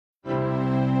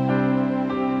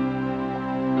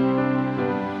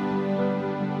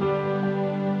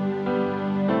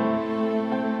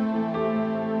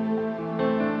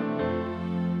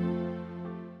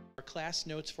class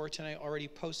notes for tonight already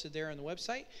posted there on the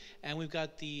website. And we've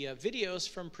got the videos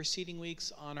from preceding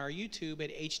weeks on our YouTube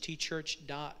at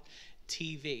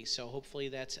htchurch.tv. So hopefully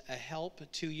that's a help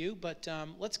to you. But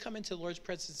let's come into the Lord's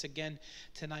presence again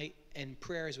tonight in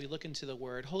prayer as we look into the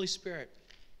Word. Holy Spirit,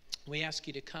 we ask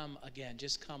you to come again.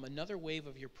 Just come. Another wave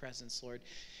of your presence, Lord.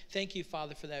 Thank you,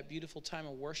 Father, for that beautiful time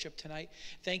of worship tonight.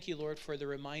 Thank you, Lord, for the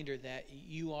reminder that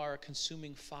you are a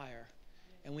consuming fire.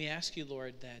 And we ask you,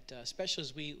 Lord, that especially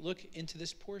as we look into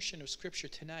this portion of Scripture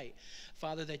tonight,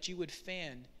 Father, that you would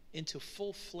fan into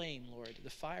full flame, Lord, the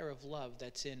fire of love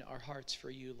that's in our hearts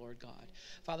for you, Lord God.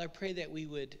 Father, I pray that we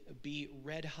would be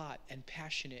red hot and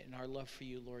passionate in our love for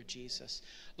you, Lord Jesus.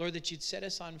 Lord, that you'd set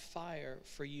us on fire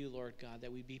for you, Lord God,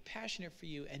 that we'd be passionate for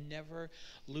you and never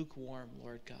lukewarm,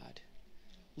 Lord God.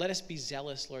 Let us be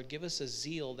zealous, Lord. Give us a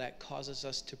zeal that causes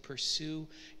us to pursue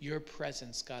your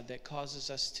presence, God, that causes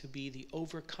us to be the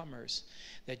overcomers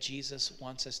that Jesus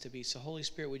wants us to be. So, Holy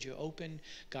Spirit, would you open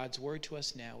God's word to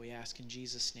us now? We ask in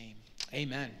Jesus' name.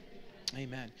 Amen.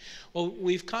 Amen. Well,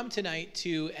 we've come tonight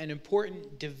to an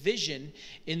important division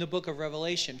in the book of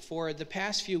Revelation. For the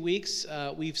past few weeks,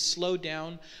 we've slowed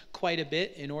down quite a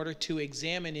bit in order to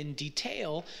examine in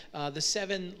detail the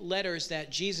 7 letters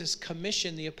that Jesus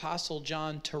commissioned the Apostle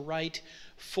John to write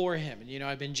for him. And, you know,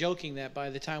 I've been joking that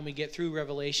by the time we get through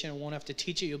Revelation, we won't have to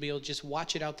teach it. You'll be able to just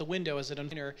watch it out the window as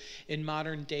an in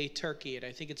modern day Turkey. And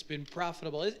I think it's been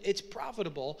profitable. It's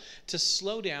profitable to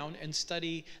slow down and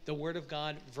study the Word of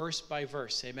God verse by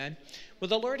verse. Amen. Well,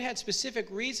 the Lord had specific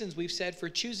reasons, we've said, for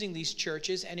choosing these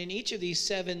churches. And in each of these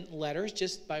 7 letters,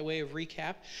 just by way of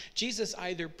recap, Jesus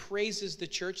either praises the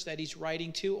church that he's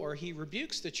writing to, or he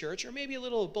rebukes the church, or maybe a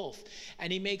little of both.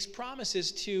 And he makes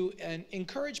promises to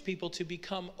encourage people to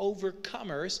become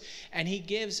overcomers. And he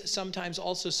gives sometimes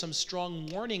also some strong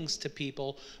warnings to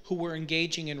people who were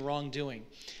engaging in wrongdoing.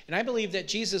 And I believe that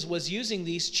Jesus was using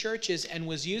these churches and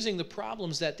was using the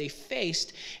problems that they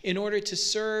faced in order to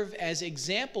serve as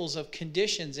examples of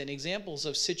conditions and examples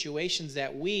of situations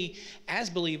that we as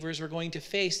believers are going to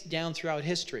face down throughout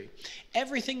history.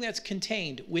 Everything that's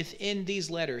contained within these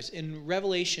letters in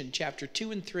Revelation chapter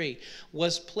 2 and 3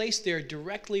 was placed there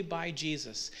directly by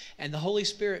Jesus. And the Holy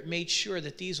Spirit made sure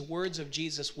that these words of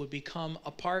Jesus would become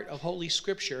a part of Holy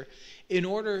Scripture in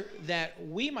order that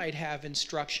we might have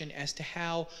instruction as to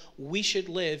how we should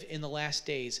live in the last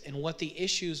days and what the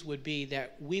issues would be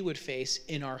that we would face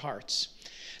in our hearts.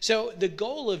 So the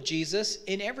goal of Jesus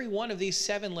in every one of these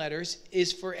 7 letters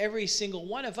is for every single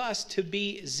one of us to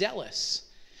be zealous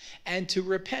and to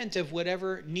repent of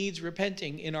whatever needs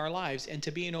repenting in our lives and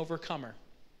to be an overcomer.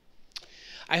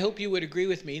 I hope you would agree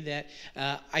with me that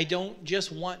I don't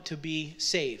just want to be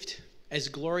saved, as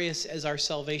glorious as our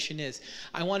salvation is.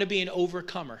 I want to be an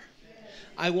overcomer.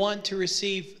 I want to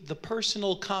receive the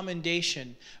personal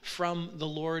commendation from the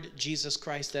Lord Jesus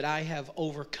Christ that I have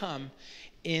overcome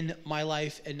in my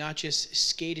life and not just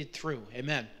skated through.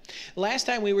 Amen. Last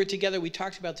time we were together, we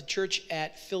talked about the church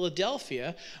at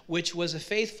Philadelphia, which was a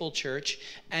faithful church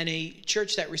and a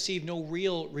church that received no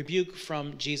real rebuke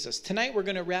from Jesus. Tonight, we're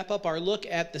going to wrap up our look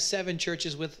at the 7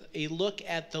 churches with a look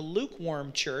at the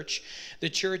lukewarm church, the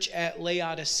church at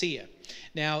Laodicea.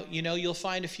 Now, you know, you'll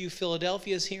find a few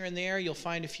Philadelphias here and there. You'll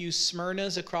find a few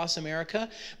Smyrnas across America,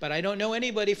 but I don't know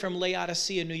anybody from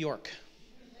Laodicea, New York.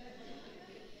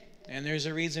 And there's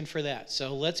a reason for that.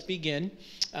 So let's begin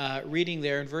reading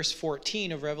there in verse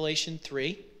 14 of Revelation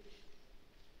 3.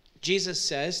 Jesus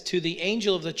says, "To the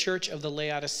angel of the church of the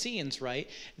Laodiceans write,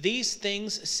 these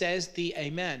things says the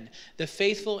Amen, the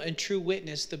faithful and true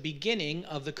witness, the beginning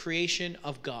of the creation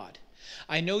of God.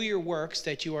 I know your works,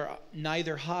 that you are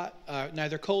neither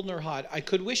cold nor hot. I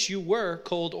could wish you were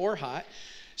cold or hot.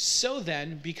 So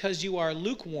then, because you are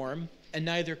lukewarm and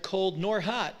neither cold nor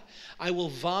hot, I will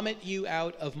vomit you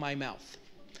out of my mouth.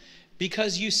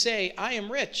 Because you say, I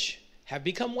am rich, have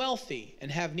become wealthy,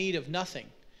 and have need of nothing,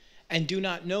 and do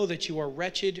not know that you are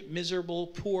wretched, miserable,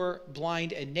 poor,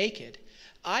 blind, and naked,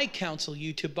 I counsel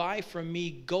you to buy from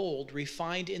me gold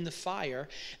refined in the fire,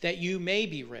 that you may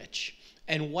be rich,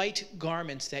 and white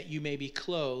garments that you may be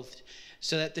clothed,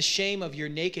 so that the shame of your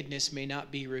nakedness may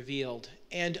not be revealed,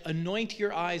 and anoint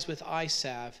your eyes with eye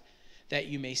salve, that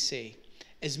you may see.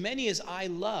 As many as I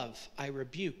love, I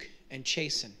rebuke and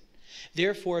chasten.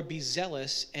 Therefore be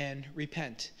zealous and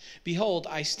repent. Behold,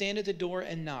 I stand at the door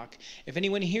and knock. If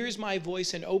anyone hears my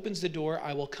voice and opens the door,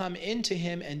 I will come in to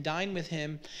him and dine with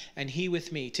him, and he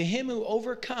with me. To him who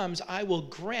overcomes, I will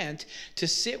grant to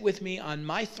sit with me on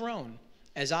my throne,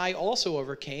 as I also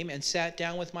overcame and sat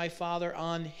down with my Father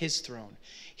on his throne.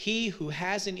 He who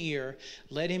has an ear,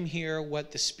 let him hear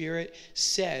what the Spirit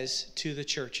says to the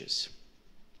churches."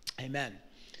 Amen.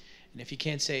 And if you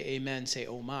can't say amen, say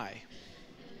oh my.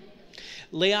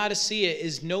 Laodicea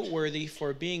is noteworthy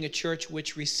for being a church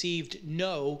which received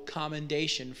no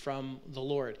commendation from the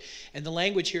Lord. And the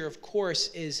language here, of course,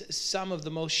 is some of the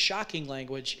most shocking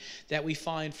language that we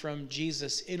find from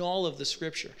Jesus in all of the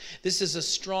Scripture. This is a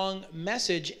strong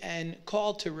message and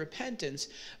call to repentance,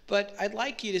 but I'd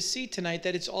like you to see tonight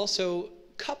that it's also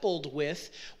coupled with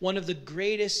one of the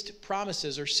greatest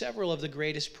promises, or several of the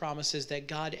greatest promises that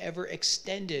God ever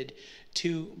extended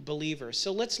to believers.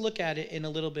 So let's look at it in a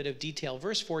little bit of detail.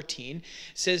 Verse 14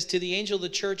 says, "To the angel of the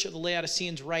church of the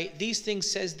Laodiceans write, these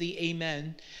things says the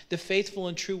Amen, the faithful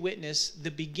and true witness, the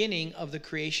beginning of the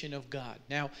creation of God."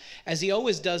 Now, as he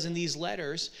always does in these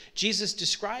letters, Jesus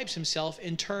describes himself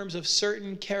in terms of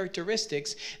certain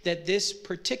characteristics that this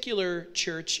particular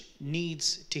church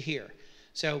needs to hear.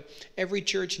 So every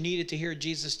church needed to hear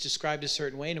Jesus described a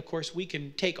certain way. And of course, we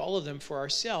can take all of them for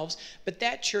ourselves. But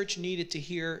that church needed to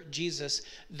hear Jesus,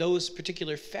 those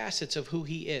particular facets of who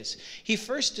he is. He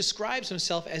first describes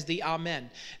himself as the Amen.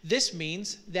 This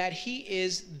means that he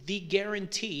is the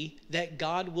guarantee that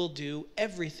God will do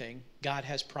everything God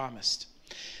has promised.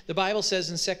 The Bible says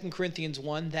in 2 Corinthians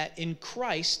 1 that in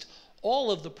Christ,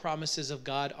 all of the promises of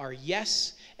God are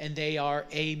yes, and they are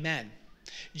amen.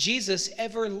 Jesus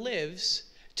ever lives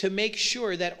to make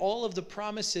sure that all of the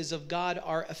promises of God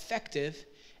are effective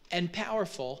and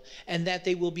powerful, and that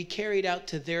they will be carried out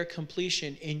to their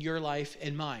completion in your life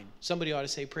and mine. Somebody ought to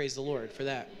say praise the Lord for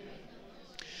that.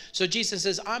 So Jesus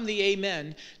says, I'm the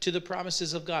amen to the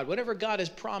promises of God. Whatever God has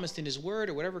promised in his word,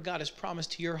 or whatever God has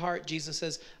promised to your heart, Jesus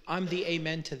says, I'm the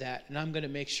amen to that, and I'm going to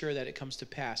make sure that it comes to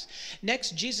pass.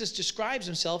 Next, Jesus describes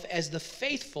himself as the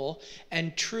faithful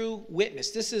and true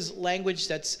witness. This is language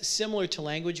that's similar to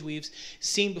language we've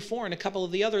seen before in a couple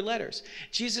of the other letters.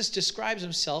 Jesus describes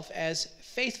himself as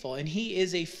faithful, and he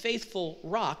is a faithful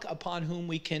rock upon whom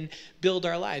we can build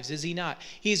our lives, is he not?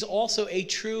 He's also a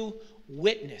true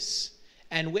witness.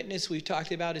 And witness, we've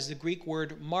talked about, is the Greek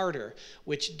word martyr,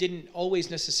 which didn't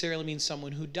always necessarily mean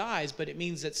someone who dies, but it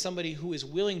means that somebody who is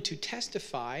willing to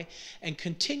testify and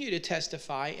continue to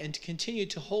testify and to continue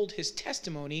to hold his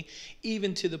testimony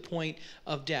even to the point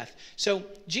of death. So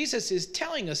Jesus is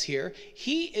telling us here,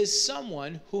 he is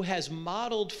someone who has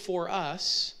modeled for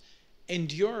us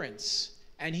endurance,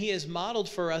 and he has modeled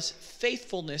for us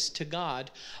faithfulness to God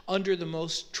under the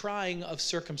most trying of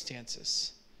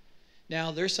circumstances. Now,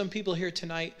 there's some people here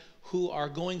tonight who are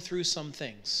going through some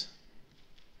things,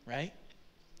 right?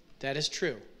 That is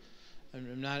true.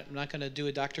 I'm not going to do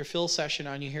a Dr. Phil session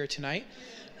on you here tonight,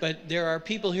 but there are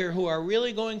people here who are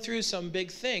really going through some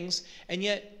big things, and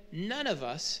yet none of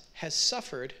us has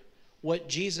suffered what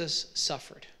Jesus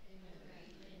suffered.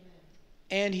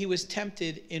 And he was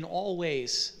tempted in all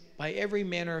ways by every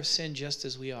manner of sin, just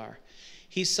as we are.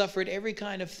 He suffered every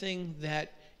kind of thing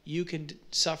that you can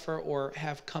suffer or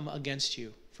have come against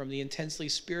you, from the intensely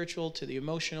spiritual to the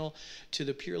emotional to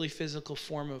the purely physical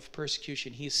form of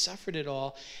persecution. He suffered it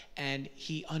all, and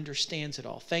he understands it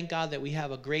all. Thank God that we have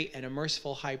a great and a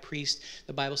merciful high priest,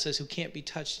 the Bible says, who can't be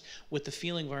touched with the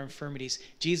feeling of our infirmities.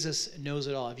 Jesus knows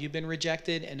it all. If you've been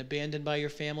rejected and abandoned by your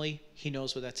family, he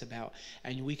knows what that's about.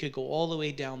 And we could go all the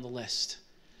way down the list.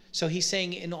 So he's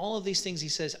saying in all of these things, he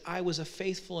says, I was a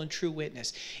faithful and true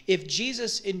witness. If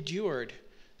Jesus endured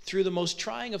through the most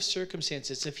trying of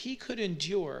circumstances, if he could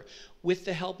endure with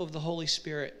the help of the Holy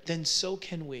Spirit, then so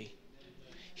can we.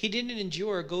 He didn't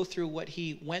endure or go through what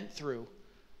he went through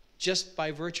just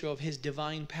by virtue of his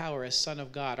divine power as Son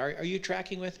of God. Are you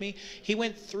tracking with me? He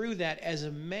went through that as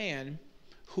a man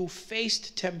who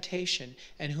faced temptation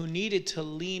and who needed to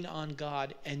lean on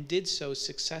God, and did so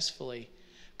successfully,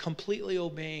 completely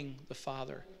obeying the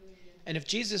Father. And if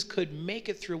Jesus could make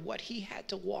it through what he had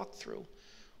to walk through,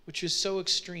 which is so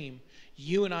extreme,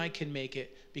 you and I can make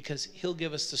it, because he'll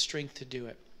give us the strength to do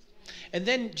it. And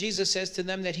then Jesus says to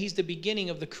them that he's the beginning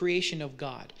of the creation of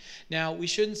God. Now, we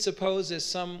shouldn't suppose, as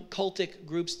some cultic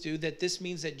groups do, that this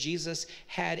means that Jesus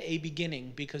had a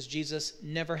beginning, because Jesus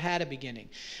never had a beginning.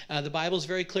 The Bible is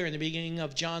very clear in the beginning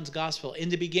of John's Gospel. In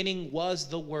the beginning was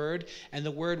the Word, and the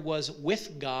Word was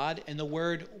with God, and the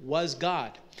Word was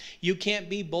God. You can't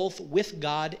be both with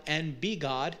God and be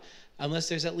God unless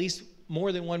there's at least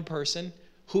more than one person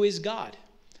who is God.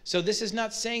 So this is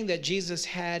not saying that Jesus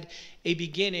had a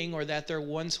beginning, or that there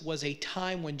once was a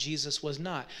time when Jesus was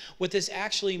not. What this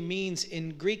actually means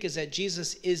in Greek is that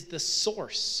Jesus is the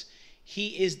source.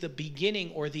 He is the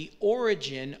beginning, or the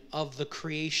origin of the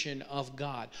creation of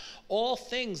God. All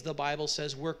things, the Bible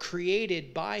says, were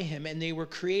created by him, and they were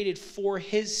created for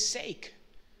his sake.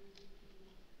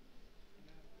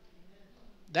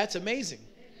 That's amazing.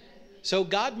 So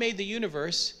God made the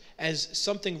universe, as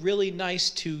something really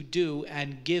nice to do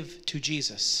and give to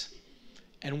Jesus.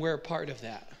 And we're a part of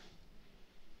that.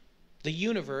 The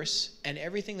universe and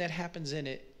everything that happens in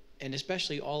it, and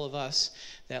especially all of us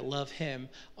that love him,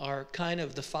 are kind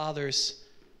of the Father's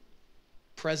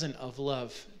present of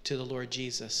love to the Lord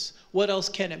Jesus. What else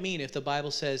can it mean if the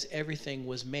Bible says everything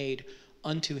was made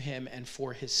unto him and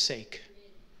for his sake?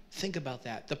 Think about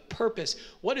that. The purpose.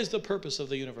 What is the purpose of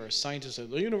the universe? Scientists say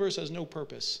the universe has no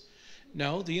purpose.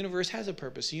 No, the universe has a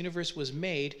purpose. The universe was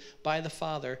made by the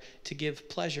Father to give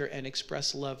pleasure and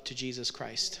express love to Jesus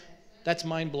Christ. That's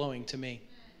mind-blowing to me.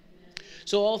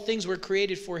 So all things were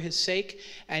created for his sake,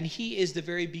 and he is the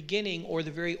very beginning or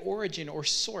the very origin or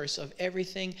source of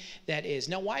everything that is.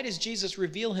 Now, why does Jesus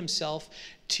reveal himself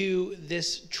to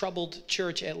this troubled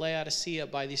church at Laodicea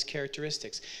by these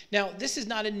characteristics? Now, this is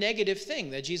not a negative thing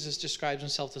that Jesus describes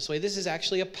himself this way. This is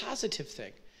actually a positive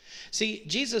thing. See,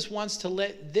 Jesus wants to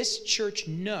let this church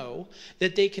know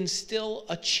that they can still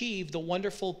achieve the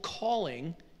wonderful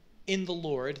calling in the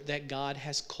Lord that God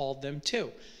has called them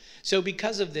to. So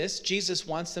because of this, Jesus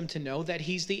wants them to know that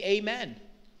he's the Amen.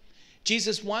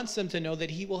 Jesus wants them to know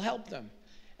that he will help them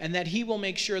and that he will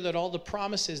make sure that all the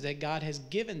promises that God has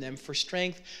given them for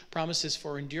strength, promises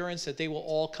for endurance, that they will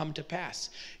all come to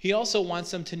pass. He also wants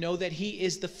them to know that he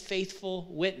is the faithful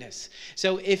witness.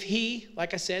 So if he,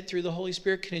 like I said, through the Holy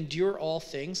Spirit can endure all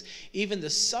things, even the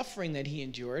suffering that he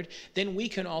endured, then we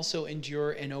can also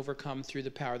endure and overcome through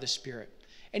the power of the Spirit.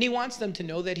 And he wants them to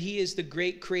know that he is the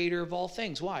great creator of all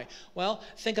things. Why? Well,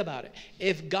 think about it.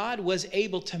 If God was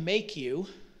able to make you,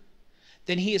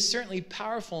 then he is certainly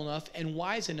powerful enough and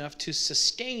wise enough to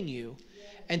sustain you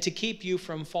and to keep you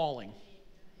from falling.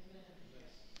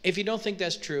 If you don't think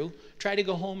that's true, try to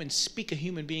go home and speak a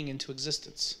human being into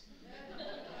existence.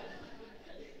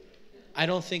 I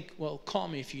don't think, well, call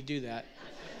me if you do that.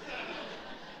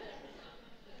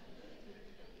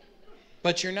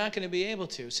 But you're not going to be able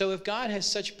to. So if God has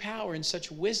such power and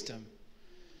such wisdom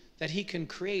that he can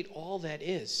create all that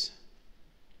is,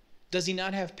 does he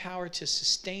not have power to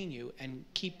sustain you and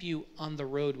keep you on the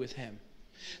road with him?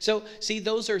 So, see,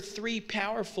 those are three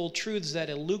powerful truths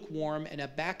that a lukewarm and a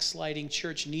backsliding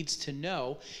church needs to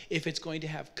know if it's going to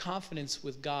have confidence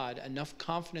with God, enough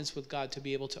confidence with God to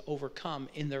be able to overcome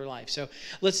in their life. So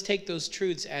let's take those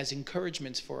truths as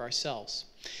encouragements for ourselves.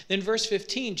 Then verse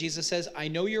 15, Jesus says, I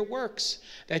know your works,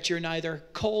 that you're neither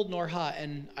cold nor hot.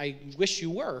 And I wish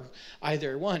you were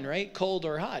either one, right? Cold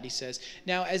or hot, he says.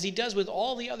 Now, as he does with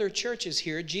all the other churches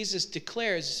here, Jesus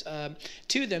declares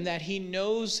to them that he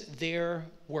knows their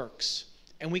works.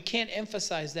 And we can't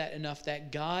emphasize that enough,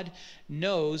 that God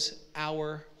knows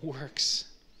our works.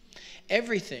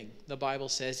 Everything, the Bible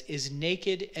says, is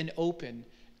naked and open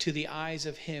to the eyes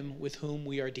of him with whom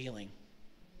we are dealing.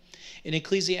 In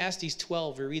Ecclesiastes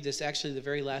 12, we read this, actually the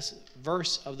very last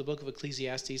verse of the book of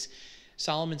Ecclesiastes.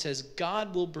 Solomon says,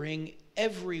 God will bring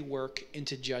every work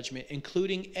into judgment,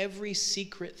 including every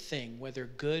secret thing, whether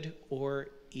good or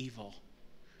evil.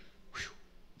 Whew.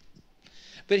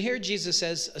 But here Jesus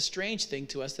says a strange thing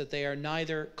to us, that they are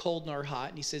neither cold nor hot.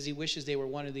 And he says he wishes they were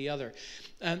one or the other.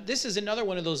 This is another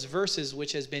one of those verses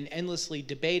which has been endlessly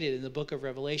debated in the book of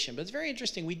Revelation. But it's very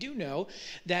interesting. We do know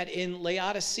that in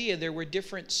Laodicea there were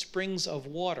different springs of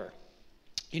water.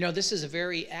 You know, this is a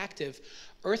very active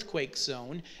earthquake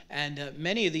zone, and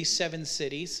many of these 7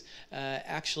 cities,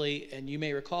 actually, and you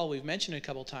may recall, we've mentioned it a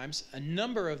couple times, a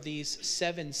number of these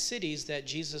 7 cities that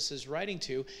Jesus is writing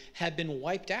to had been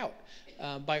wiped out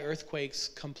by earthquakes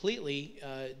completely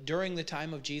during the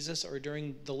time of Jesus or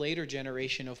during the later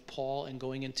generation of Paul and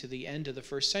going into the end of the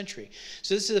 1st century.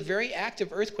 So this is a very active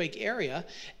earthquake area,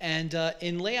 and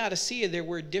in Laodicea there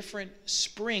were different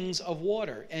springs of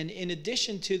water. And in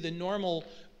addition to the normal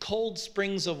cold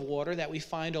springs of water that we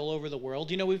find all over the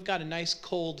world, you know, we've got a nice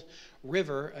cold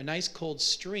river, a nice cold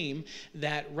stream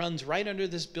that runs right under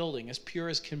this building, as pure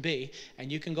as can be,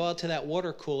 and you can go out to that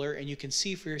water cooler and you can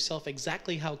see for yourself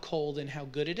exactly how cold and how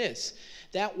good it is.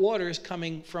 That water is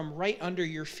coming from right under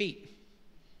your feet,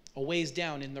 a ways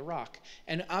down in the rock.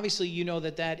 And obviously you know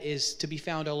that that is to be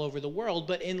found all over the world,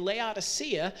 but in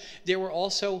Laodicea there were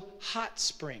also hot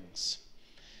springs.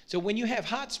 So when you have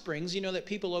hot springs, you know that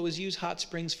people always use hot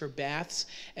springs for baths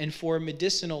and for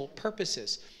medicinal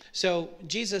purposes. So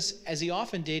Jesus, as he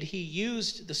often did, he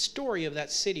used the story of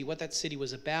that city, what that city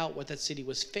was about, what that city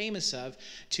was famous of,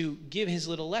 to give his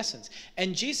little lessons.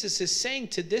 And Jesus is saying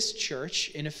to this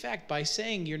church, in effect, by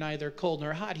saying you're neither cold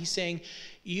nor hot, he's saying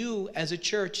you as a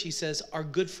church, he says, are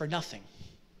good for nothing.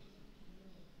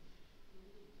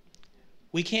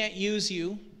 We can't use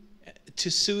you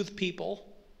to soothe people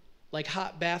like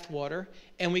hot bath water,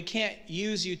 and we can't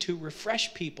use you to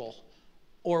refresh people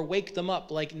or wake them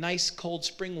up like nice cold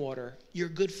spring water, you're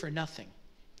good for nothing.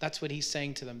 That's what he's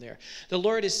saying to them there. The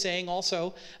Lord is saying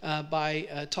also,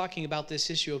 by talking about this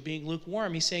issue of being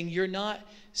lukewarm, he's saying you're not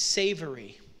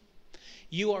savory.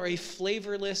 You are a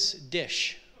flavorless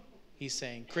dish, he's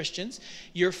saying. Christians,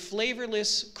 you're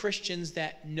flavorless Christians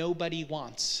that nobody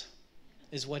wants,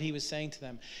 is what he was saying to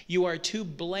them. You are too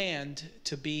bland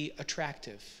to be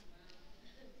attractive.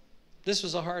 This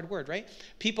was a hard word, right?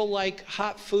 People like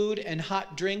hot food and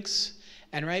hot drinks,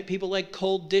 and right, people like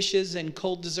cold dishes and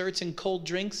cold desserts and cold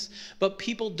drinks, but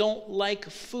people don't like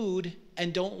food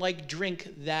and don't like drink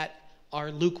that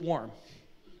are lukewarm.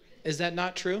 Is that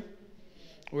not true?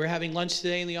 We were having lunch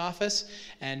today in the office,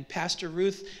 and Pastor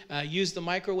Ruth used the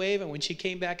microwave, and when she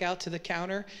came back out to the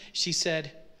counter, she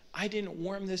said, I didn't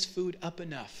warm this food up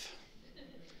enough.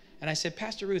 And I said,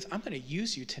 Pastor Ruth, I'm going to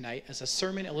use you tonight as a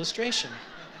sermon illustration.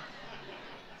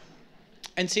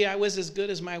 And see, I was as good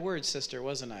as my word, sister,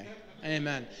 wasn't I?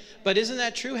 Amen. But isn't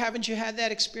that true? Haven't you had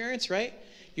that experience, right?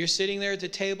 You're sitting there at the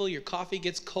table, your coffee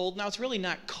gets cold. Now, it's really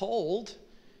not cold.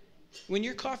 When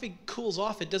your coffee cools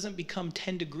off, it doesn't become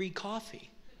 10-degree coffee.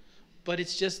 But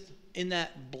it's just in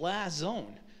that blah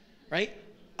zone, right?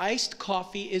 Iced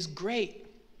coffee is great.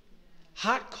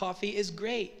 Hot coffee is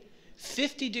great.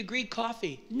 50-degree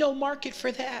coffee, no market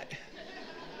for that.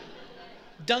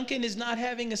 Dunkin' is not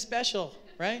having a special,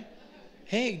 right?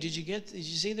 Hey, did you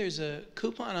see there's a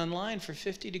coupon online for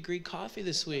 50-degree coffee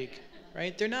this week,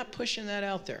 right? They're not pushing that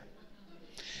out there.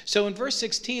 So in verse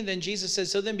 16, then Jesus says,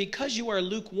 so then because you are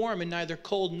lukewarm and neither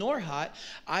cold nor hot,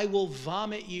 I will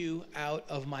vomit you out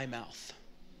of my mouth.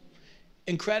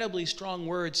 Incredibly strong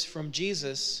words from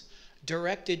Jesus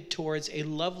directed towards a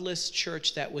loveless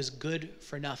church that was good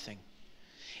for nothing.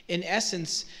 In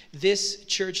essence, this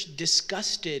church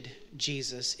disgusted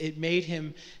Jesus. It made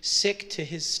him sick to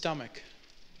his stomach.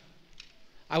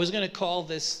 I was going to call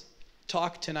this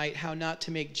talk tonight, How Not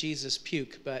to Make Jesus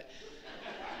Puke, but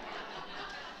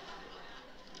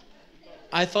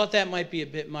I thought that might be a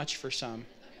bit much for some,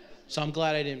 so I'm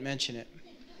glad I didn't mention it.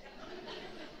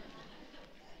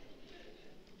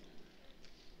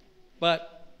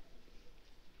 But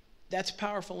that's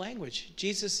powerful language.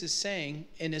 Jesus is saying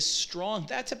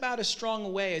that's about as strong a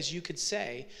way as you could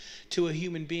say to a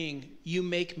human being, you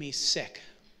make me sick.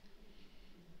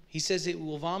 He says it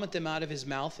will vomit them out of his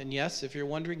mouth. And yes, if you're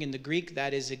wondering, in the Greek,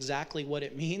 that is exactly what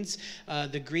it means.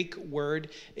 The Greek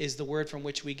word is the word from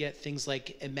which we get things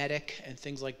like emetic and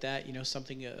things like that. You know,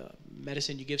 something,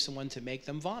 medicine you give someone to make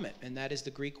them vomit. And that is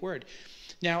the Greek word.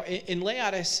 Now, in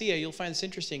Laodicea, you'll find this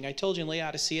interesting. I told you in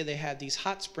Laodicea they had these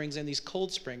hot springs and these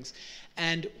cold springs.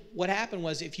 And what happened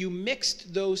was if you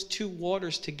mixed those two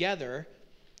waters together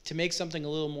to make something a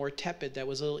little more tepid that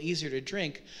was a little easier to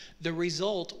drink, the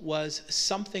result was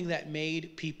something that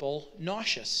made people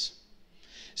nauseous.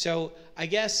 So I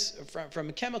guess from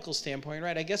a chemical standpoint,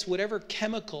 right, I guess whatever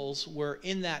chemicals were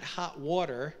in that hot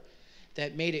water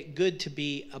that made it good to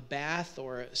be a bath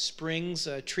or a springs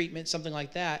treatment, something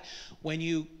like that, when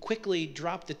you quickly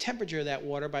drop the temperature of that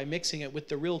water by mixing it with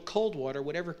the real cold water,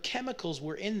 whatever chemicals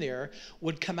were in there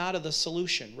would come out of the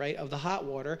solution, right, of the hot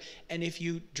water. And if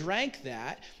you drank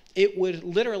that, it would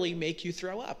literally make you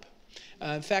throw up.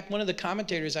 In fact, one of the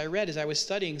commentators I read as I was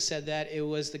studying said that it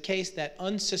was the case that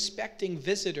unsuspecting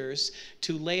visitors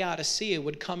to Laodicea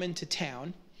would come into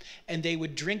town and they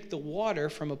would drink the water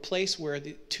from a place where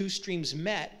the two streams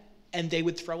met, and they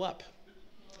would throw up.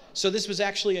 So this was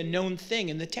actually a known thing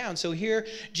in the town. So here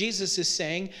Jesus is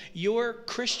saying, your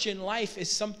Christian life is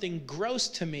something gross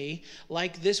to me,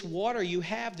 like this water you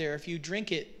have there. If you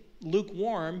drink it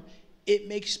lukewarm, it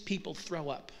makes people throw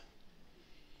up.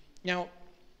 Now,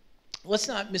 let's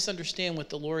not misunderstand what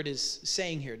the Lord is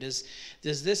saying here. Does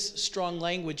this strong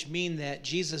language mean that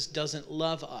Jesus doesn't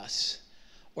love us?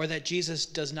 Or that Jesus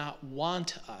does not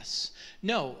want us?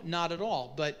 No, not at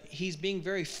all. But he's being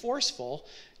very forceful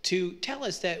to tell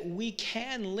us that we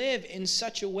can live in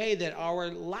such a way that our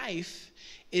life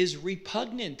is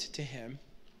repugnant to him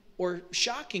or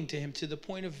shocking to him to the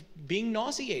point of being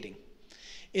nauseating.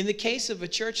 In the case of a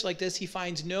church like this, he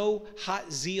finds no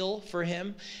hot zeal for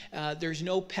him. There's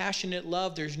no passionate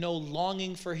love. There's no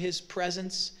longing for his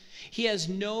presence. He has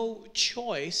no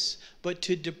choice but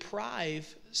to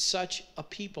deprive such a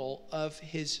people of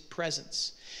his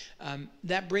presence.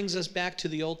 That brings us back to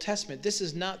the Old Testament. This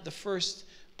is not the first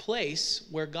place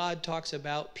where God talks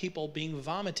about people being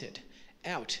vomited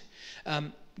out.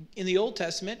 in the Old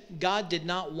Testament, God did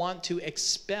not want to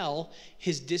expel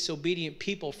his disobedient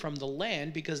people from the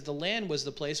land because the land was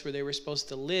the place where they were supposed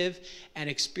to live and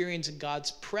experience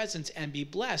God's presence and be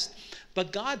blessed.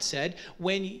 But God said,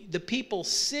 when the people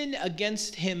sin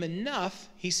against him enough,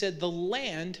 he said the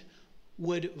land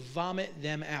would vomit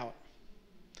them out.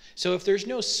 So if there's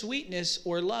no sweetness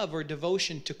or love or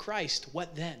devotion to Christ,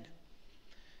 what then?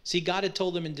 See, God had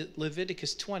told them in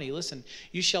Leviticus 20, listen,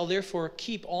 you shall therefore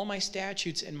keep all my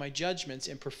statutes and my judgments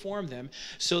and perform them,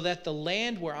 so that the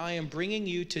land where I am bringing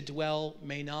you to dwell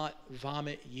may not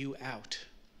vomit you out.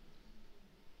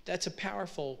 That's a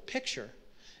powerful picture.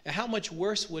 And how much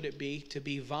worse would it be to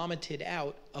be vomited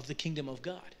out of the kingdom of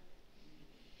God?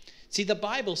 See, the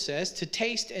Bible says to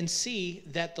taste and see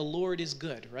that the Lord is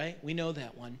good, right? We know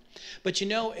that one. But you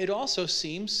know, it also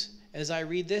seems, as I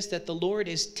read this, that the Lord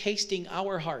is tasting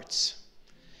our hearts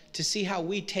to see how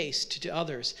we taste to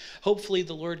others. Hopefully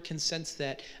the Lord can sense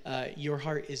that your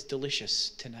heart is delicious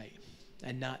tonight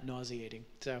and not nauseating.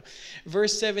 So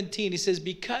verse 17, he says,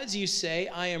 because you say,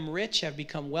 I am rich, have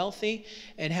become wealthy,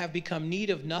 and have become need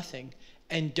of nothing,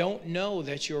 and don't know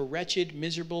that you're wretched,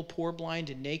 miserable, poor, blind,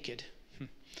 and naked.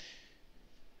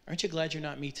 Aren't you glad you're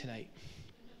not me tonight?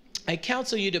 I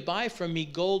counsel you to buy from me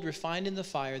gold refined in the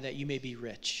fire, that you may be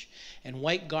rich, and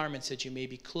white garments, that you may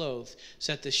be clothed,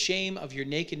 so that the shame of your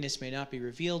nakedness may not be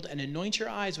revealed, and anoint your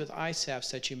eyes with eye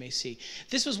salves, that you may see.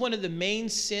 This was one of the main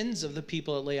sins of the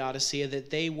people at Laodicea,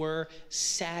 that they were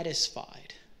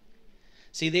satisfied.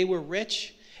 See, they were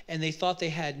rich, and they thought they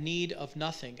had need of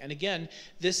nothing. And again,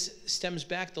 this stems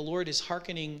back, the Lord is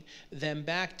hearkening them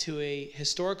back to a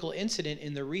historical incident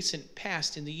in the recent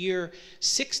past, in the year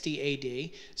 60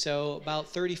 AD, so about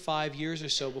 35 years or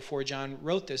so before John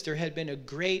wrote this. There had been a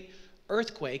great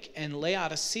earthquake, and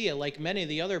Laodicea, like many of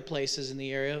the other places in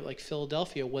the area, like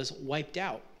Philadelphia, was wiped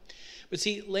out. But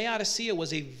see, Laodicea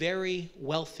was a very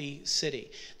wealthy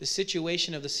city. The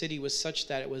situation of the city was such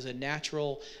that it was a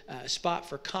natural spot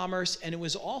for commerce, and it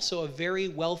was also a very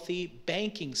wealthy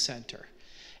banking center.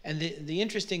 And the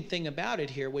interesting thing about it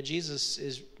here, what Jesus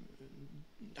is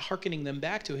hearkening them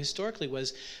back to historically,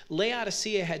 was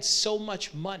Laodicea had so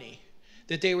much money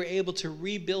that they were able to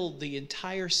rebuild the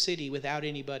entire city without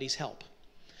anybody's help.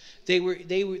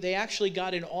 They actually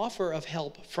got an offer of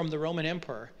help from the Roman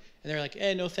emperor. And they're like,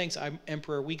 no thanks, I'm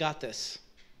emperor, we got this.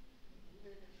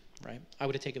 Right? I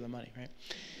would have taken the money, right?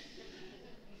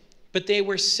 But they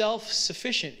were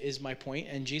self-sufficient, is my point,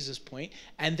 and Jesus' point,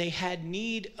 and they had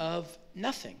need of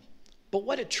nothing. But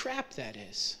what a trap that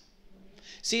is.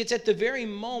 See, it's at the very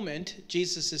moment,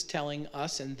 Jesus is telling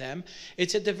us and them,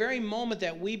 it's at the very moment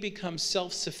that we become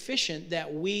self-sufficient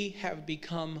that we have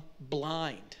become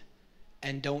blind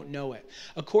and don't know it.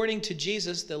 According to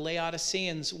Jesus, the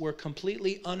Laodiceans were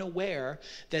completely unaware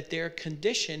that their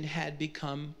condition had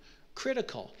become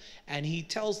critical. And he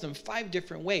tells them 5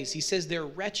 different ways. He says they're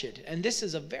wretched. And this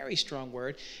is a very strong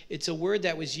word. It's a word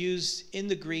that was used in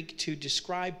the Greek to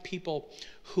describe people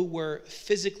who were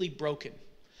physically broken.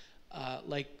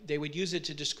 Like they would use it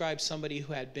to describe somebody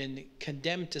who had been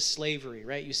condemned to slavery,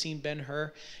 right? You've seen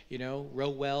Ben-Hur, row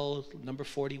well, number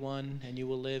 41, and you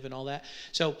will live, and all that.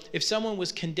 So if someone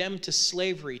was condemned to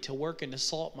slavery, to work in a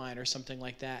salt mine or something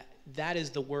like that, that is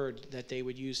the word that they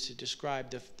would use to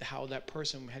describe how that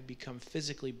person had become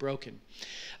physically broken.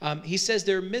 He says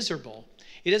they're miserable.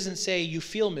 He doesn't say you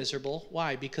feel miserable.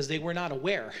 Why? Because they were not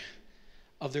aware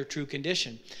of their true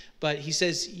condition. But he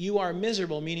says you are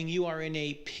miserable, meaning you are in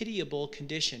a pitiable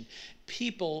condition.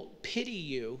 People pity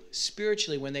you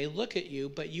spiritually when they look at you,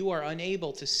 but you are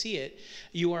unable to see it.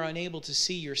 You are unable to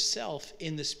see yourself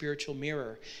in the spiritual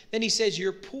mirror. Then he says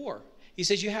you're poor. He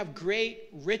says you have great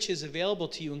riches available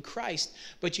to you in Christ,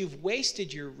 but you've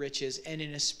wasted your riches, and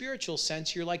in a spiritual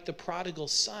sense, you're like the prodigal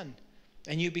son,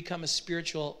 and you become a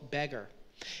spiritual beggar.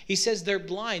 He says they're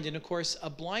blind, and of course, a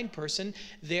blind person,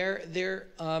 they're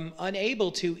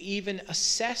unable to even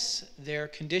assess their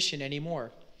condition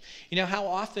anymore. You know how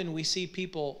often we see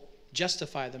people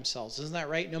justify themselves, isn't that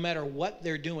right? No matter what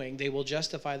they're doing, they will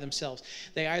justify themselves.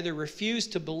 They either refuse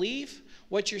to believe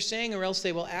what you're saying, or else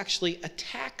they will actually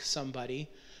attack somebody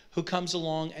who comes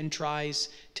along and tries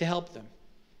to help them.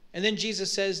 And then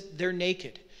Jesus says they're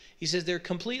naked. He says they're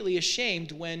completely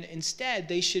ashamed, when instead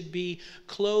they should be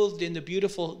clothed in the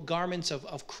beautiful garments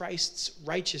of Christ's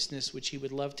righteousness, which he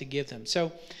would love to give them.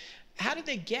 So how did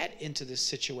they get into this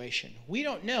situation? We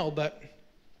don't know, but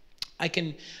I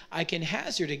can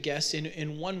hazard a guess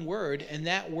in one word, and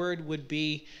that word would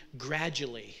be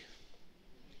gradually.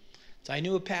 So I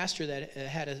knew a pastor that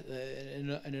had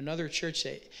in another church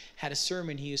that had a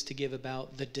sermon he used to give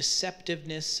about the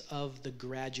deceptiveness of the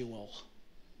gradual.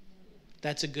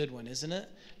 That's a good one, isn't it?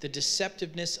 The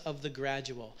deceptiveness of the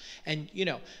gradual. And,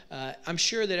 I'm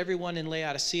sure that everyone in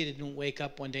Laodicea didn't wake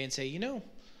up one day and say,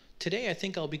 today I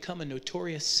think I'll become a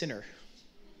notorious sinner.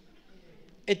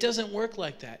 It doesn't work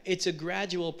like that. It's a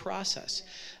gradual process.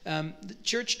 The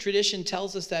church tradition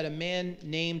tells us that a man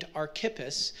named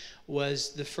Archippus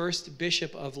was the first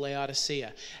bishop of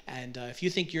Laodicea. And if you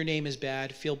think your name is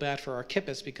bad, feel bad for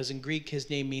Archippus, because in Greek his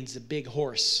name means the big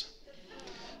horse.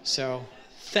 So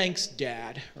thanks,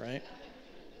 Dad, right?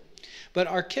 But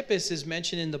Archippus is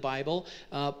mentioned in the Bible.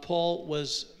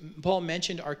 Paul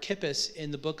mentioned Archippus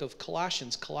in the book of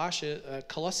Colossians.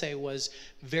 Colossae was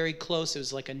very close. It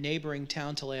was like a neighboring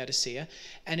town to Laodicea.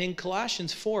 And in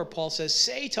Colossians 4, Paul says,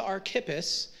 "Say to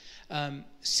Archippus,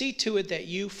 see to it that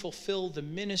you fulfill the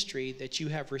ministry that you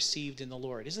have received in the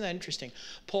Lord." Isn't that interesting?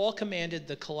 Paul commanded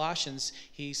the Colossians,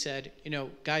 he said,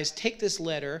 guys, take this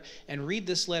letter and read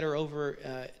this letter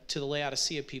over to the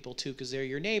Laodicea people too, because they're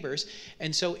your neighbors.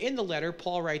 And so in the letter,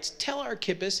 Paul writes, "Tell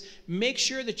Archippus, make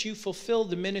sure that you fulfill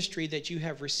the ministry that you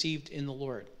have received in the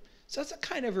Lord." So that's a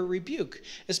kind of a rebuke,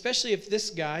 especially if this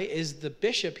guy is the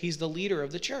bishop, he's the leader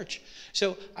of the church.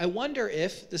 So I wonder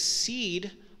if the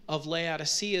seed of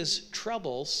Laodicea's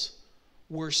troubles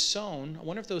were sown. I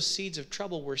wonder if those seeds of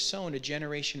trouble were sown a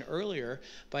generation earlier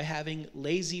by having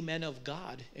lazy men of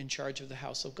God in charge of the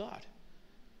house of God.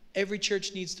 Every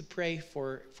church needs to pray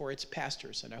for its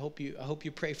pastors, and I hope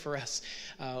you pray for us.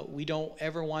 We don't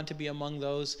ever want to be among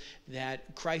those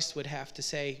that Christ would have to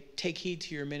say, take heed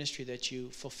to your ministry that you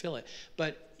fulfill it.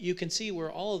 But you can see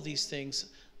where all of these things,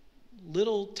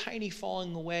 little tiny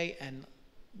falling away and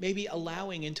maybe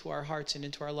allowing into our hearts and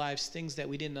into our lives things that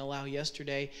we didn't allow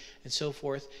yesterday and so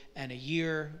forth. And a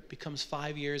year becomes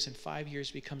 5 years, and 5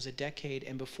 years becomes a decade.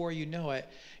 And before you know it,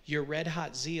 your red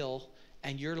hot zeal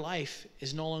and your life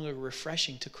is no longer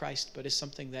refreshing to Christ, but is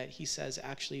something that he says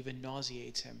actually even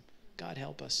nauseates him. God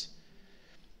help us.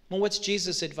 Well, what's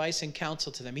Jesus' advice and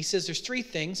counsel to them? He says there's 3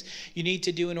 things you need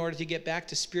to do in order to get back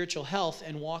to spiritual health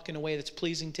and walk in a way that's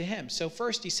pleasing to him. So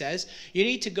first, he says, you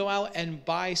need to go out and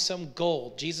buy some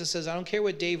gold. Jesus says, I don't care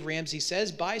what Dave Ramsey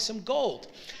says, buy some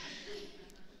gold.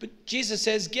 But Jesus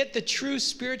says, get the true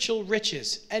spiritual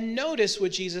riches. And notice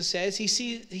what Jesus says. He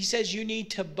says you need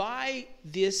to buy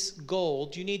this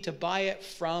gold. You need to buy it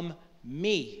from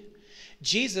me.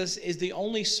 Jesus is the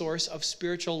only source of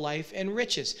spiritual life and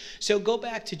riches. So go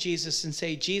back to Jesus and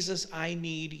say, Jesus, I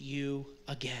need you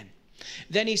again.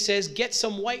 Then he says, get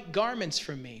some white garments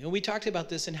from me. And we talked about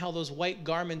this and how those white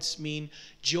garments mean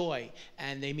joy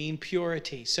and they mean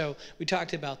purity. So we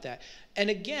talked about that. And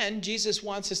again, Jesus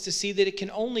wants us to see that it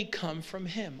can only come from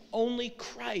him. Only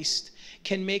Christ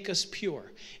can make us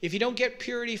pure. If you don't get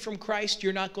purity from Christ,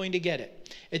 you're not going to get it.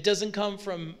 It doesn't come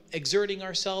from exerting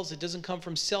ourselves. It doesn't come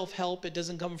from self-help. It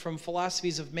doesn't come from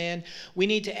philosophies of man. We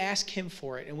need to ask him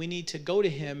for it, and we need to go to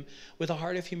him with a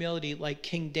heart of humility like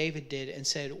King David did and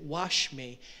said, wash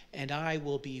me, and I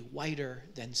will be whiter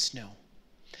than snow.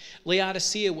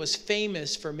 Laodicea was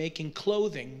famous for making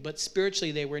clothing, but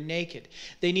spiritually they were naked.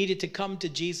 They needed to come to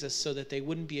Jesus so that they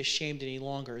wouldn't be ashamed any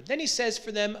longer. Then he says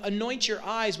for them, anoint your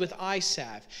eyes with eye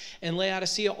salve. And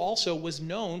Laodicea also was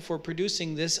known for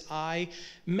producing this eye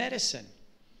medicine.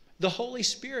 The Holy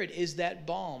Spirit is that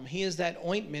balm. He is that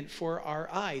ointment for our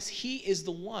eyes. He is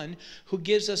the one who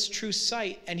gives us true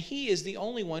sight, and he is the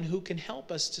only one who can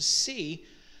help us to see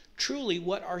truly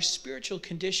what our spiritual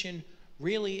condition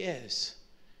really is.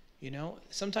 You know,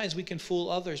 sometimes we can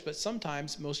fool others, but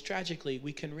sometimes, most tragically,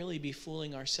 we can really be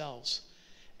fooling ourselves.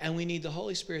 And we need the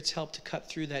Holy Spirit's help to cut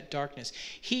through that darkness.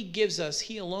 He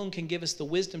alone can give us the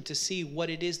wisdom to see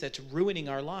what it is that's ruining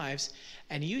our lives.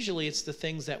 And usually it's the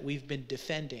things that we've been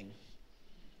defending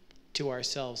to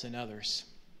ourselves and others.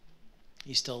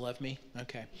 You still love me?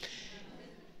 Okay.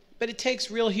 But it takes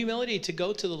real humility to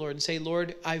go to the Lord and say,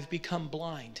 Lord, I've become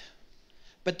blind.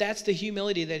 But that's the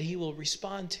humility that he will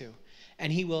respond to.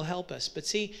 And he will help us. But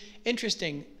see,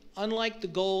 interesting, unlike the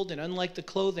gold and unlike the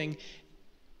clothing,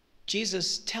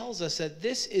 Jesus tells us that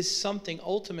this is something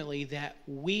ultimately that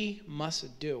we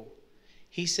must do.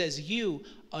 He says, you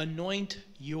anoint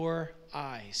your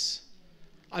eyes.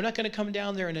 I'm not going to come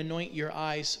down there and anoint your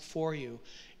eyes for you.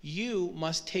 You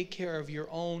must take care of your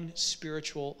own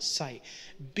spiritual sight.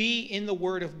 Be in the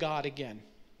Word of God again.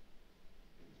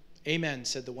 Amen,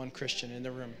 said the one Christian in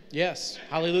the room. Yes,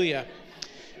 hallelujah.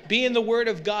 Be in the Word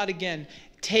of God again.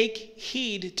 Take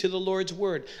heed to the Lord's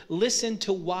Word. Listen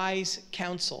to wise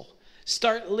counsel.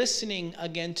 Start listening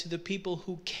again to the people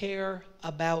who care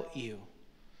about you.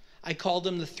 I call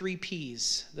them the 3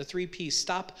 Ps. The 3 Ps.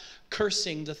 Stop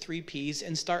cursing the 3 Ps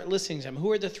and start listening to them.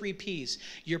 Who are the 3 Ps?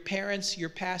 Your parents, your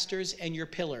pastors, and your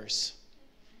pillars.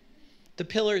 The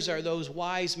pillars are those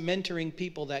wise mentoring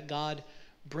people that God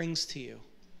brings to you.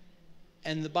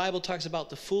 And the Bible talks about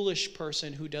the foolish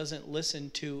person who doesn't listen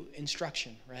to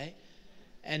instruction, right?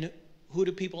 And who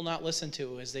do people not listen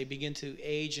to? As they begin to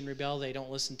age and rebel, they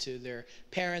don't listen to their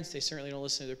parents. They certainly don't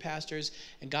listen to their pastors.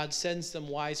 And God sends them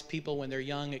wise people when they're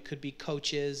young. It could be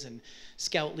coaches and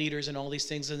scout leaders and all these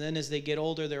things. And then as they get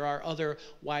older, there are other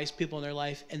wise people in their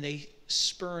life, and they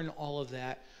spurn all of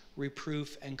that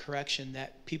reproof and correction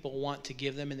that people want to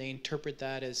give them, and they interpret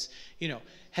that as,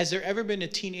 has there ever been a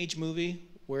teenage movie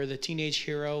where the teenage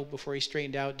hero, before he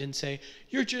straightened out, didn't say,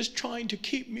 "You're just trying to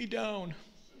keep me down"?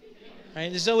 Right?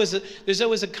 There's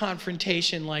always a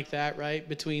confrontation like that, right,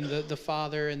 between the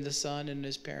father and the son and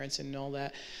his parents and all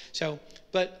that. So,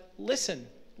 but listen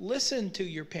to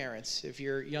your parents if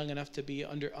you're young enough to be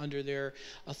under their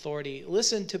authority.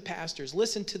 Listen to pastors.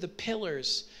 Listen to the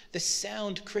pillars, the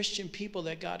sound Christian people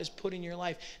that God has put in your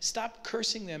life. Stop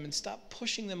cursing them and stop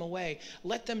pushing them away.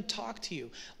 Let them talk to you.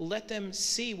 Let them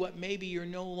see what maybe you're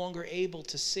no longer able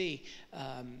to see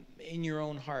in your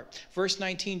own heart. Verse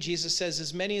 19, Jesus says,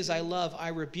 "As many as I love, I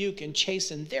rebuke and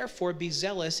chasten. Therefore be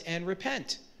zealous and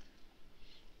repent."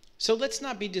 So let's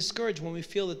not be discouraged when we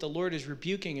feel that the Lord is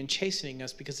rebuking and chastening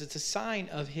us, because it's a sign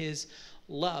of his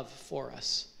love for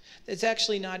us. It's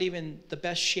actually not even the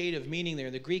best shade of meaning there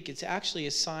in the Greek. It's actually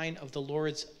a sign of the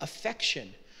Lord's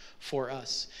affection for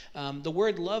us. The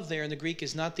word love there in the Greek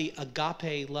is not the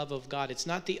agape love of God. It's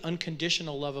not the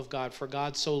unconditional love of God. For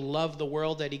God so loved the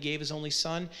world that he gave his only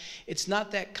son. It's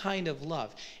not that kind of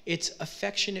love. It's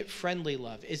affectionate, friendly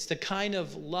love. It's the kind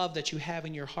of love that you have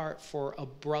in your heart for a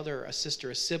brother, a sister,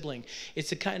 a sibling.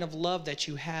 It's the kind of love that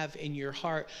you have in your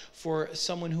heart for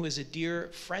someone who is a dear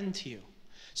friend to you.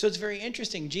 So it's very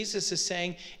interesting. Jesus is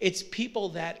saying, it's people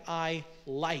that I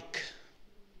like.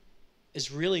 Is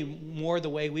really more the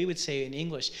way we would say in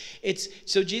English.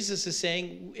 So Jesus is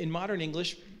saying in modern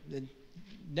English,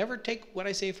 never take what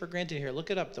I say for granted here. Look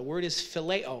it up. The word is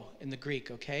phileo in the Greek,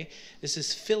 okay? This is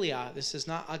philia. This is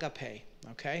not agape,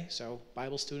 okay? So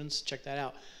Bible students, check that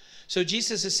out. So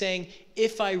Jesus is saying,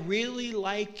 if I really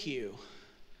like you,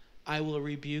 I will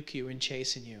rebuke you and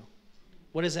chasten you.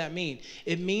 What does that mean?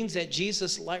 It means that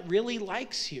Jesus really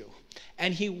likes you,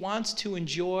 and he wants to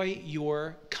enjoy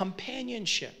your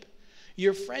companionship,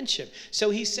 your friendship. So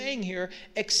he's saying here,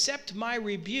 accept my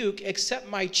rebuke, accept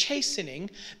my chastening,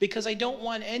 because I don't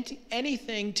want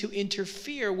anything to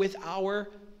interfere with our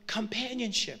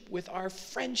companionship, with our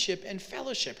friendship and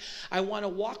fellowship. I want to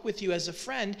walk with you as a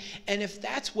friend, and if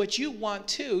that's what you want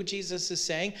too, Jesus is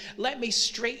saying, let me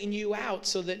straighten you out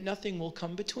so that nothing will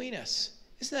come between us.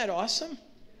 Isn't that awesome?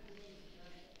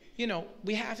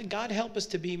 God help us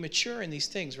to be mature in these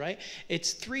things, right?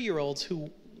 It's 3-year-olds who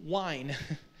whine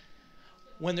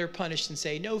when they're punished and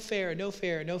say, no fair, no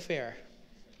fair, no fair,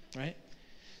 right?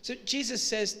 So Jesus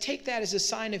says, take that as a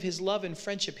sign of his love and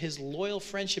friendship, his loyal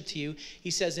friendship to you.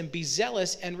 He says, and be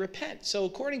zealous and repent. So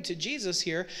according to Jesus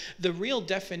here, the real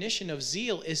definition of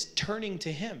zeal is turning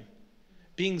to him,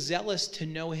 being zealous to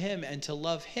know him and to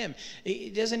love him.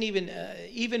 It doesn't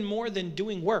even more than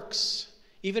doing works,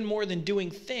 even more than doing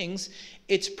things,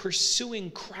 it's pursuing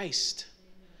Christ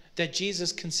that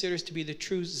Jesus considers to be the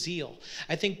true zeal.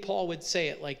 I think Paul would say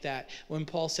it like that when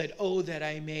Paul said, oh, that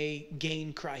I may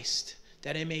gain Christ,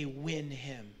 that I may win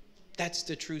him. That's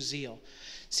the true zeal.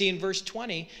 See, in verse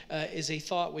 20 is a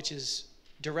thought which is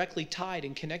directly tied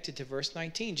and connected to verse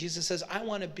 19. Jesus says, I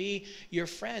want to be your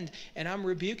friend, and I'm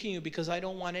rebuking you because I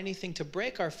don't want anything to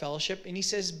break our fellowship. And he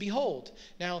says, behold.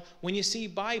 Now, when you see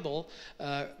Bible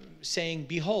saying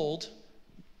behold,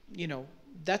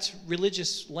 that's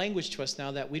religious language to us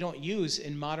now that we don't use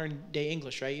in modern day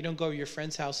English, right? You don't go to your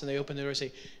friend's house and they open the door and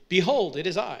say, behold, it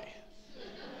is I.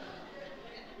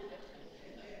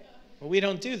 Well, we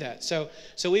don't do that. So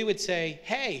we would say,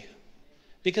 hey,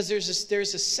 because there's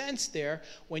a sense there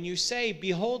when you say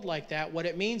behold like that, what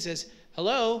it means is,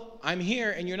 hello, I'm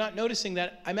here, and you're not noticing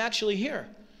that I'm actually here.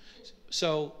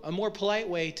 So a more polite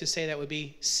way to say that would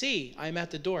be, see, I'm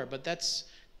at the door, but that's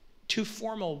too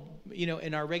formal,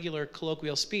 in our regular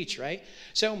colloquial speech, right?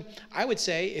 So I would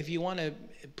say, if you want to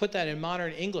put that in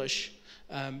modern English,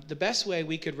 the best way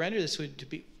we could render this would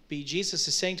be Jesus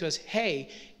is saying to us, hey,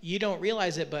 you don't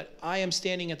realize it, but I am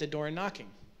standing at the door and knocking.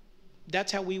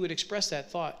 That's how we would express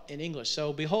that thought in English.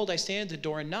 So, behold, I stand at the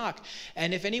door and knock,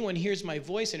 and if anyone hears my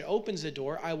voice and opens the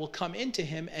door, I will come into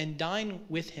him and dine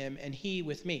with him, and he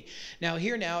with me. Now,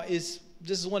 this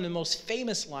is one of the most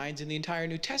famous lines in the entire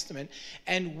New Testament,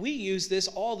 and we use this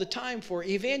all the time for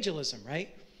evangelism, right?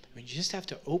 I mean, you just have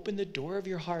to open the door of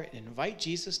your heart and invite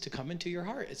Jesus to come into your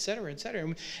heart, etc.,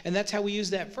 etc. And that's how we use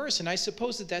that verse. And I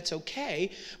suppose that that's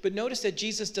okay. But notice that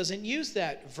Jesus doesn't use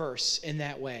that verse in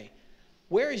that way.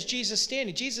 Where is Jesus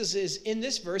standing? Jesus is, in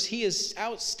this verse, he is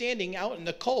standing out in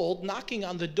the cold, knocking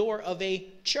on the door of a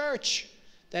church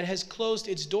that has closed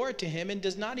its door to him and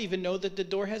does not even know that the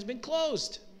door has been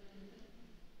closed.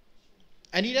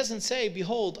 And he doesn't say,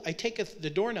 behold, I taketh the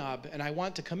doorknob and I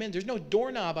want to come in. There's no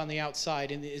doorknob on the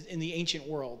outside in the ancient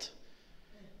world,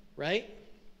 right?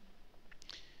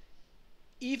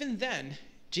 Even then,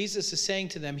 Jesus is saying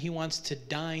to them he wants to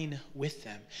dine with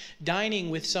them.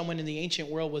 Dining with someone in the ancient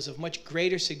world was of much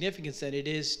greater significance than it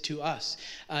is to us.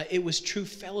 It was true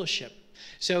fellowship.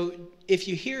 So if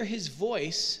you hear his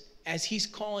voice as he's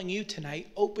calling you tonight,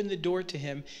 open the door to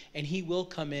him and he will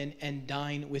come in and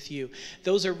dine with you.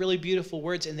 Those are really beautiful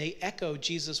words, and they echo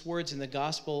Jesus' words in the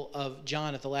Gospel of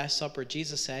John at the Last Supper.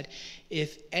 Jesus said,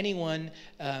 if anyone,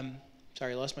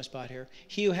 sorry, I lost my spot here.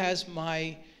 He who has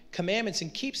my commandments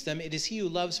and keeps them, it is he who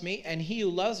loves me, and he who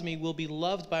loves me will be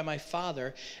loved by my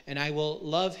Father, and I will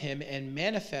love him and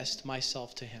manifest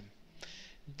myself to him.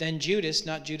 Then Judas,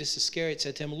 not Judas Iscariot,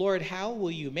 said to him, Lord, how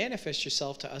will you manifest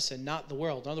yourself to us and not the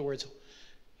world? In other words,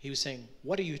 he was saying,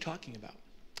 what are you talking about?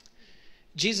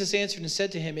 Jesus answered and said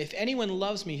to him, if anyone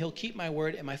loves me, he'll keep my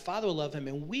word, and my Father will love him,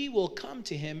 and we will come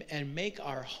to him and make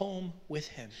our home with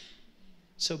him.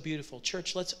 So beautiful.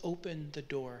 Church, let's open the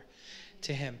door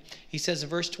to him. He says in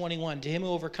verse 21, to him who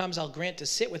overcomes, I'll grant to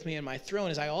sit with me on my throne,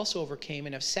 as I also overcame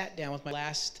and have sat down with my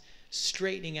last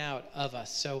straightening out of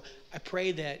us. So I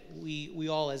pray that we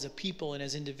all as a people and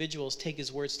as individuals take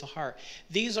his words to heart.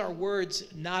 These are words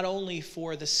not only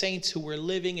for the saints who were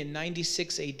living in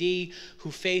 96 AD, who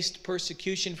faced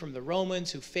persecution from the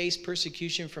Romans, who faced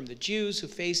persecution from the Jews, who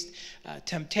faced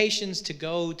temptations to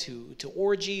go to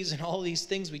orgies and all these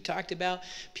things we talked about,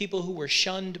 people who were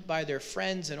shunned by their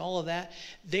friends and all of that.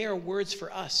 They are words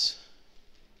for us,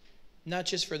 not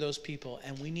just for those people,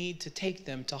 and we need to take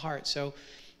them to heart. So,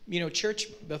 church,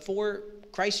 before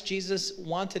Christ Jesus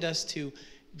wanted us to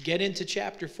get into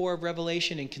chapter 4 of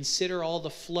Revelation and consider all the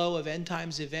flow of end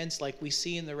times events like we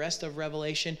see in the rest of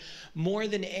Revelation, more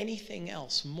than anything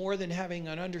else, more than having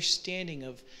an understanding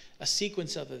of a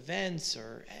sequence of events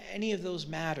or any of those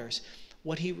matters,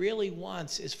 what he really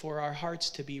wants is for our hearts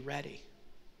to be ready.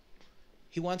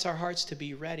 He wants our hearts to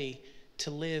be ready to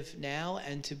live now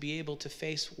and to be able to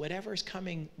face whatever is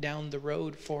coming down the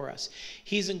road for us.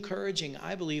 He's encouraging,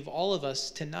 I believe, all of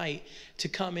us tonight to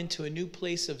come into a new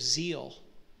place of zeal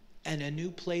and a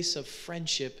new place of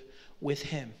friendship with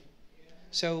him.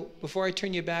 So before I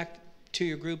turn you back to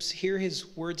your groups, hear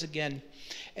his words again.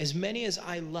 As many as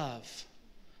I love,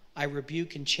 I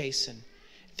rebuke and chasten.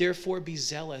 Therefore be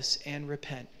zealous and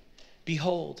repent.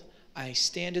 Behold, I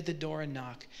stand at the door and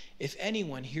knock. If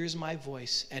anyone hears my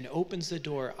voice and opens the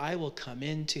door, I will come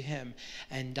in to him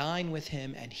and dine with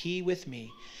him and he with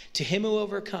me. To him who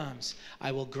overcomes,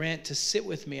 I will grant to sit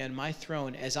with me on my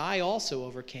throne, as I also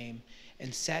overcame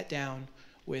and sat down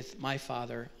with my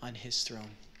Father on his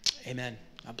throne. Amen.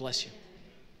 God bless you.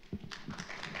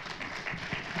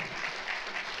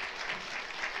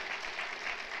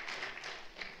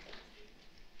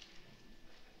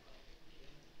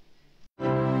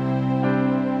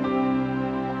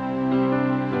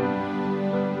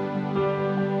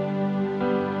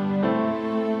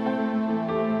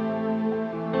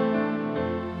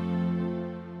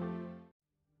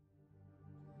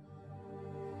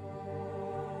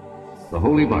 The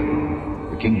Holy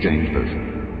Bible, the King James Version.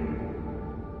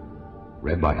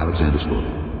 Read by Alexander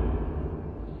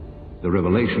Spaulding. The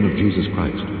Revelation of Jesus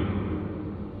Christ.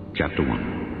 Chapter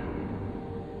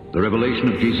 1. The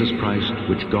revelation of Jesus Christ,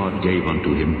 which God gave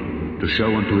unto him, to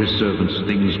show unto his servants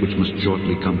things which must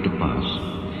shortly come to pass.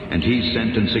 And he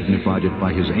sent and signified it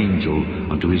by his angel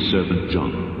unto his servant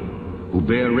John, who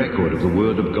bare record of the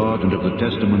word of God and of the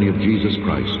testimony of Jesus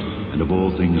Christ, and of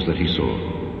all things that he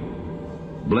saw.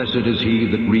 Blessed is he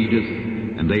that readeth,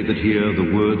 and they that hear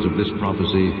the words of this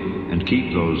prophecy, and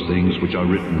keep those things which are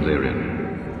written therein.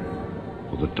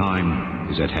 For the time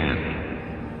is at hand.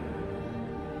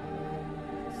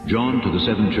 John, to the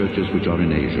 7 churches which are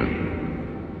in Asia.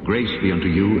 Grace be unto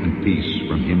you, and peace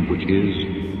from him which is,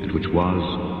 and which was,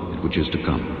 and which is to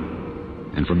come,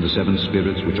 and from the 7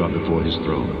 spirits which are before his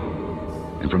throne,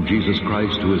 and from Jesus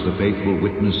Christ, who is the faithful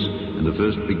witness, and the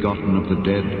first begotten of the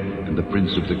dead, and the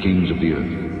prince of the kings of the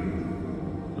earth.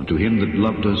 Unto him that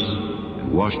loved us,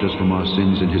 and washed us from our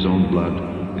sins in his own blood,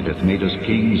 and hath made us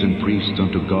kings and priests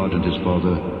unto God and his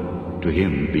Father, to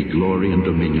him be glory and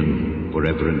dominion for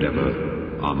ever and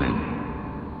ever. Amen.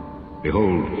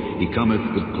 Behold, he cometh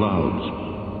with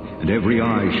clouds, and every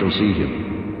eye shall see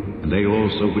him, and they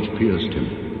also which pierced him,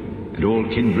 and all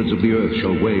kindreds of the earth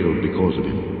shall wail because of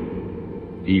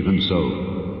him. Even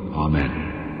so, Amen.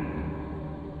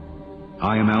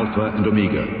 I am Alpha and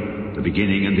Omega, the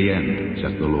beginning and the end,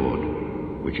 saith the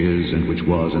Lord, which is, and which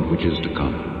was, and which is to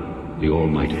come, the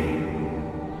Almighty.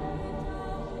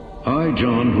 I,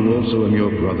 John, who also am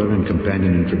your brother and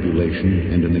companion in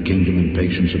tribulation and in the kingdom and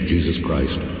patience of Jesus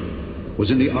Christ, was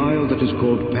in the isle that is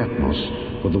called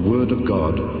Patmos for the word of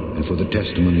God and for the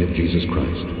testimony of Jesus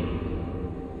Christ.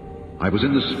 I was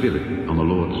in the Spirit on the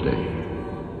Lord's day,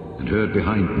 and heard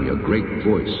behind me a great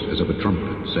voice as of a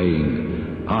trumpet,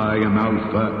 saying, I am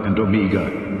Alpha and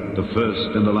Omega, the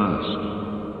first and the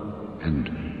last.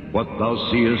 And what thou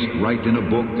seest write in a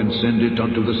book, and send it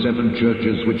unto the 7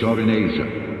 churches which are in Asia,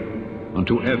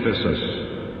 unto Ephesus,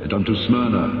 and unto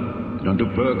Smyrna, and unto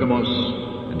Pergamos,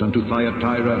 and unto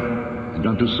Thyatira, and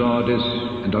unto Sardis,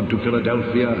 and unto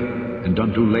Philadelphia, and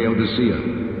unto Laodicea.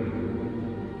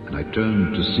 And I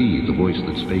turned to see the voice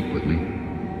that spake with me.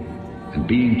 And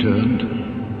being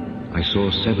turned, I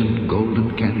saw 7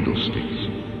 golden candlesticks.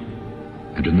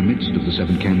 And in the midst of the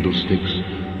 7 candlesticks,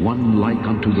 one like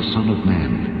unto the Son of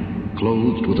Man,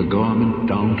 clothed with a garment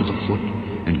down to the foot,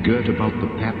 and girt about the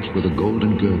paps with a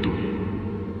golden girdle.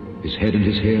 His head and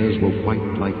his hairs were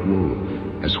white like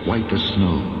wool, as white as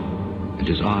snow, and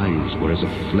his eyes were as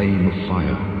a flame of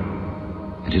fire,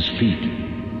 and his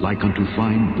feet like unto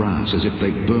fine brass, as if they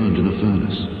burned in a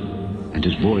furnace, and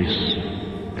his voice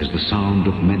as the sound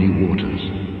of many waters.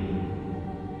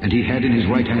 And he had in his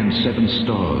right hand 7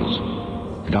 stars,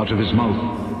 and out of his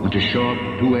mouth went a sharp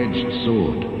 2-edged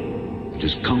sword, and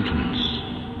his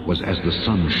countenance was as the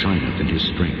sun shineth in his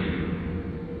strength.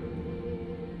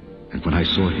 And when I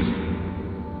saw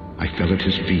him, I fell at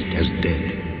his feet as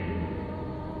dead.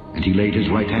 And he laid his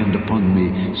right hand upon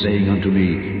me, saying unto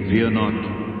me, Fear not,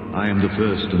 I am the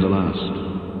first and the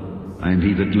last. I am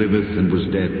he that liveth and was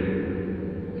dead,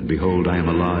 and behold, I am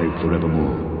alive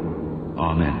forevermore.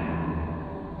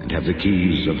 Amen. And have the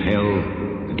keys of hell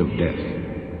and of death.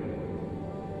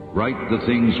 Write the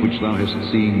things which thou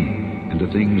hast seen, and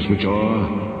the things which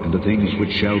are, and the things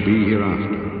which shall be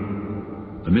hereafter.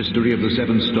 The mystery of the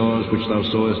 7 stars which thou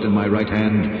sawest in my right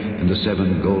hand, and the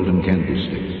 7 golden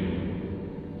candlesticks.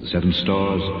 The 7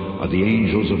 stars are the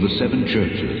angels of the 7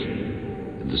 churches,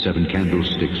 and the 7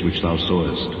 candlesticks which thou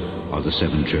sawest are the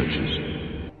 7 churches.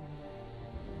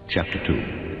 Chapter 2.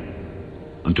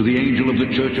 Unto the angel of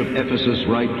the church of Ephesus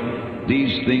write,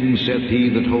 These things saith he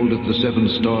that holdeth the 7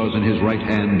 stars in his right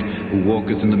hand, who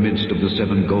walketh in the midst of the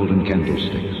 7 golden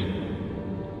candlesticks.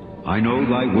 I know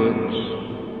thy works,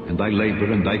 and thy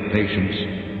labor, and thy patience,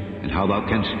 and how thou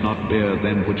canst not bear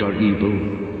them which are evil,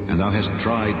 and thou hast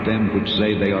tried them which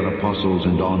say they are apostles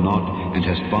and are not, and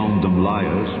hast found them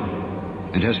liars,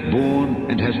 and hast borne,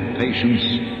 and hast patience,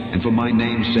 and for my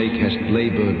name's sake hast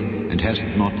labored, and hast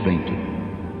not fainted.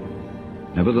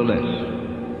 Nevertheless,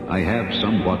 I have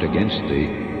somewhat against thee,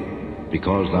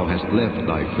 because thou hast left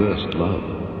thy first love.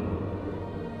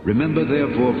 Remember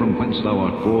therefore from whence thou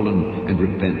art fallen, and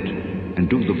repent, and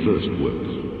do the first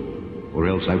works. Or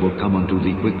else I will come unto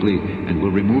thee quickly, and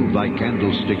will remove thy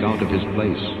candlestick out of his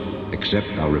place, except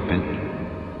thou repent.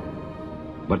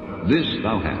 But this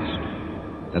thou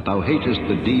hast, that thou hatest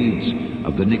the deeds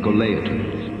of the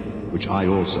Nicolaitans, which I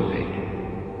also hate.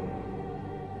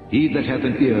 He that hath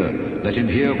an ear, let him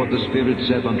hear what the Spirit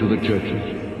saith unto the churches.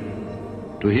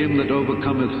 To him that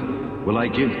overcometh will I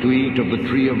give to eat of the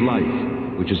tree of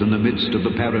life, which is in the midst of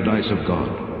the paradise of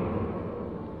God.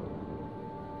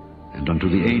 And unto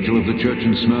the angel of the church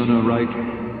in Smyrna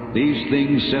write, These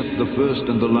things saith the first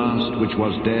and the last, which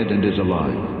was dead and is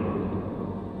alive.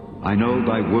 I know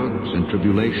thy works and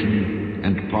tribulation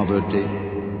and poverty,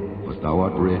 but thou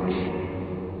art rich.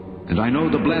 And I know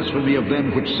the blasphemy of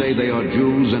them which say they are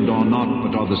Jews and are not,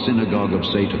 but are the synagogue of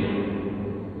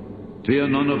Satan. Fear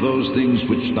none of those things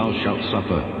which thou shalt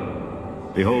suffer.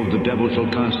 Behold, the devil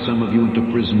shall cast some of you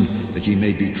into prison, that ye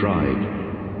may be tried,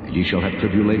 and ye shall have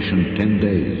tribulation 10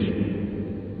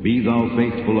 days. Be thou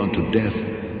faithful unto death,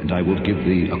 and I will give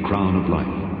thee a crown of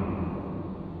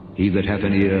life. He that hath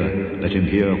an ear, let him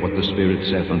hear what the Spirit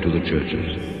saith unto the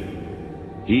churches.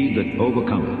 He that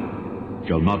overcometh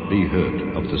shall not be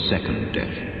hurt of the second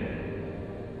death.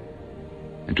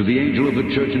 And to the angel of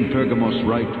the church in Pergamos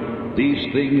write,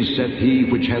 These things saith he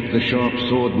which hath the sharp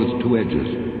sword with 2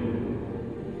 edges.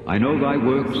 I know thy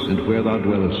works, and where thou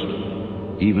dwellest,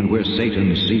 even where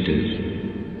Satan's seat is.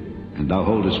 And thou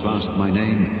holdest fast my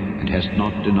name, and hast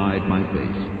not denied my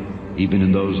faith, even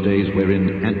in those days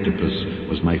wherein Antipas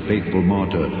was my faithful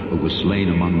martyr, who was slain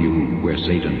among you where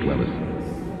Satan dwelleth.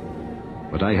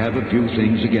 But I have a few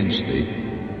things against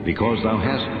thee, because thou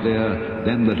hast there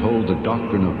them that hold the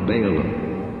doctrine of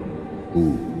Balaam,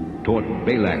 who taught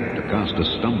Balak to cast a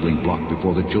stumbling block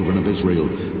before the children of Israel,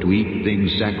 to eat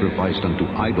things sacrificed unto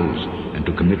idols, and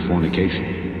to commit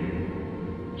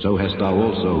fornication. So hast thou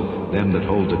also them that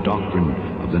hold the doctrine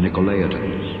of the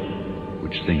Nicolaitans,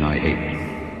 which thing I hate.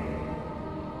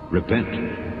 Repent,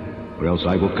 or else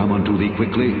I will come unto thee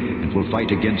quickly, and will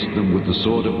fight against them with the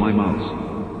sword of my mouth.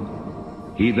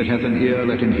 He that hath an ear,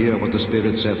 let him hear what the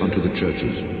Spirit saith unto the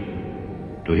churches.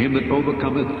 To him that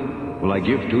overcometh will I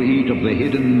give to eat of the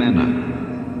hidden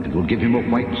manna, and will give him a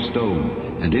white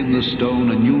stone, and in the stone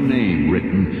a new name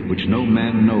written, which no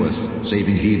man knoweth,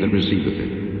 saving he that receiveth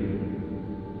it.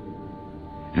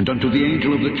 And unto the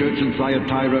angel of the church in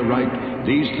Thyatira write,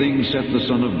 These things saith the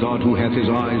Son of God, who hath his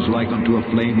eyes like unto a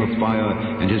flame of fire,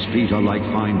 and his feet are like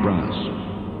fine brass.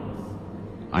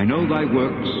 I know thy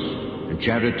works, and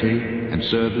charity, and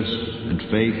service, and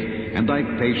faith, and thy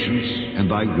patience, and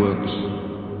thy works,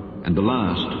 and the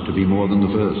last to be more than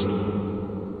the first.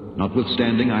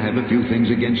 Notwithstanding, I have a few things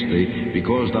against thee,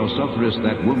 because thou sufferest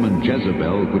that woman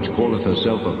Jezebel, which calleth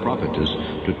herself a prophetess,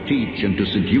 to teach and to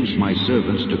seduce my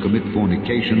servants to commit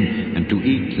fornication, and to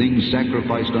eat things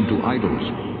sacrificed unto idols.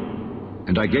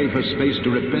 And I gave her space to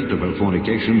repent of her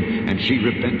fornication, and she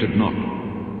repented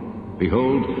not.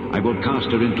 Behold, I will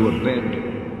cast her into a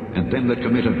bed, and them that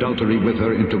commit adultery with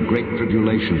her into great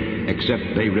tribulation,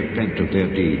 except they repent of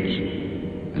their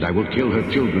deeds. And I will kill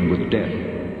her children with death.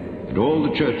 And all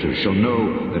the churches shall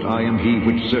know that I am he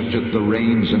which searcheth the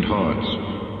reins and hearts,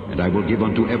 and I will give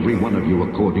unto every one of you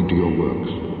according to your works.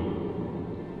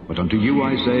 But unto you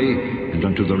I say, and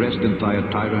unto the rest in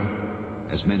Thyatira,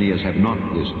 as many as have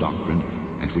not this doctrine,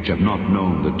 and which have not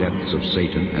known the depths of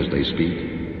Satan as they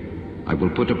speak, I will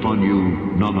put upon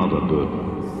you none other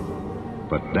burden,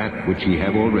 but that which ye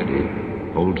have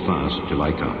already, hold fast till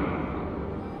I come.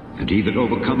 And he that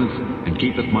overcometh and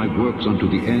keepeth my works unto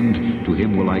the end, to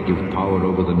him will I give power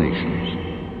over the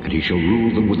nations, and he shall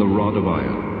rule them with a rod of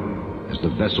iron. As the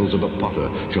vessels of a potter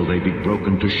shall they be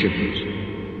broken to shivers,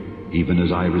 even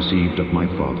as I received of my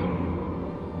Father.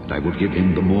 And I will give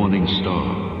him the morning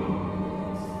star.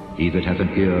 He that hath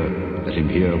an ear, let him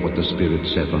hear what the Spirit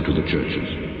saith unto the churches.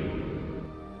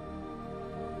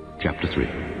 Chapter 3.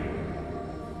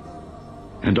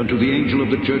 And unto the angel of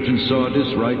the church in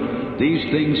Sardis write, These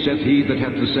things saith he that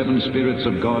hath the 7 spirits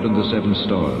of God and the 7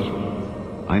 stars.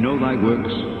 I know thy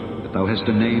works, that thou hast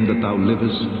a name that thou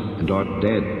livest, and art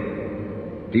dead.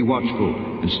 Be watchful,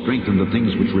 and strengthen the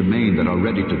things which remain that are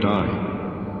ready to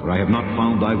die. For I have not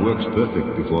found thy works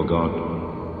perfect before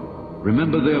God.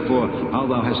 Remember therefore how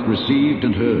thou hast received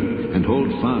and heard, and hold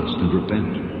fast and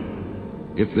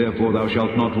repent. If therefore thou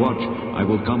shalt not watch, I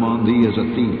will come on thee as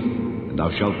a thief, and thou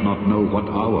shalt not know what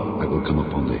hour I will come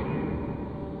upon thee.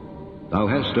 Thou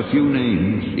hast a few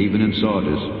names, even in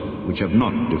Sardis, which have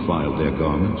not defiled their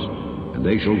garments, and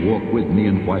they shall walk with me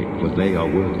in white, for they are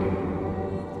worthy.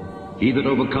 He that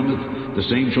overcometh, the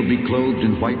same shall be clothed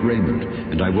in white raiment,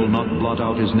 and I will not blot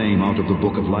out his name out of the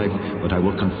book of life, but I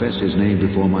will confess his name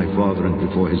before my Father and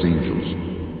before his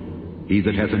angels. He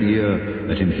that hath an ear,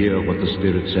 let him hear what the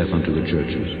Spirit saith unto the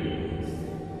churches.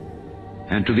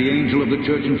 And to the angel of the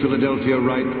church in Philadelphia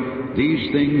write,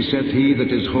 These things saith he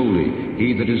that is holy,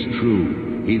 he that is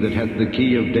true, he that hath the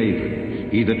key of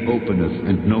David, he that openeth,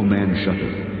 and no man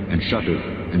shutteth, and shutteth,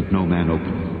 and no man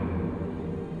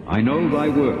openeth. I know thy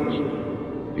works.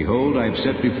 Behold, I have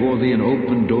set before thee an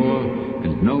open door,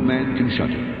 and no man can shut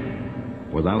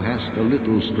it. For thou hast a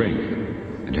little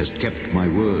strength, and hast kept my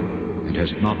word, and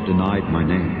hast not denied my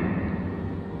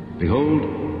name.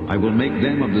 Behold, I will make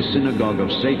them of the synagogue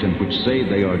of Satan, which say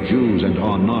they are Jews, and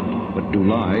are not, but do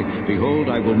lie. Behold,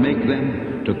 I will make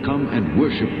them to come and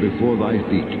worship before thy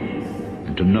feet,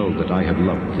 and to know that I have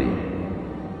loved thee.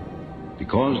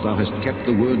 Because thou hast kept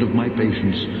the word of my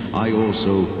patience, I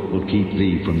also will keep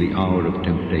thee from the hour of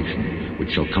temptation,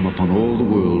 which shall come upon all the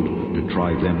world to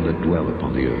try them that dwell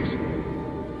upon the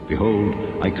earth. Behold,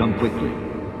 I come quickly.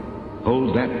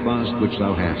 Hold that fast which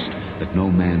thou hast, that no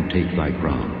man take thy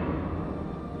crown.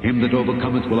 Him that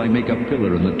overcometh will I make a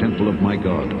pillar in the temple of my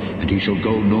God, and he shall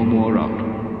go no more out.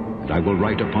 And I will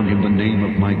write upon him the name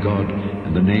of my God,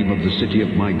 and the name of the city of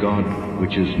my God,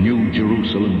 which is New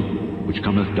Jerusalem, which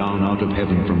cometh down out of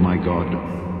heaven from my God.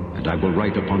 And I will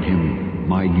write upon him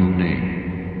my new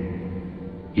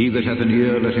name. He that hath an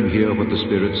ear, let him hear what the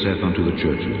Spirit saith unto the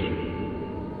churches.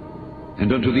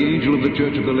 And unto the angel of the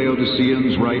church of the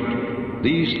Laodiceans write,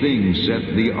 These things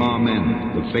saith the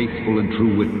Amen, the faithful and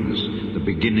true witness, the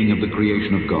beginning of the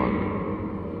creation of God.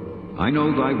 I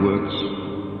know thy works,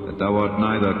 that thou art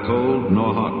neither cold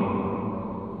nor hot.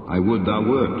 I would thou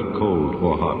wert cold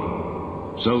or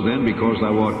hot. So then, because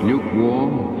thou art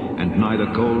lukewarm, and neither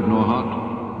cold nor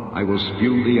hot, I will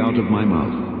spew thee out of my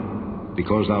mouth.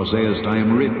 Because thou sayest, I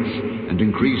am rich, and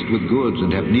increased with goods,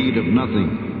 and have need of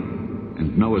nothing,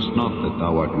 and knowest not that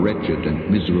thou art wretched, and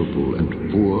miserable,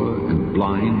 and poor, and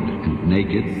blind, and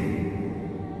naked.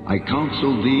 I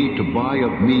counsel thee to buy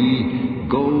of me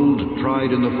gold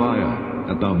tried in the fire,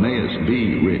 that thou mayest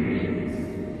be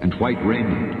rich, and white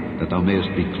raiment, that thou mayest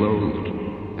be clothed,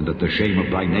 and that the shame of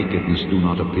thy nakedness do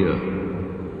not appear.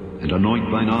 And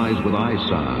anoint thine eyes with eye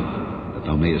salve, that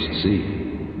thou mayest see.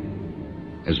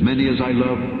 As many as I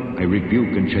love, I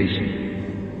rebuke and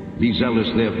chasten. Be zealous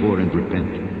therefore and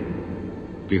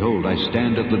repent. Behold, I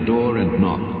stand at the door and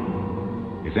knock.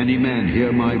 If any man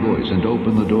hear my voice and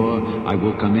open the door, I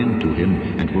will come in to him,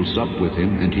 and will sup with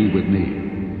him, and he with me.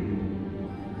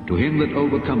 To him that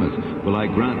overcometh will I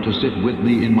grant to sit with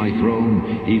me in my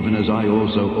throne, even as I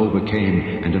also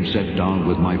overcame, and am set down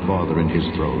with my Father in his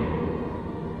throne.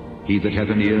 He that hath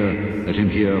an ear, let him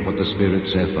hear what the Spirit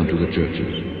saith unto the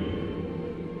churches.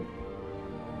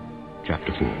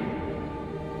 Chapter 4.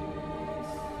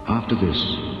 After this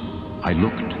I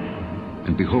looked,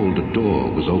 and behold, a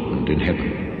door was opened in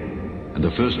heaven. And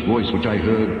the first voice which I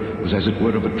heard was as it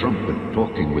were of a trumpet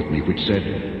talking with me, which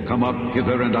said, Come up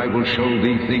hither, and I will show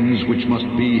thee things which must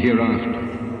be hereafter.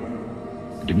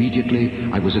 And immediately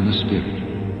I was in the Spirit.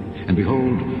 And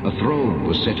behold, a throne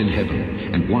was set in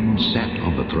heaven, and one sat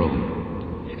on the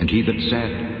throne. And he that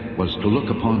sat was to look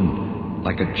upon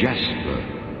like a jasper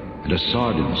and a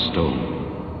sardine stone.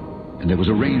 And there was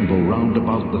a rainbow round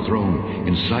about the throne,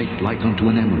 in sight like unto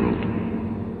an emerald.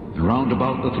 And round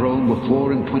about the throne were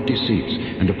 24 seats,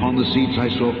 and upon the seats I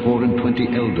saw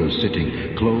 24 elders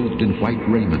sitting, clothed in white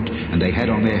raiment, and they had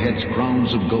on their heads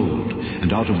crowns of gold.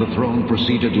 And out of the throne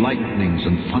proceeded lightnings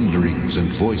and thunderings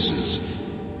and voices.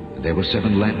 And there were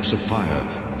 7 lamps of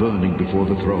fire burning before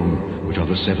the throne, which are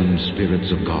the 7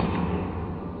 spirits of God.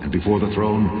 And before the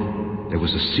throne there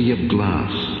was a sea of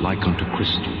glass like unto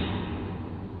crystal.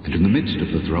 And in the midst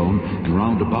of the throne, and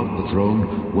round about the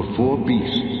throne, were 4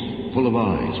 beasts, full of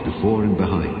eyes before and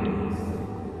behind.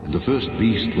 And the first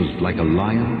beast was like a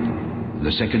lion, and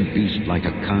the second beast like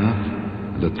a calf,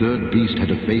 and the third beast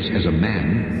had a face as a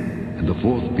man, and the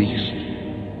 4th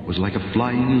beast was like a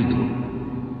flying eagle.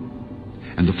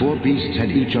 And the 4 beasts had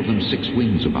each of them 6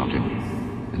 wings about him,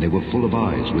 and they were full of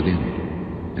eyes within.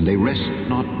 And they rest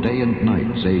not day and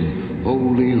night, saying,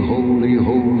 Holy, holy,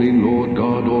 holy, Lord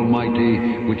God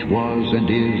Almighty, which was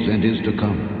and is to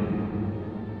come.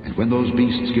 And when those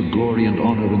beasts give glory and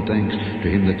honor and thanks to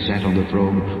him that sat on the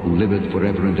throne, who liveth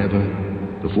forever and ever,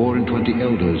 the 24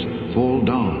 elders fall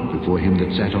down before him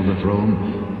that sat on the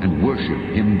throne, and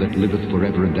worship him that liveth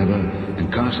forever and ever,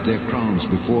 and cast their crowns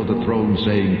before the throne,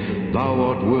 saying, Thou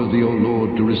art worthy, O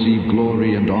Lord, to receive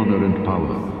glory and honor and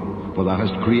power. For thou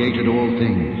hast created all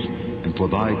things, and for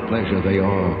thy pleasure they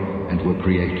are and were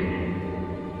created.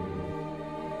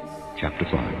 Chapter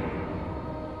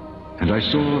 5. And I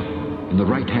saw in the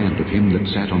right hand of him that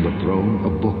sat on the throne a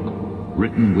book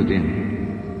written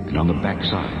within, and on the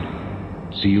backside,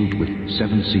 sealed with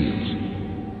 7 seals.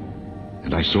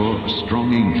 And I saw a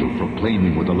strong angel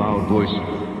proclaiming with a loud voice,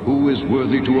 Who is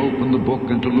worthy to open the book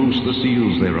and to loose the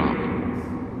seals thereof?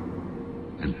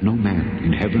 And no man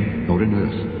in heaven nor in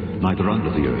earth, neither under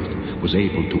the earth, was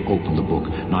able to open the book,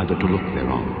 neither to look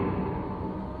thereon.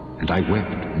 And I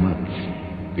wept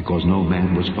much, because no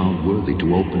man was found worthy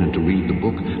to open and to read the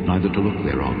book, neither to look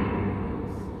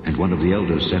thereon. And one of the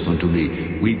elders saith unto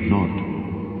me, Weep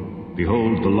not.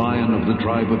 Behold, the Lion of the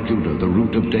tribe of Judah, the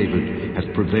root of David,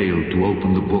 hath prevailed to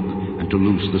open the book and to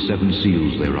loose the 7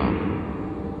 seals thereof.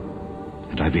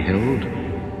 And I beheld,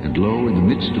 and lo, in the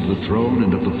midst of the throne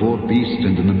and of the 4 beasts,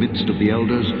 and in the midst of the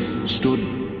elders, stood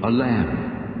a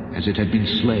lamb, as it had been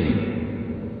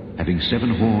slain, having 7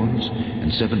 horns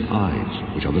and 7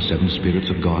 eyes, which are the 7 spirits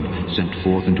of God, sent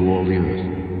forth into all the earth.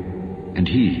 And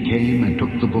he came and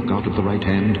took the book out of the right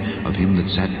hand of him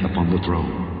that sat upon the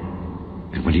throne.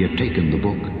 And when he had taken the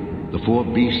book, the 4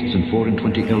 beasts and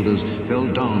 24 elders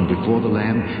fell down before the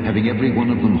Lamb, having every one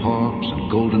of them harps and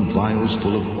golden vials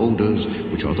full of odors,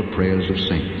 which are the prayers of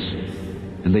saints.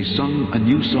 And they sung a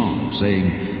new song,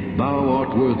 saying, Thou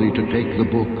art worthy to take the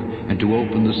book and to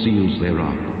open the seals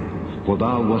thereof. For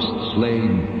thou wast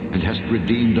slain, and hast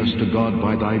redeemed us to God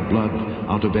by thy blood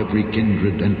out of every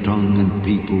kindred and tongue and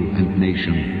people and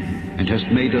nation, and hast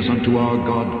made us unto our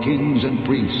God kings and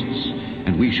priests,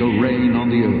 and we shall reign on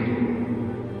the earth.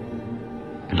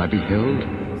 And I beheld,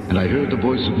 and I heard the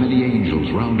voice of many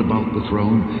angels round about the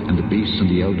throne, and the beasts and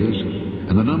the elders,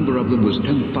 and the number of them was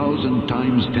 10,000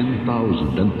 times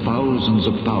 10,000, and thousands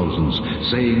of thousands,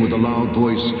 saying with a loud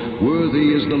voice,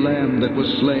 Worthy is the Lamb that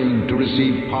was slain to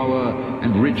receive power,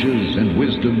 and riches, and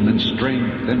wisdom, and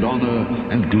strength, and honor,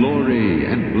 and glory,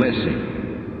 and blessing.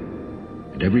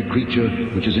 And every creature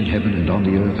which is in heaven, and on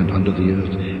the earth, and under the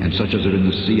earth, and such as are in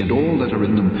the sea, and all that are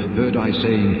in them, heard I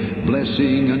saying,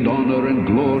 Blessing, and honor, and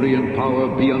glory, and power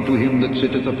be unto him that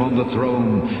sitteth upon the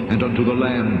throne, and unto the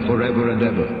Lamb forever and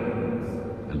ever.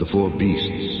 And the 4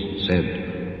 beasts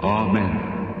said, Amen.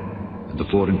 And the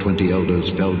 24 elders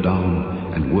fell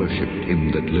down and worshipped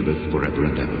him that liveth forever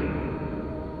and ever.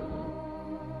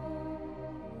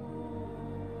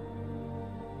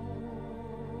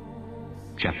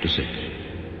 Chapter 6.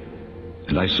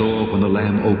 And I saw when the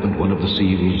Lamb opened one of the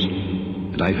seals,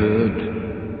 and I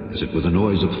heard, as it were the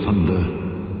noise of thunder,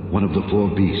 one of the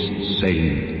 4 beasts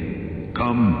saying,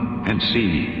 Come and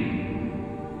see.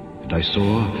 And I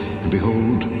saw, and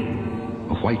behold,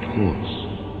 a white horse,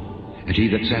 and he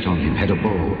that sat on him had a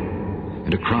bow,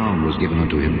 and a crown was given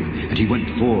unto him, and he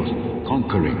went forth,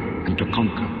 conquering and to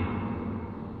conquer.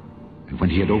 And when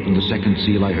he had opened the 2nd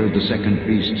seal, I heard the 2nd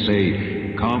beast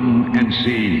say, Come and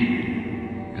see.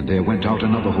 And there went out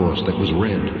another horse that was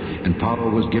red, and power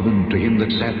was given to him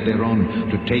that sat thereon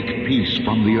to take peace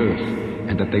from the earth,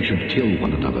 and that they should kill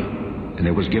one another. And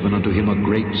there was given unto him a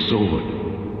great sword.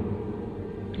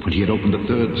 When he had opened the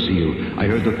 3rd seal, I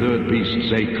heard the 3rd beast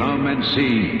say, Come and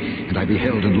see. And I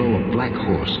beheld, and lo, a black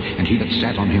horse, and he that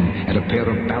sat on him had a pair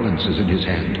of balances in his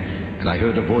hand. And I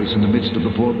heard a voice in the midst of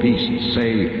the 4 beasts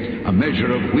say, A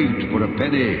measure of wheat for a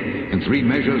penny, and 3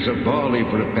 measures of barley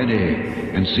for a penny,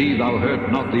 and see thou hurt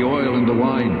not the oil and the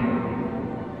wine.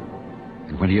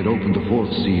 And when he had opened the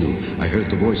 4th seal, I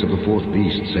heard the voice of the 4th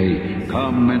beast say,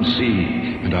 Come and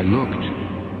see. And I looked,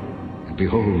 and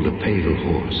behold, a pale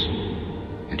horse.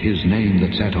 And his name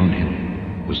that sat on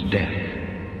him was Death,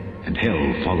 and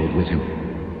hell followed with him.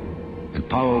 And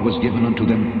power was given unto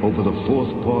them over the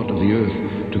 4th part of the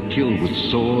earth to kill with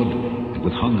sword, and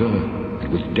with hunger, and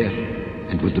with death,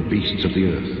 and with the beasts of the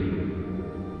earth.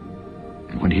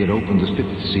 And when he had opened the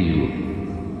 5th seal,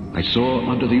 I saw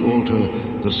under the altar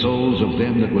the souls of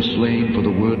them that were slain for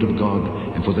the word of God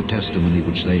and for the testimony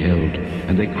which they held.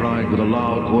 And they cried with a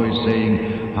loud voice,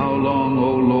 saying, How long,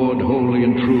 O Lord, holy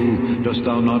and true, dost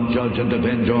thou not judge and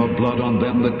avenge our blood on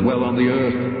them that dwell on the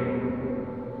earth?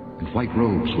 And white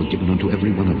robes were given unto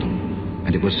every one of them.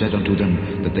 And it was said unto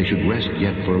them that they should rest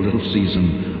yet for a little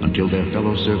season, until their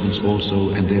fellow servants also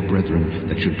and their brethren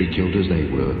that should be killed as they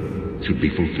were should be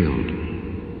fulfilled.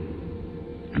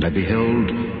 And I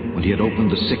beheld, when he had opened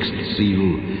the 6th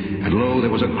seal, and lo, there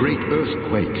was a great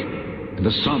earthquake, and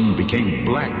the sun became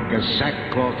black as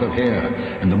sackcloth of hair,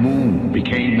 and the moon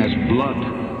became as blood,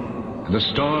 and the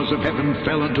stars of heaven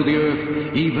fell unto the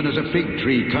earth, even as a fig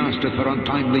tree casteth her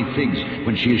untimely figs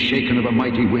when she is shaken of a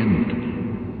mighty wind.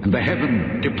 And the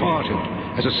heaven departed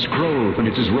as a scroll when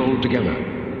it is rolled together,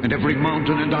 and every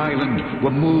mountain and island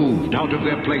were moved out of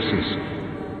their places.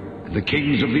 The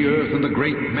kings of the earth, and the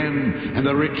great men, and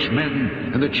the rich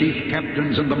men, and the chief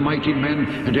captains, and the mighty men,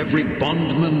 and every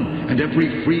bondman, and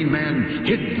every free man,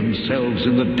 hid themselves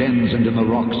in the dens and in the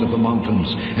rocks of the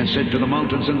mountains, and said to the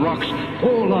mountains and rocks,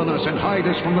 Fall on us, and hide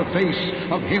us from the face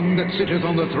of him that sitteth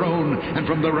on the throne, and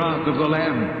from the wrath of the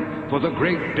Lamb. For the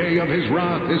great day of his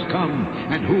wrath is come,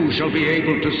 and who shall be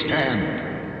able to stand?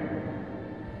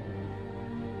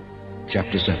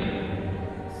 Chapter 7.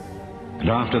 And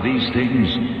after these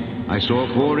things I saw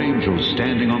 4 angels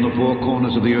standing on the 4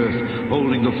 corners of the earth,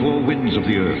 holding the 4 winds of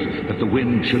the earth, that the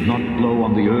wind should not blow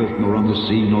on the earth, nor on the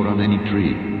sea, nor on any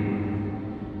tree.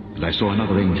 And I saw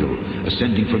another angel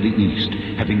ascending from the east,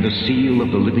 having the seal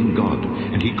of the living God.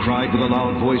 And he cried with a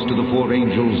loud voice to the 4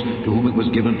 angels, to whom it was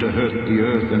given to hurt the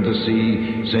earth and the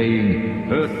sea, saying,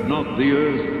 Hurt not the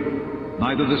earth,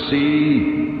 neither the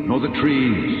sea, nor the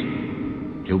trees,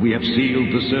 till we have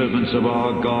sealed the servants of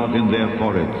our God in their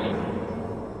foreheads.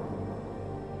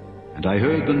 And I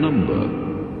heard the number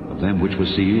of them which were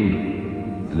sealed,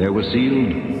 and there were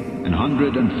sealed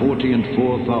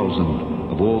 144,000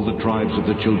 of all the tribes of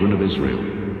the children of Israel.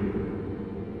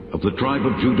 Of the tribe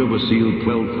of Judah were sealed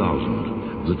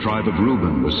 12,000. Of the tribe of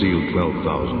Reuben were sealed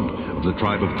 12,000. Of the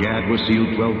tribe of Gad were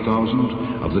sealed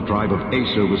 12,000. Of the tribe of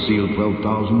Asher were sealed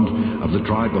 12,000. Of the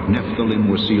tribe of Nephthalim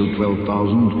were sealed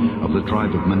 12,000. Of the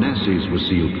tribe of Manasseh were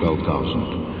sealed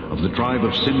 12,000. Of the tribe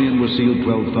of Simeon were sealed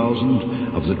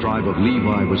 12,000. Of the tribe of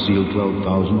Levi were sealed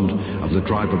 12,000. Of the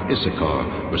tribe of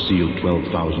Issachar were sealed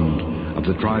 12,000. Of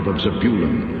the tribe of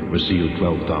Zebulun were sealed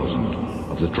 12,000.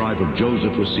 Of the tribe of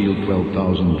Joseph were sealed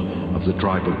 12,000. Of the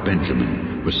tribe of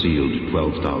Benjamin were sealed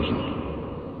 12,000.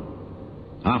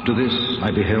 After this I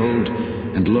beheld,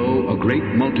 and lo, a great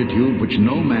multitude which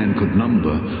no man could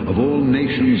number, of all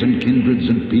nations and kindreds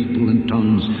and people and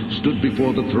tongues, stood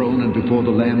before the throne and before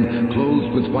the Lamb,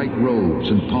 clothed with white robes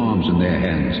and palms in their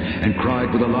hands, and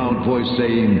cried with a loud voice,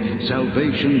 saying,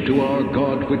 Salvation to our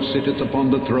God which sitteth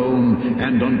upon the throne,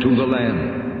 and unto the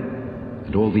Lamb.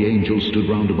 And all the angels stood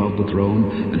round about the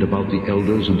throne, and about the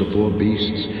elders and the four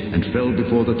beasts, and fell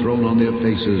before the throne on their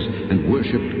faces, and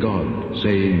worshipped God,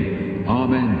 saying,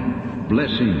 Amen.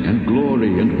 Blessing and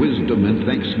glory and wisdom and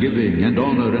thanksgiving and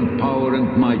honor and power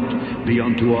and might be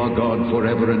unto our God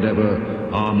forever and ever.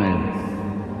 Amen.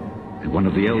 And one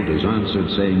of the elders answered,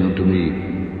 saying unto me,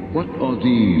 What are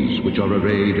these which are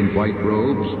arrayed in white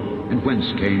robes, and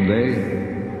whence came they?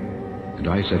 And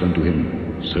I said unto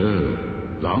him,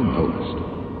 Sir, thou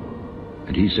knowest.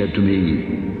 And he said to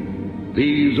me,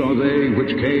 These are they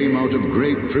which came out of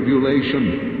great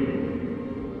tribulation,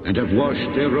 and have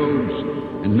washed their robes,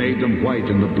 and made them white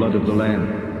in the blood of the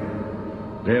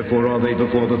Lamb. Therefore are they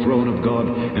before the throne of God,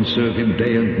 and serve him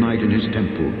day and night in his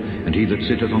temple, and he that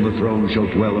sitteth on the throne shall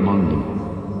dwell among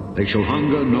them. They shall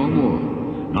hunger no more,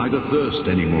 neither thirst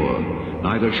any more,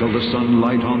 neither shall the sun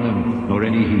light on them, nor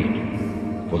any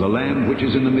heat. For the Lamb which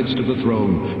is in the midst of the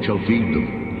throne shall feed them,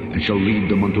 and shall lead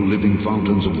them unto living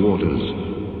fountains of waters,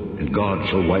 and God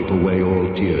shall wipe away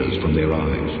all tears from their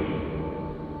eyes.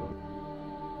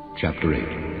 Chapter 8.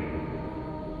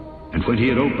 And when he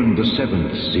had opened the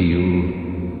seventh seal,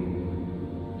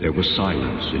 there was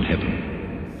silence in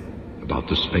heaven about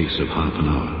the space of half an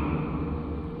hour.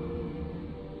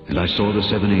 And I saw the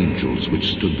seven angels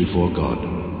which stood before God,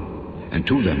 and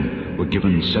to them were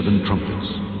given seven trumpets.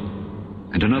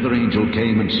 And another angel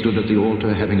came and stood at the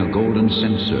altar, having a golden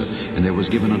censer, and there was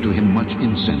given unto him much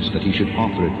incense, that he should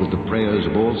offer it with the prayers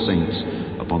of all saints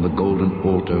upon the golden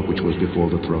altar which was before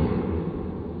the throne.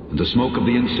 And the smoke of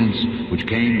the incense, which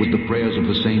came with the prayers of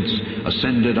the saints,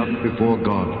 ascended up before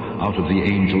God out of the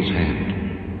angel's hand.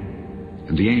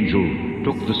 And the angel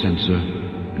took the censer,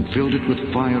 and filled it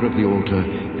with fire of the altar,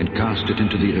 and cast it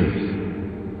into the earth.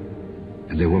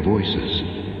 And there were voices,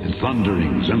 and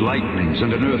thunderings, and lightnings,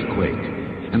 and an earthquake.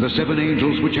 And the seven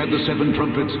angels which had the seven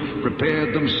trumpets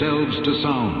prepared themselves to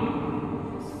sound.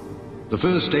 The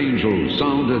first angel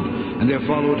sounded, and there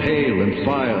followed hail and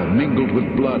fire mingled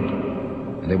with blood,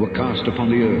 and they were cast upon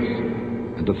the earth.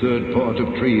 And the third part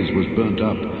of trees was burnt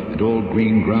up, and all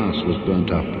green grass was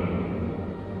burnt up.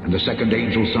 And the second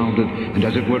angel sounded, and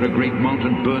as it were a great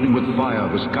mountain burning with fire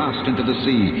was cast into the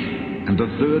sea, and the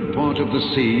third part of the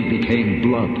sea became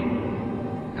blood.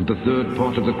 And the third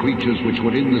part of the creatures which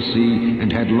were in the sea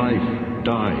and had life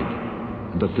died,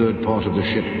 and the third part of the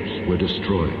ships were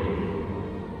destroyed.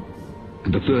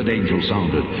 And the third angel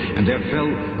sounded, and there fell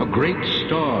a great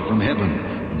star from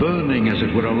heaven, burning as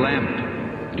it were a lamp,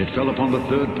 and it fell upon the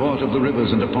third part of the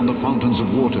rivers and upon the fountains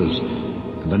of waters.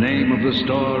 And the name of the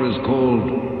star is called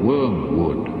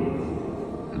Wormwood.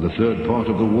 And the third part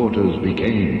of the waters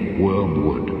became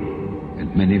wormwood,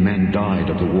 and many men died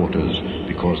of the waters,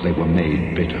 because they were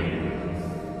made bitter.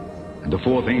 And the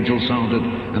fourth angel sounded,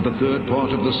 and the third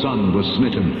part of the sun was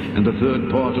smitten, and the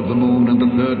third part of the moon, and the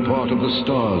third part of the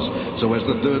stars, so as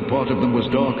the third part of them was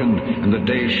darkened, and the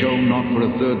day shone not for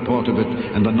a third part of it,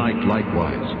 and the night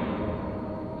likewise.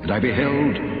 And I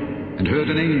beheld, and heard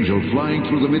an angel flying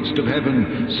through the midst of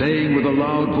heaven, saying with a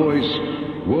loud voice,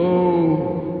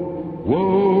 Woe,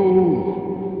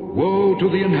 woe, woe to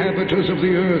the inhabitants of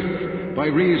the earth, by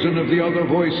reason of the other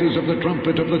voices of the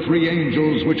trumpet of the three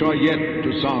angels which are yet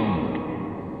to sound.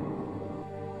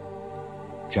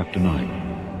 Chapter 9.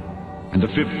 And the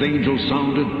fifth angel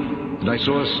sounded, and I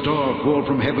saw a star fall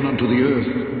from heaven unto the earth,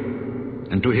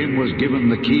 and to him was given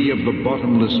the key of the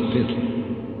bottomless pit.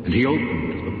 And he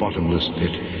opened the bottomless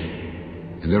pit,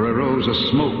 and there arose a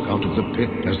smoke out of the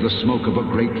pit as the smoke of a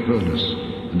great furnace,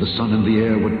 and the sun and the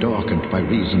air were darkened by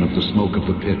reason of the smoke of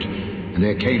the pit. And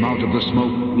there came out of the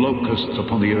smoke locusts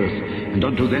upon the earth, and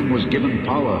unto them was given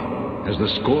power, as the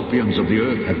scorpions of the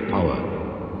earth have power.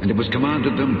 And it was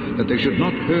commanded them that they should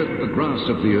not hurt the grass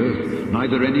of the earth,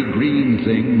 neither any green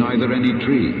thing, neither any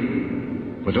tree,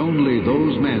 but only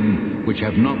those men which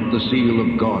have not the seal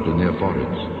of God in their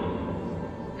foreheads.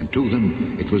 And to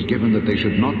them it was given that they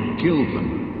should not kill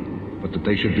them, but that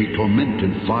they should be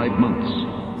tormented 5 months.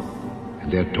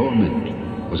 And their torment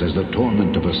was as the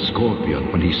torment of a scorpion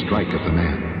when he striketh a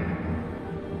man.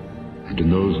 And in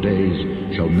those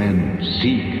days shall men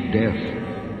seek death,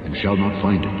 and shall not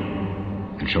find it,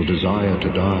 and shall desire to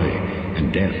die,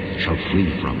 and death shall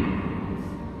flee from them.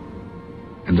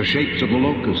 And the shapes of the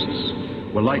locusts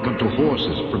were like unto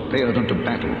horses prepared unto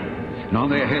battle, And on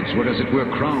their heads were as it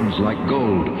were crowns like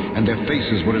gold, and their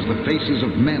faces were as the faces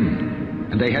of men.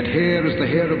 And they had hair as the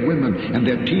hair of women, and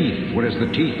their teeth were as the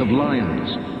teeth of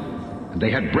lions. And they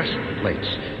had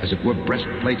breastplates, as it were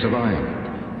breastplates of iron.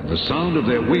 And the sound of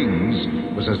their wings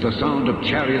was as the sound of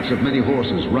chariots of many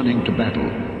horses running to battle.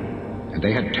 And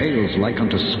they had tails like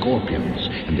unto scorpions,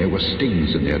 and there were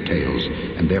stings in their tails,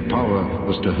 and their power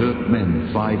was to hurt men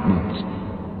 5 months.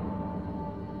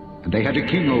 And they had a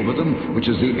king over them, which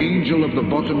is the angel of the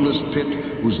bottomless pit,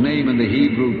 whose name in the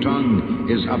Hebrew tongue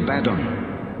is Abaddon,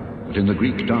 but in the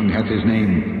Greek tongue hath his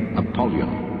name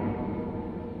Apollyon.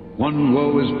 One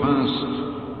woe is past,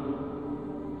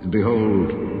 and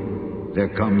behold, there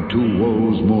come 2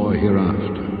 woes more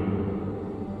hereafter.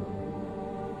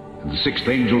 And the 6th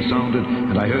angel sounded,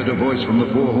 and I heard a voice from the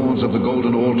 4 horns of the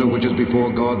golden altar which is before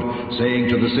God, saying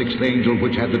to the 6th angel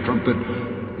which had the trumpet,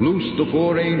 Loose the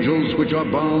 4 angels which are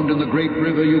bound in the great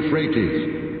river Euphrates.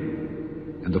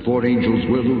 And the 4 angels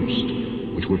were loosed,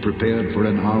 which were prepared for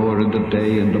an hour and a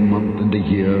day and a month and a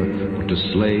year, for to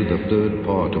slay the 3rd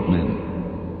part of men.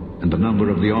 And the number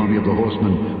of the army of the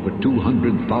horsemen were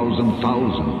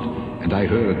 200,000,000, and I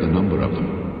heard the number of them.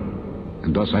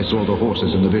 And thus I saw the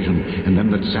horses in the vision, and them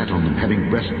that sat on them,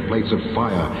 having breastplates of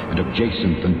fire, and of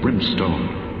jacinth and brimstone.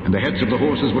 And the heads of the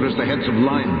horses were as the heads of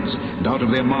lions, and out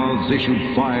of their mouths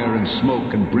issued fire and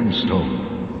smoke and brimstone.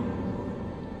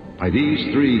 By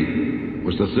these 3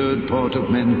 was the 3rd part of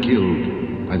men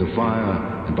killed, by the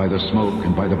fire, and by the smoke,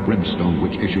 and by the brimstone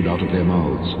which issued out of their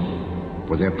mouths.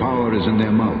 For their power is in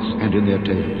their mouths and in their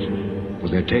tails. For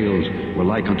their tails were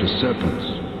like unto serpents,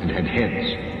 and had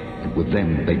heads, and with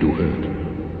them they do hurt.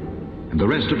 And the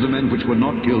rest of the men which were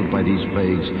not killed by these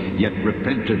plagues, yet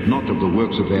repented not of the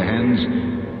works of their hands,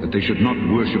 that they should not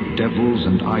worship devils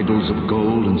and idols of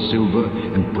gold and silver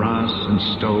and brass and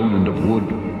stone and of wood,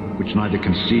 which neither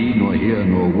can see nor hear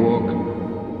nor walk.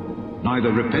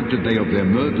 Neither repented they of their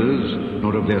murders,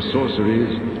 nor of their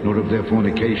sorceries, nor of their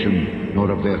fornication,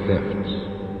 nor of their thefts.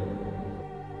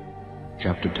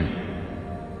 Chapter 10.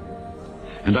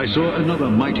 And I saw another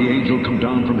mighty angel come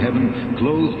down from heaven,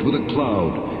 clothed with a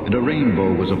cloud, and a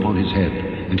rainbow was upon his head,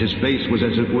 and his face was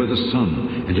as it were the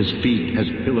sun, and his feet as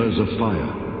pillars of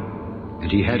fire.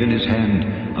 And he had in his hand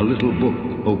a little book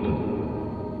open.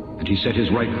 And he set his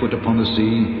right foot upon the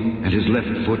sea, and his left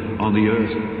foot on the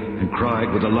earth, and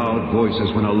cried with a loud voice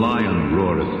as when a lion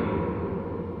roareth.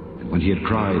 And when he had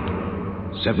cried,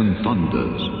 7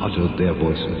 thunders uttered their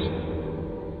voices.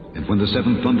 And when the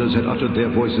 7 thunders had uttered their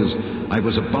voices, I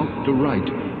was about to write,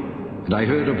 and I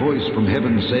heard a voice from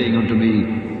heaven saying unto me,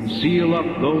 Seal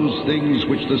up those things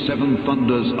which the 7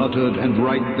 thunders uttered, and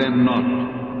write them not.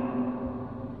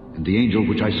 And the angel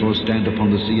which I saw stand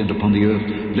upon the sea and upon the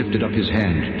earth lifted up his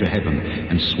hand to heaven,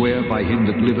 and sware by him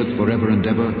that liveth forever and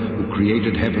ever, who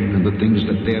created heaven and the things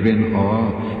that therein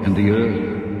are, and the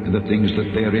earth and the things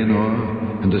that therein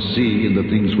are, and the sea and the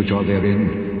things which are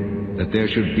therein, that there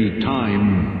should be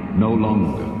time no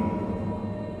longer.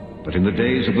 But in the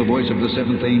days of the voice of the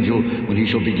 7th angel, when he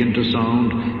shall begin to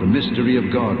sound, the mystery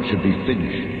of God should be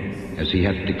finished, as he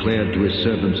hath declared to his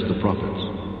servants the prophets.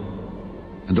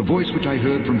 And the voice which I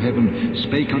heard from heaven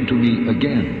spake unto me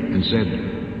again, and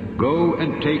said, Go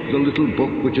and take the little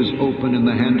book which is open in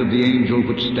the hand of the angel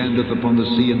which standeth upon the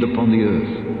sea and upon the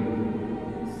earth.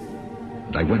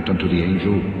 And I went unto the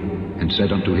angel, and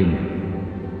said unto him,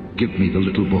 Give me the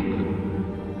little book.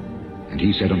 And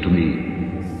he said unto me,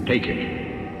 Take it,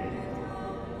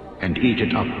 and eat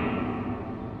it up,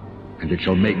 and it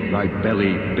shall make thy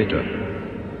belly bitter,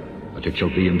 but it shall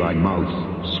be in thy mouth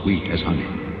sweet as honey.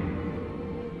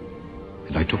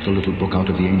 And I took the little book out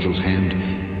of the angel's hand,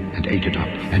 and ate it up,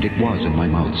 and it was in my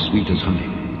mouth sweet as honey.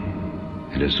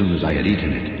 And as soon as I had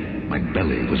eaten it, my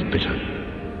belly was bitter.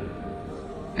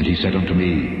 And he said unto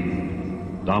me,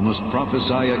 Thou must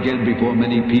prophesy again before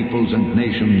many peoples and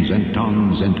nations and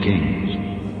tongues and kings.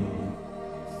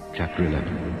 Chapter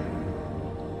 11.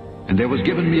 And there was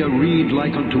given me a reed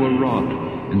like unto a rod,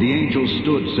 and the angel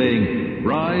stood, saying,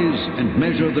 Rise and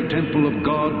measure the temple of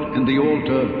God and the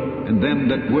altar, and them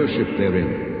that worship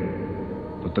therein.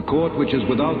 But the court which is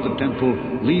without the temple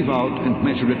leave out and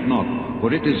measure it not,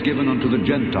 for it is given unto the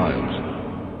Gentiles.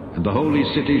 And the holy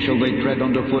city shall they tread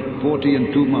under foot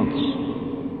 42 months.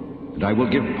 And I will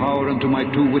give power unto my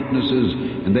 2 witnesses,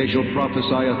 and they shall prophesy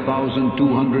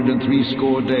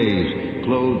 1,260 days,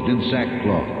 clothed in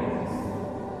sackcloth.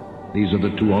 These are the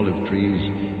 2 olive trees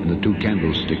and the 2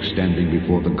 candlesticks standing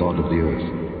before the God of the earth.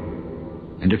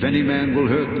 And if any man will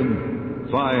hurt them,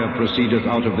 fire proceedeth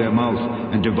out of their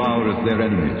mouth, and devoureth their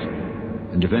enemies.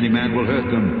 And if any man will hurt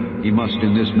them, he must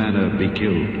in this manner be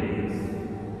killed.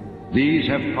 These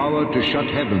have power to shut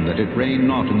heaven that it rain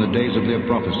not in the days of their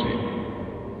prophecy,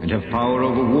 and have power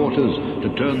over waters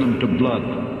to turn them to blood,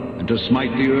 and to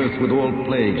smite the earth with all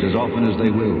plagues as often as they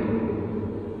will.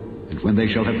 And when they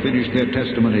shall have finished their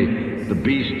testimony, the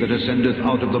beast that ascendeth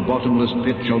out of the bottomless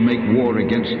pit shall make war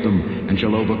against them, and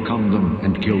shall overcome them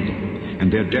and kill them.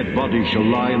 And their dead bodies shall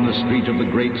lie in the street of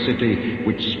the great city,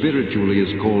 which spiritually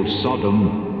is called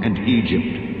Sodom and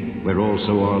Egypt, where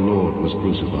also our Lord was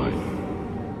crucified.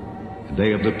 And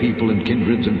they of the people and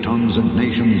kindreds and tongues and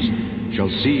nations shall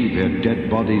see their dead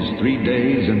bodies 3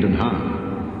 days and an half,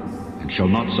 and shall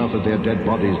not suffer their dead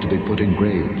bodies to be put in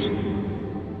graves.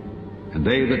 And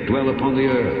they that dwell upon the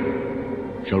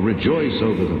earth shall rejoice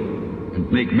over them,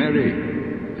 and make merry,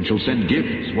 and shall send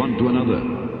gifts one to another,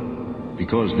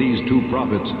 because these 2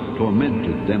 prophets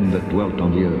tormented them that dwelt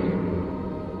on the earth.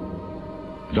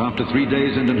 And after 3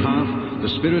 days and an half, the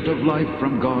Spirit of life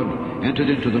from God entered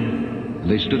into them, and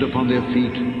they stood upon their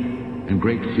feet, and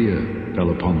great fear fell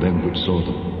upon them which saw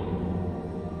them.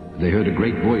 And they heard a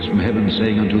great voice from heaven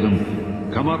saying unto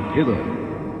them, Come up hither.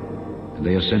 And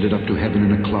they ascended up to heaven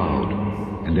in a cloud,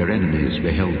 and their enemies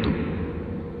beheld them.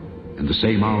 And the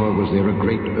same hour was there a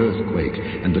great earthquake,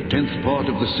 and the 10th part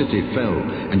of the city fell,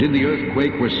 and in the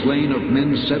earthquake were slain of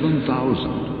men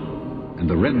 7,000, and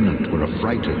the remnant were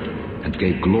affrighted, and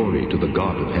gave glory to the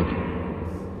God of heaven.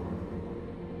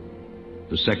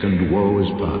 The second woe is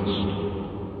past,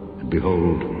 and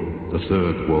behold, the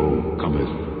third woe cometh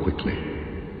quickly.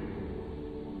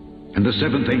 And the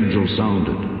 7th angel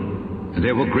sounded, and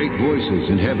there were great voices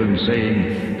in heaven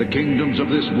saying, The kingdoms of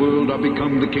this world are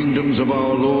become the kingdoms of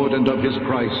our Lord and of his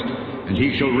Christ, and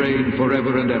he shall reign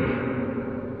forever and ever.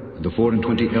 And the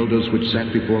 24 elders which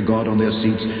sat before God on their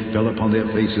seats fell upon their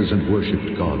faces and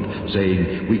worshipped God,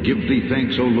 saying, We give thee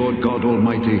thanks, O Lord God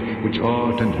Almighty, which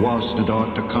art and wast and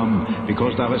art to come,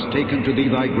 because thou hast taken to thee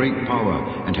thy great power,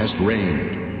 and hast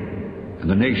reigned. And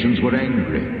the nations were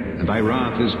angry, and thy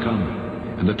wrath is come,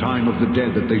 and the time of the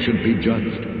dead that they should be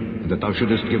judged, and that thou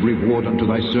shouldest give reward unto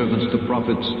thy servants the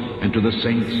prophets, and to the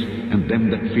saints, and them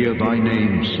that fear thy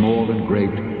name, small and great,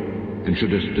 and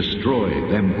shouldest destroy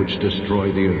them which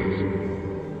destroy the earth.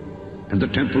 And the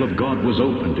temple of God was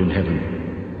opened in heaven,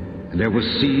 and there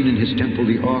was seen in his temple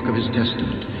the ark of his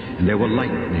testament, and there were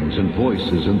lightnings and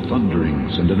voices and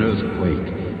thunderings and an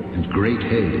earthquake and great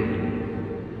hail.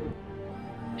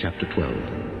 Chapter 12.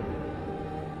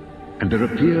 And there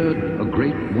appeared a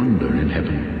great wonder in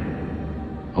heaven,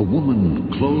 a woman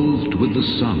clothed with the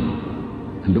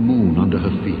sun, and the moon under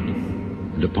her feet,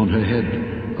 and upon her head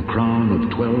a crown of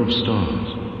 12 stars.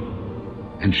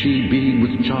 And she, being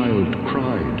with child,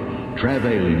 cried,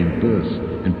 travailing in birth,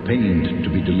 and pained to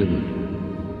be delivered.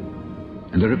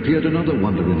 And there appeared another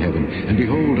wonder in heaven, and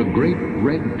behold, a great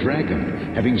red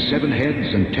dragon, having 7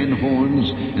 heads and 10 horns,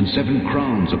 and 7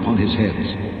 crowns upon his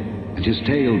heads. And his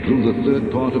tail drew the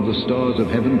 3rd part of the stars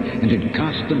of heaven, and did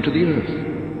cast them to the earth.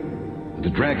 The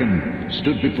dragon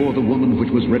stood before the woman which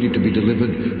was ready to be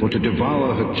delivered, for to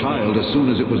devour her child as soon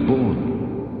as it was born.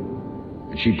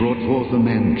 And she brought forth a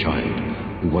man-child,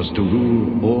 who was to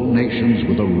rule all nations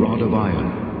with a rod of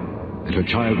iron. And her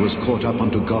child was caught up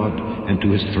unto God and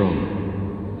to his throne.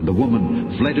 And the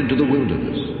woman fled into the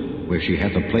wilderness, where she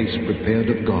hath a place prepared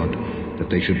of God, that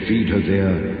they should feed her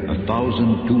there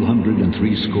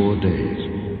 1,260 days.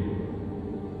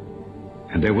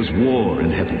 And there was war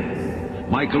in heaven.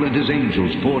 Michael and his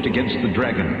angels fought against the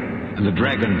dragon, and the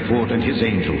dragon fought and his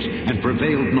angels, and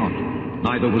prevailed not,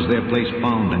 neither was their place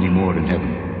found any more in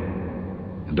heaven.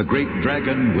 And the great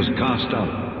dragon was cast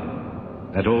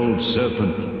out, that old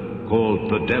serpent called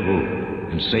the devil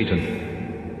and Satan,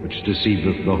 which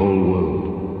deceiveth the whole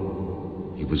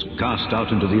world. He was cast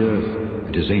out into the earth,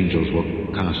 and his angels were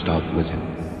cast out with him.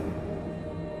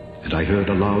 And I heard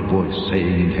a loud voice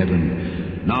saying in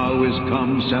heaven, Now is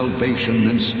come salvation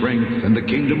and strength, and the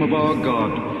kingdom of our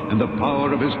God, and the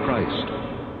power of his Christ.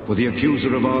 For the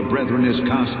accuser of our brethren is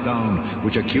cast down,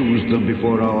 which accused them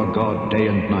before our God day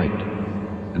and night.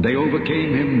 And they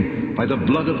overcame him by the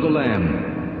blood of the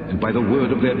Lamb, and by the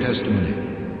word of their testimony.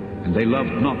 And they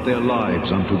loved not their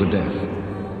lives unto the death.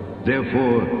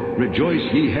 Therefore rejoice,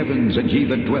 ye heavens, and ye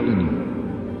that dwell in them.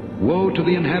 Woe to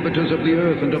the inhabitants of the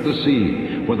earth and of the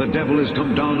sea, for the devil is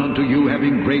come down unto you,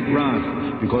 having great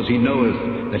wrath, because he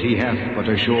knoweth that he hath but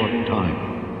a short time.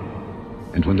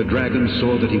 And when the dragon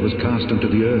saw that he was cast unto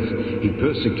the earth, he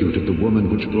persecuted the woman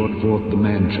which brought forth the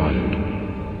man-child.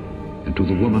 And to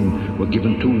the woman were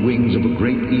given 2 wings of a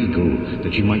great eagle,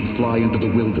 that she might fly into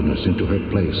the wilderness, into her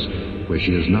place, where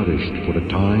she is nourished for a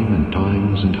time and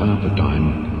times and half a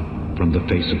time from the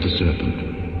face of the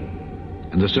serpent.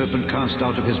 And the serpent cast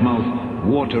out of his mouth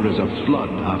water as a flood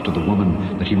after the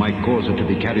woman, that he might cause her to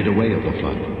be carried away of the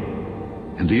flood.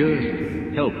 And the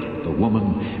earth helped the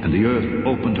woman, and the earth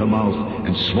opened her mouth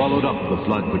and swallowed up the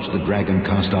flood which the dragon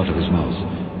cast out of his mouth.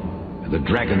 And the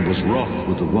dragon was wroth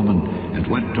with the woman, and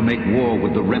went to make war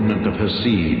with the remnant of her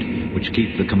seed, which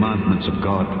keep the commandments of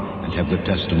God and have the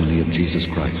testimony of Jesus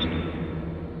Christ.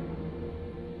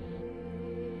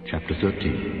 Chapter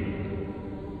 13.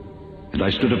 And I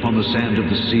stood upon the sand of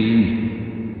the sea,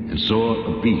 and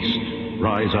saw a beast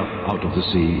rise up out of the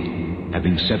sea,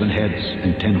 having 7 heads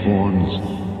and 10 horns,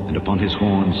 and upon his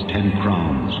horns 10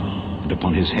 crowns, and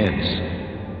upon his heads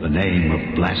the name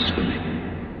of blasphemy.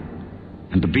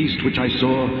 And the beast which I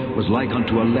saw was like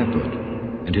unto a leopard,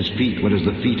 and his feet were as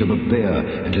the feet of a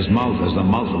bear, and his mouth as the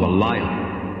mouth of a lion.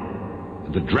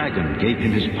 And the dragon gave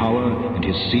him his power, and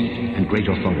his seat, and great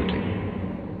authority.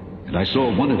 And I saw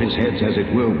one of his heads as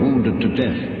it were wounded to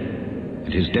death,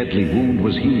 and his deadly wound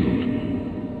was healed.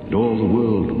 And all the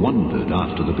world wondered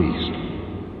after the beast.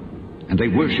 And they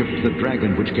worshipped the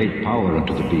dragon which gave power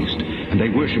unto the beast, and they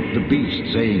worshipped the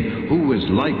beast, saying, Who is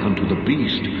like unto the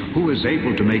beast? Who is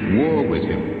able to make war with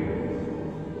him?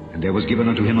 And there was given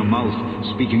unto him a mouth,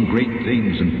 speaking great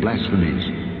things and blasphemies.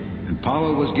 And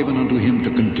power was given unto him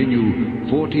to continue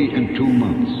 42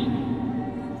 months.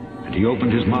 And he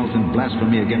opened his mouth in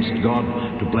blasphemy against God,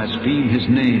 to blaspheme his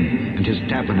name, and his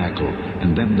tabernacle,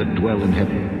 and them that dwell in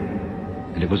heaven.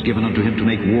 And it was given unto him to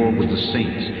make war with the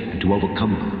saints, and to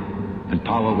overcome them. And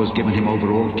power was given him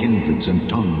over all kindreds, and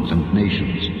tongues, and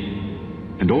nations.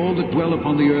 And all that dwell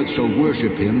upon the earth shall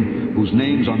worship him, whose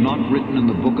names are not written in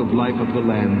the book of life of the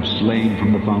Lamb, slain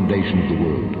from the foundation of the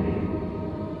world.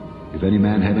 If any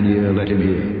man have an ear, let him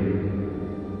hear.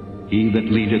 He that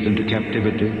leadeth into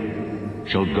captivity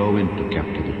shall go into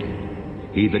captivity.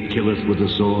 He that killeth with the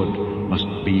sword must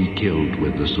be killed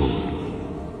with the sword.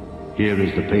 Here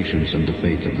is the patience and the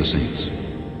faith of the saints.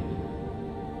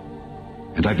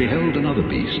 And I beheld another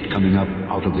beast coming up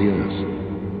out of the earth,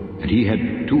 and he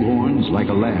had 2 horns like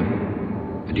a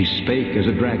lamb, and he spake as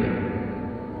a dragon.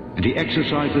 And he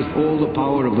exerciseth all the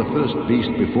power of the first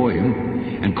beast before him,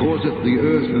 and causeth the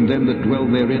earth and them that dwell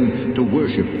therein to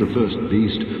worship the first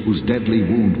beast, whose deadly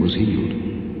wound was healed.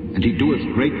 And he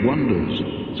doeth great wonders,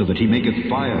 so that he maketh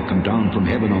fire come down from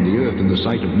heaven on the earth in the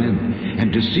sight of men,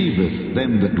 and deceiveth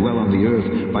them that dwell on the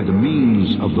earth by the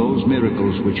means of those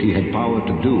miracles which he had power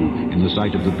to do in the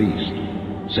sight of the beast,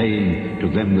 saying to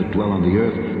them that dwell on the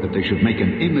earth that they should make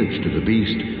an image to the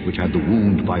beast which had the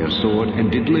wound by a sword, and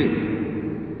did live.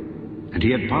 And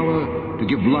he had power to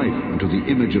give life unto the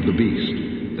image of the beast,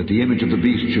 that the image of the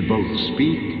beast should both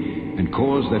speak, and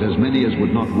cause that as many as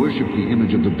would not worship the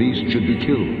image of the beast should be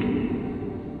killed.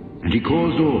 And he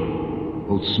caused all,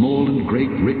 both small and great,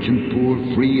 rich and poor,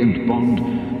 free and bond,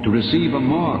 to receive a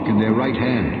mark in their right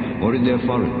hand or in their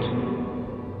foreheads,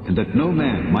 and that no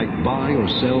man might buy or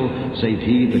sell save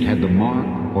he that had the mark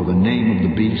or the name of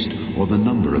the beast or the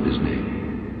number of his name.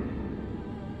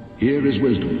 Here is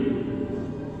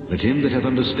wisdom. Let him that hath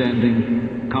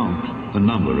understanding count the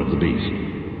number of the beast,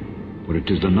 for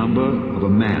it is the number of a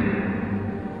man,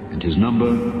 and his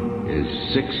number is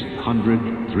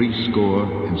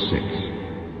 666.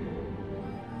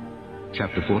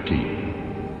 Chapter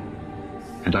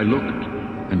 14. And I looked,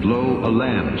 and lo, a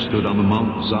Lamb stood on the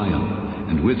Mount Zion,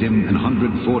 and with him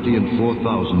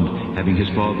 144,000, having his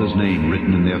Father's name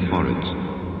written in their foreheads.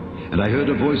 And I heard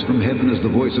a voice from heaven as the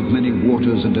voice of many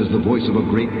waters, and as the voice of a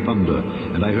great thunder.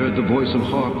 And I heard the voice of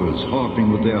harpers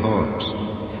harping with their harps.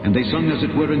 And they sung as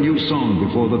it were a new song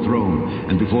before the throne,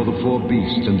 and before the 4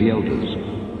 beasts and the elders.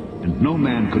 And no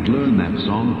man could learn that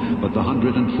song but the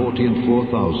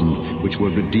 144,000 which were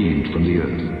redeemed from the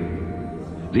earth.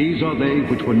 These are they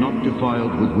which were not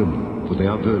defiled with women, for they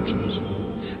are virgins.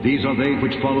 These are they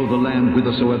which follow the Lamb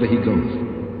whithersoever he goeth.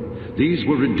 These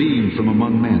were redeemed from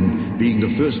among men, being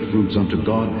the firstfruits unto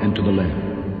God and to the Lamb.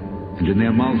 And in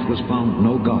their mouth was found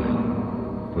no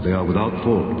guile, for they are without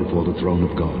fault before the throne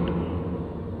of God.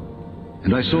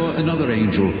 And I saw another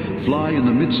angel fly in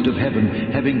the midst of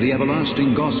heaven, having the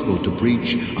everlasting gospel to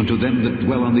preach unto them that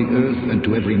dwell on the earth, and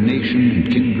to every nation and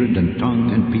kindred and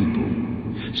tongue and people,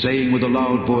 saying with a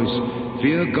loud voice,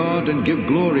 Fear God and give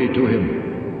glory to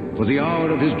him, for the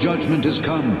hour of his judgment is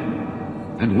come,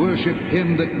 and worship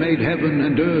him that made heaven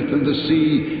and earth and the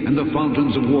sea and the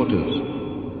fountains of waters.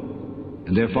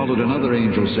 And there followed another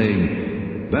angel,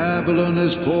 saying, Babylon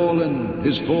is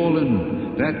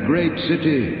fallen, that great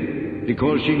city,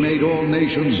 because she made all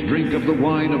nations drink of the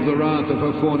wine of the wrath of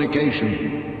her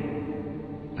fornication.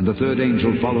 And the third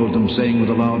angel followed them, saying with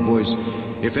a loud voice,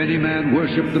 If any man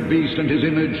worship the beast and his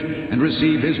image, and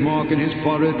receive his mark in his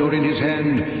forehead or in his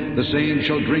hand, the same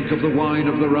shall drink of the wine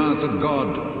of the wrath of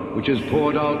God, which is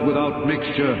poured out without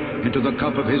mixture into the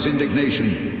cup of his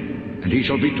indignation. And he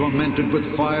shall be tormented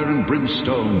with fire and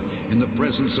brimstone in the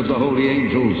presence of the holy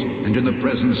angels and in the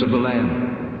presence of the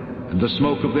Lamb. And the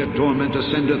smoke of their torment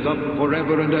ascendeth up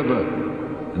forever and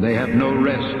ever. And they have no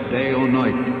rest day or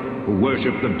night, who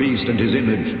worship the beast and his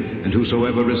image, and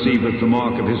whosoever receiveth the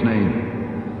mark of his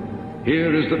name.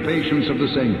 Here is the patience of the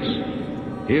saints.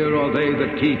 Here are they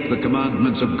that keep the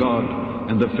commandments of God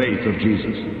and the faith of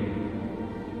Jesus.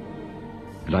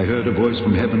 And I heard a voice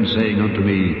from heaven saying unto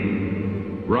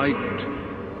me,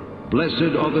 Write,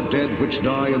 Blessed are the dead which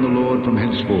die in the Lord from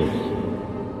henceforth.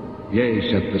 Yea,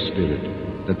 saith the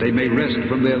Spirit, that they may rest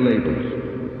from their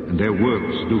labors, and their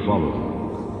works do follow them.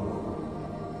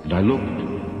 And I looked,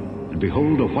 and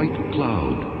behold a white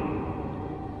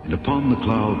cloud, and upon the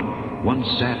cloud one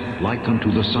sat like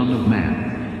unto the Son of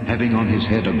Man, having on his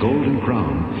head a golden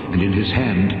crown, and in his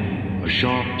hand a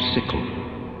sharp sickle.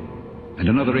 And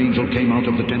another angel came out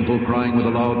of the temple, crying with a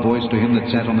loud voice to him that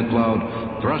sat on the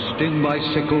cloud, Thrust in thy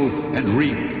sickle, and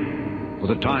reap, for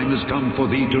the time is come for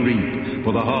thee to reap,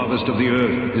 for the harvest of the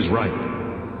earth is ripe.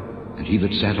 And he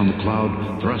that sat on the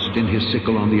cloud thrust in his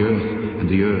sickle on the earth, and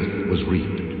the earth was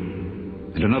reaped.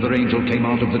 And another angel came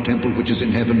out of the temple which is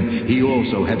in heaven, he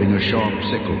also having a sharp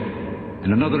sickle.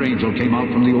 And another angel came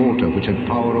out from the altar which had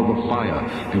power over fire,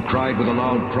 and cried with a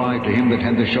loud cry to him that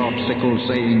had the sharp sickle,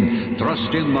 saying,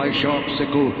 Thrust in thy sharp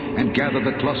sickle, and gather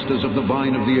the clusters of the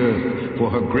vine of the earth,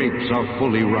 for her grapes are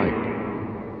fully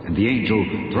ripe. And the angel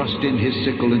thrust in his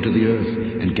sickle into the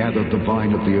earth, and gathered the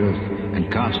vine of the earth,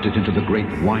 and cast it into the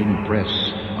great winepress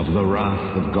of the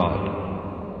wrath of God.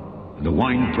 And the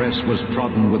winepress was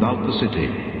trodden without the city,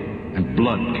 and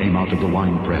blood came out of the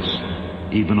winepress,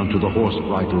 even unto the horse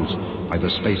bridles, by the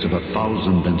space of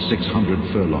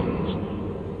 1,600 furlongs.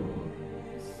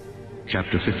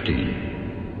 Chapter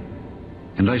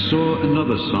 15. And I saw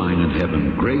another sign in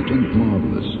heaven, great and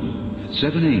marvelous,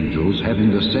 7 angels having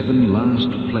the 7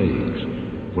 last plagues,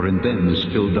 for in them is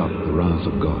filled up the wrath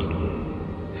of God.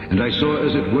 And I saw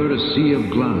as it were a sea of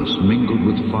glass mingled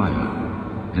with fire,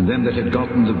 and them that had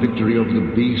gotten the victory over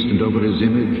the beast, and over his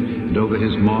image, and over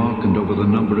his mark, and over the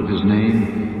number of his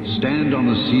name, stand on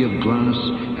the sea of glass,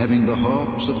 having the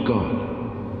harps of God.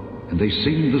 And they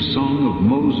sing the song of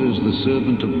Moses the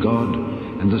servant of God,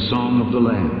 and the song of the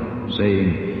Lamb,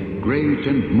 saying, Great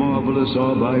and marvelous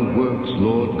are thy works,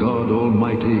 Lord God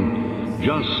Almighty.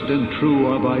 Just and true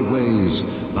are thy ways,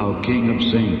 thou King of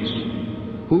saints.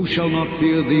 Who shall not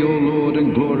fear thee, O Lord,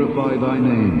 and glorify thy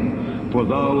name? For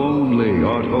thou only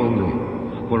art holy.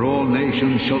 For all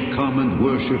nations shall come and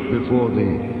worship before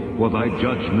thee, for thy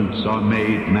judgments are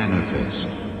made manifest.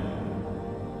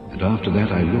 And after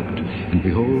that I looked, and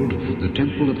behold, the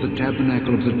temple of the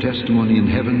tabernacle of the testimony in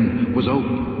heaven was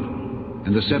opened.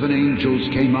 And the 7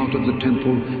 angels came out of the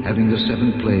temple, having the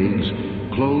 7 plagues,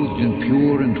 clothed in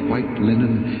pure and white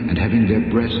linen, and having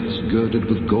their breasts girded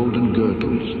with golden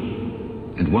girdles.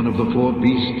 And one of the 4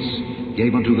 beasts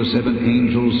gave unto the 7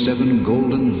 angels 7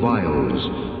 golden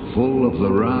vials, full of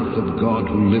the wrath of God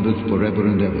who liveth forever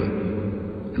and ever.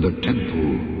 And the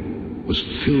temple was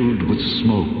filled with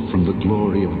smoke from the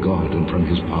glory of God and from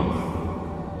his power.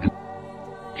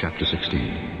 Chapter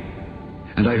 16.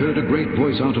 And I heard a great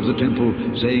voice out of the temple,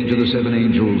 saying to the 7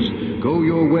 angels, Go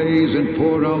your ways, and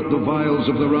pour out the vials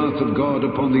of the wrath of God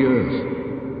upon the earth.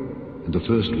 And the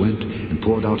first went and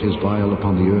poured out his vial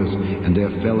upon the earth, and there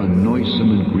fell a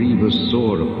noisome and grievous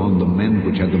sore upon the men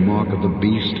which had the mark of the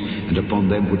beast, and upon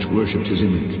them which worshipped his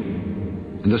image.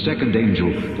 And the second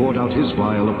angel poured out his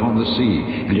vial upon the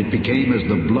sea, and it became as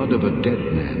the blood of a dead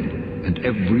man, and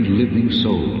every living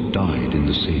soul died in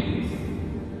the sea.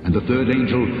 And the third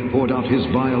angel poured out his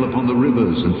vial upon the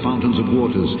rivers and fountains of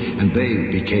waters, and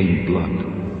they became blood.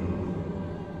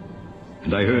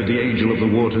 And I heard the angel of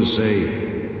the waters say,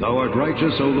 Thou art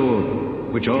righteous, O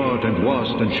Lord, which art and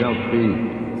wast and shalt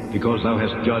be, because thou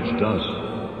hast judged us.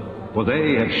 For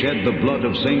they have shed the blood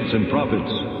of saints and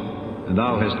prophets, and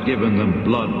thou hast given them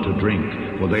blood to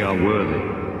drink, for they are worthy.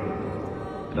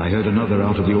 And I heard another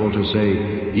out of the altar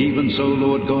say, Even so,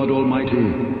 Lord God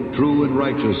Almighty, true and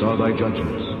righteous are thy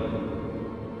judgments.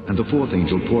 And the fourth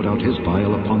angel poured out his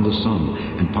vial upon the sun,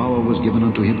 and power was given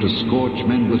unto him to scorch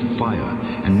men with fire.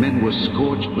 And men were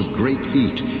scorched with great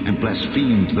heat, and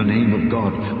blasphemed the name of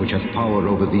God, which hath power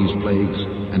over these plagues,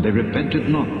 and they repented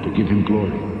not to give him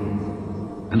glory.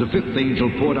 And the fifth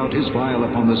angel poured out his vial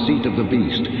upon the seat of the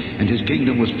beast, and his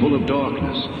kingdom was full of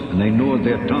darkness, and they gnawed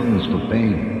their tongues for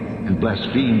pain. and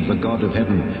blasphemed the God of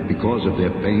heaven because of their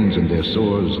pains and their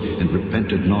sores, and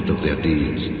repented not of their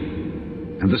deeds.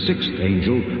 And the sixth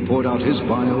angel poured out his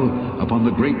vial upon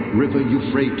the great river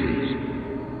Euphrates.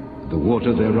 The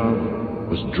water thereof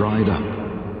was dried up,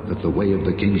 that the way of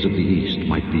the kings of the east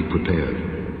might be prepared.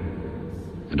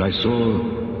 And I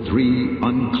saw 3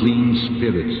 unclean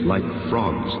spirits like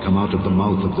frogs come out of the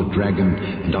mouth of the dragon,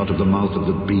 and out of the mouth of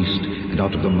the beast, and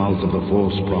out of the mouth of the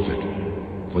false prophet.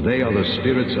 For they are the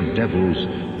spirits of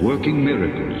devils, working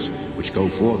miracles, which go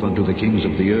forth unto the kings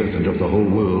of the earth and of the whole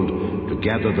world, to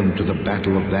gather them to the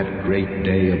battle of that great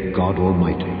day of God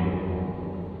Almighty.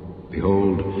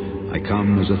 Behold, I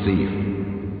come as a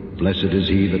thief. Blessed is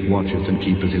he that watcheth and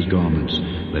keepeth his garments,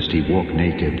 lest he walk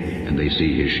naked, and they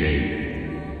see his shame.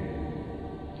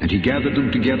 And he gathered them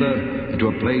together into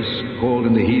a place called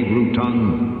in the Hebrew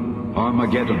tongue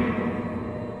Armageddon.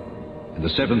 And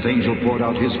the seventh angel poured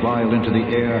out his vial into the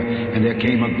air, and there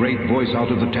came a great voice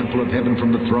out of the temple of heaven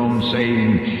from the throne,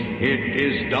 saying, It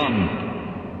is done.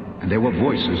 And there were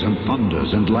voices and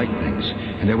thunders and lightnings,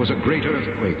 and there was a great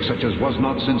earthquake, such as was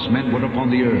not since men were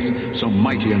upon the earth, so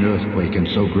mighty an earthquake and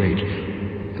so great.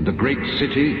 And the great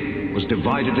city was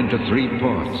divided into 3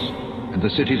 parts, and the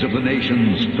cities of the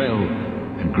nations fell,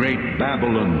 and great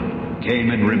Babylon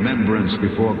came in remembrance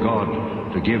before God,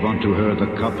 to give unto her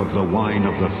the cup of the wine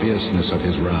of the fierceness of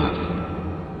his wrath.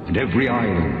 And every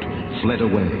island fled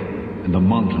away, and the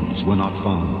mountains were not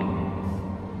found.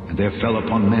 And there fell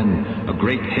upon men a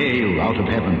great hail out of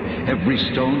heaven, every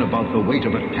stone about the weight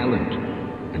of a talent.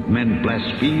 And men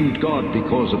blasphemed God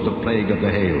because of the plague of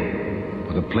the hail,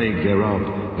 for the plague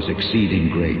thereof was exceeding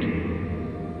great.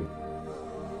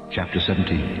 Chapter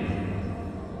 17.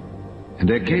 And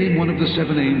there came one of the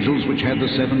 7 angels which had the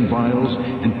 7 vials,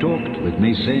 and talked with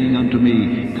me, saying unto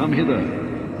me, Come hither,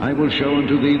 I will show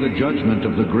unto thee the judgment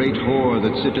of the great whore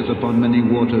that sitteth upon many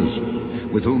waters,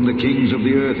 with whom the kings of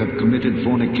the earth have committed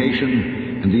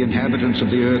fornication, and the inhabitants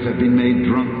of the earth have been made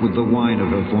drunk with the wine of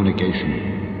her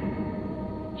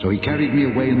fornication. So he carried me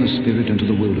away in the spirit into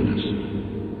the wilderness.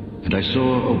 And I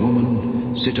saw a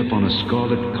woman sit upon a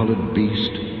scarlet-colored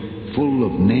beast, full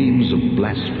of names of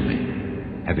blasphemy,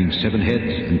 having 7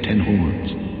 heads and 10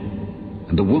 horns.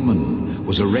 And the woman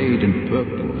was arrayed in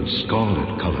purple and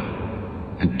scarlet color,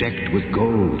 and decked with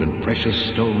gold and precious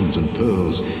stones and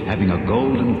pearls, having a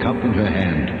golden cup in her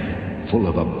hand, full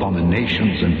of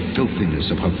abominations and filthiness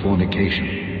of her fornication.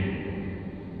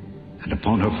 And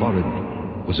upon her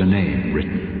forehead was a name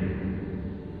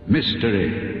written,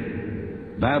 Mystery,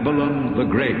 Babylon the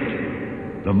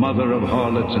Great, the mother of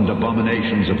harlots and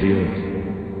abominations of the earth.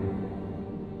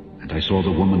 And I saw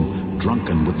the woman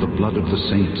drunken with the blood of the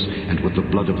saints, and with the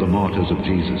blood of the martyrs of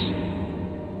Jesus.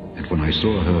 And when I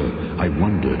saw her, I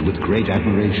wondered with great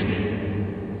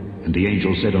admiration. And the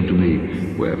angel said unto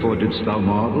me, Wherefore didst thou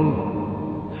marvel?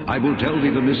 I will tell thee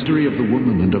the mystery of the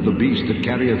woman, and of the beast that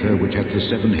carrieth her, which hath the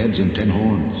 7 heads and 10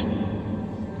 horns.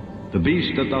 The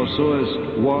beast that thou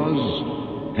sawest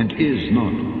was, and is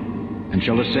not, and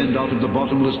shall ascend out of the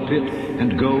bottomless pit,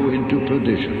 and go into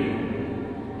perdition.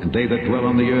 And they that dwell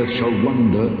on the earth shall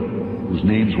wonder, whose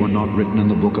names were not written in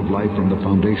the book of life from the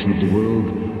foundation of the world,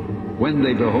 when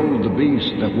they behold the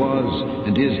beast that was,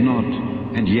 and is not,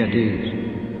 and yet is.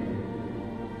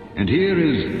 And here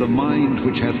is the mind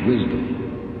which hath wisdom.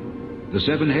 The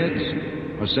 7 heads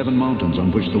are 7 mountains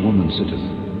on which the woman sitteth.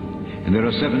 And there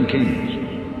are 7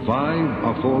 kings. 5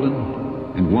 are fallen,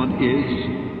 and 1 is,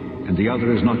 and the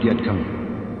other is not yet come.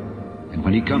 And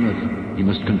when he cometh, he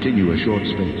must continue a short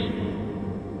space.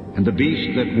 And the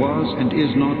beast that was and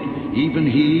is not, even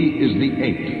he is the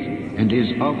 8th, and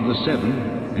is of the 7,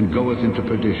 and goeth into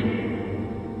perdition.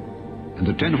 And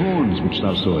the 10 horns which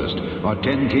thou sawest are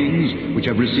 10 kings, which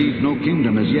have received no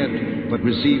kingdom as yet, but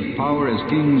receive power as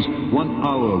kings 1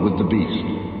 hour with the beast.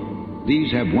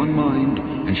 These have 1 mind,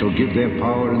 and shall give their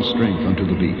power and strength unto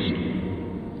the beast.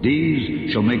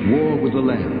 These shall make war with the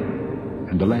Lamb,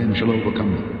 and the Lamb shall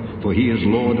overcome them, for he is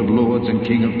Lord of lords and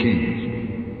King of kings.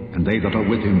 And they that are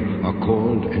with him are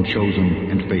called and chosen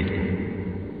and faithful.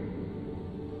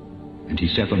 And he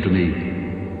saith unto me,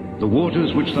 The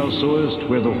waters which thou sawest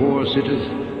where the whore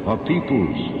sitteth are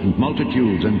peoples and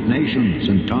multitudes and nations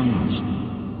and tongues.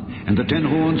 And the 10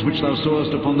 horns which thou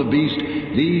sawest upon the beast,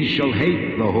 these shall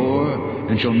hate the whore,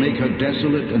 and shall make her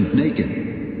desolate and naked,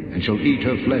 and shall eat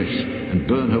her flesh, and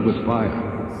burn her with fire.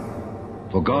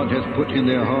 For God hath put in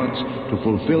their hearts to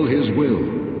fulfill his will,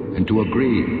 and to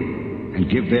agree, and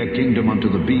give their kingdom unto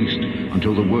the beast,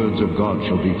 until the words of God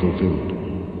shall be fulfilled.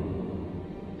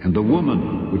 And the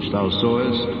woman which thou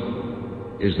sawest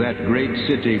is that great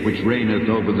city which reigneth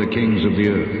over the kings of the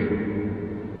earth.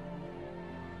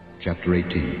 Chapter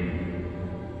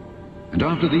 18. And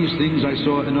after these things I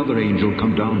saw another angel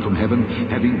come down from heaven,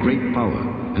 having great power,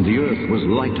 and the earth was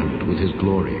lightened with his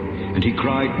glory. And he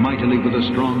cried mightily with a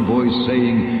strong voice,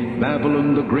 saying,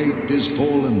 Babylon the great is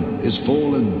fallen,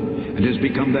 and is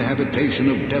become the habitation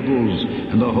of devils,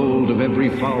 and the hold of every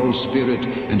foul spirit,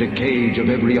 and a cage of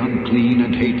every unclean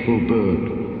and hateful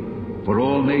bird. For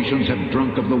all nations have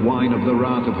drunk of the wine of the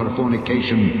wrath of her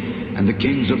fornication, and the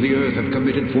kings of the earth have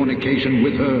committed fornication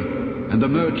with her, and the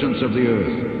merchants of the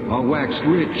earth are waxed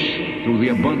rich through the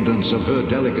abundance of her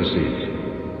delicacies.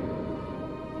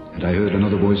 And I heard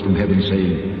another voice from heaven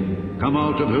saying, Come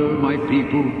out of her, my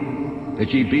people,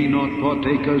 that ye be not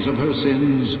partakers of her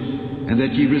sins, and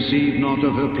that ye receive not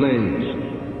of her plagues.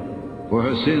 For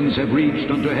her sins have reached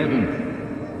unto heaven,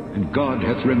 and God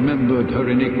hath remembered her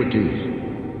iniquities.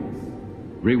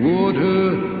 Reward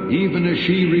her even as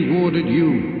she rewarded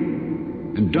you,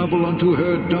 and double unto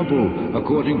her double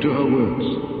according to her works.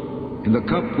 In the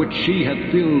cup which she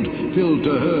hath filled, fill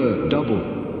to her double.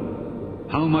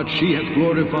 How much she hath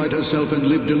glorified herself and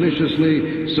lived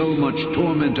deliciously, so much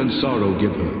torment and sorrow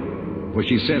give her. For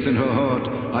she saith in her heart,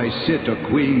 I sit a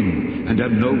queen, and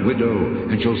am no widow,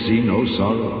 and shall see no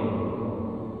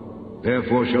sorrow.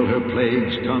 Therefore shall her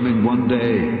plagues come in one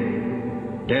day,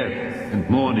 death and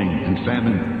mourning and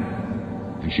famine,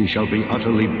 and she shall be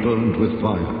utterly burned with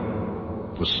fire.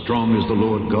 For strong is the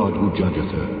Lord God who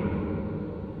judgeth her.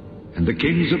 And the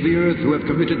kings of the earth who have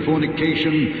committed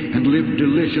fornication and lived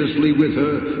deliciously with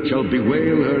her shall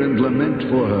bewail her and lament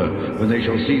for her when they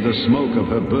shall see the smoke of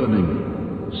her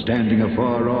burning, standing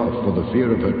afar off for the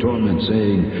fear of her torment,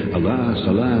 saying, Alas,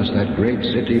 alas, that great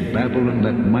city, Babylon,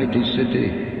 that mighty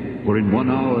city, for in 1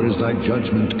 hour is thy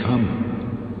judgment come.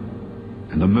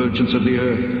 And the merchants of the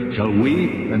earth shall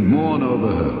weep and mourn over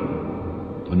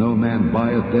her, for no man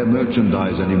buyeth their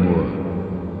merchandise any more,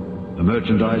 the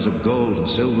merchandise of gold and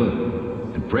silver,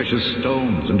 and precious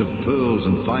stones, and of pearls,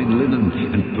 and fine linen,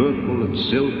 and purple, and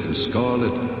silk, and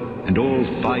scarlet, and all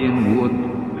fine wood,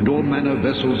 and all manner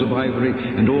vessels of ivory,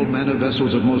 and all manner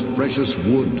vessels of most precious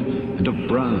wood, and of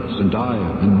brass, and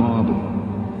iron, and marble,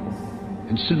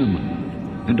 and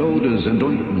cinnamon, and odors, and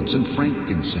ointments, and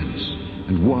frankincense,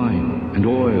 and wine, and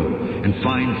oil, and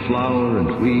fine flour,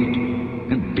 and wheat,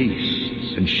 and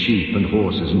beasts, and sheep, and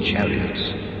horses, and chariots,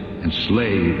 and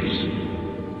slaves,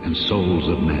 and souls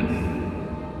of men.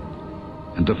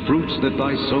 And the fruits that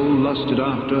thy soul lusted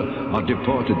after are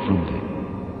departed from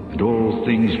thee, and all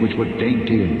things which were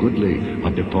dainty and goodly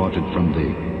are departed from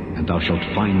thee, and thou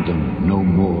shalt find them no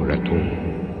more at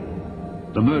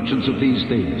all. The merchants of these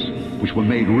things, which were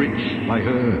made rich by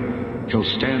her, shall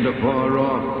stand afar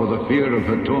off for the fear of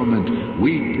her torment,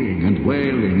 weeping and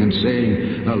wailing and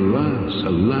saying, Alas,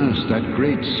 alas, that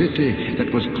great city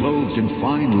that was clothed in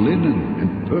fine linen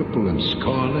and purple and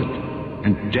scarlet,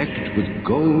 and decked with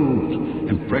gold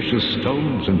and precious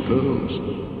stones and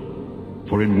pearls.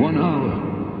 For in 1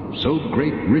 hour so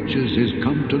great riches is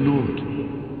come to naught.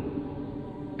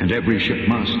 And every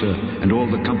shipmaster, and all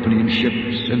the company in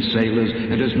ships, and sailors,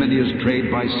 and as many as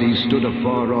trade by sea, stood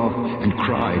afar off, and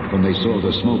cried when they saw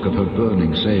the smoke of her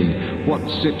burning, saying, What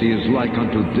city is like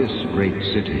unto this great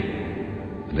city?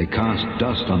 And they cast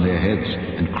dust on their heads,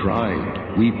 and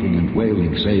cried, weeping and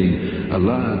wailing, saying,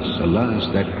 Alas, alas,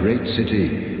 that great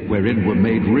city, wherein were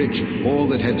made rich all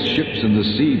that had ships in the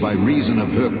sea by reason of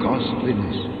her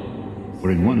costliness. For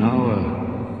in 1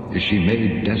 hour is she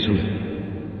made desolate.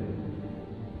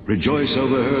 Rejoice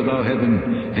over her, thou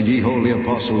heaven, and ye holy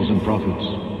apostles and prophets,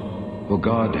 for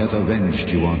God hath avenged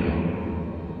you on her.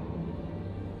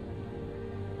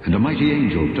 And a mighty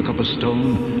angel took up a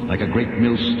stone like a great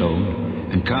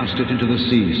millstone, and cast it into the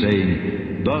sea,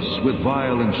 saying, Thus with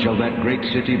violence shall that great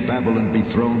city Babylon be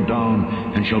thrown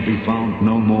down, and shall be found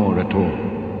no more at all.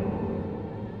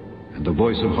 And the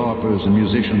voice of harpers and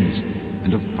musicians,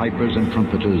 and of pipers and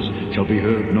trumpeters shall be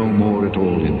heard no more at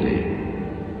all in thee.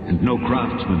 And no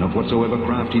craftsman of whatsoever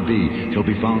craft he be shall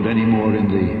be found any more in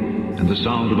thee, and the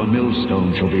sound of a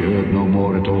millstone shall be heard no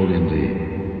more at all in thee.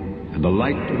 And the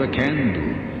light of a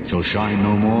candle shall shine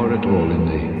no more at all in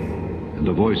thee, and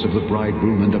the voice of the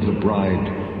bridegroom and of the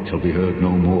bride shall be heard no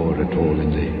more at all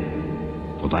in thee.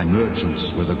 For thy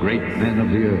merchants were the great men of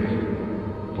the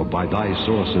earth, for by thy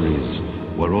sorceries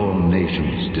were all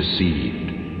nations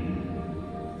deceived.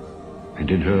 And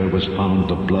in her was found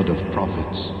the blood of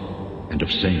prophets, and of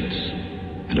saints,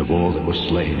 and of all that were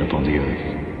slain upon the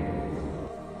earth.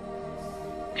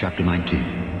 Chapter 19.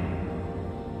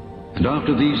 And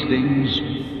after these things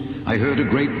I heard a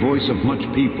great voice of much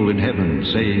people in heaven,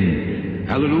 saying,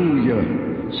 Hallelujah!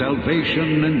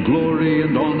 Salvation and glory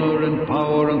and honor and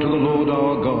power unto the Lord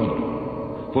our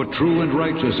God. For true and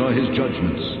righteous are his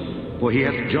judgments. For he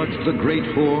hath judged the great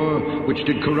whore, which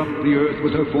did corrupt the earth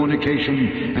with her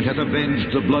fornication, and hath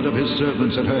avenged the blood of his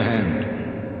servants at her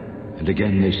hand. And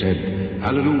again they said,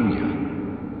 Hallelujah!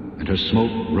 And her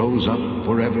smoke rose up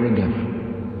forever and ever.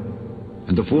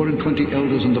 And the 24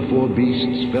 elders and the 4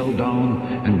 beasts fell down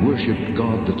and worshipped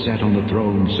God that sat on the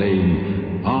throne,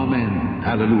 saying, Amen,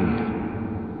 Hallelujah.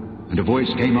 And a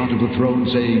voice came out of the throne,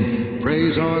 saying,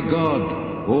 Praise our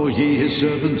God, all ye his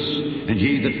servants, and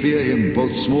ye that fear him,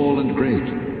 both small and great.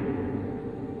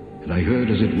 And I heard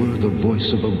as it were the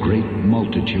voice of a great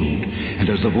multitude, and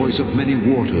as the voice of many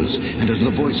waters, and as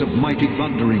the voice of mighty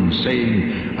thundering,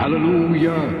 saying,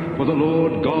 Hallelujah, for the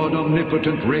Lord God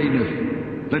omnipotent reigneth.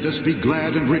 Let us be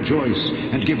glad and rejoice,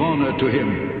 and give honor to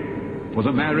him. For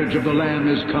the marriage of the Lamb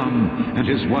is come, and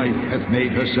his wife hath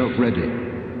made herself ready.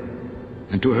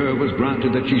 And to her was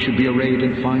granted that she should be arrayed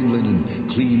in fine linen,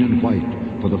 clean and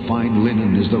white, for the fine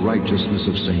linen is the righteousness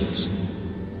of saints.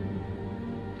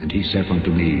 And he saith unto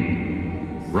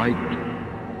me,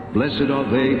 Write, Blessed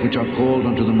are they which are called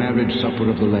unto the marriage supper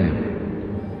of the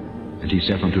Lamb. And he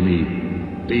saith unto me,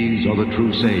 These are the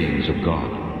true sayings of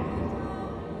God.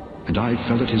 And I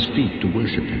fell at his feet to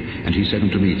worship him. And he said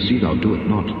unto me, See thou do it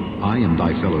not. I am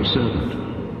thy fellow servant,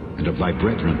 and of thy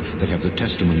brethren that have the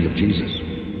testimony of Jesus.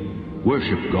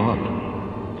 Worship God,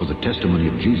 for the testimony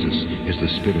of Jesus is the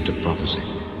spirit of prophecy.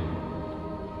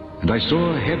 And I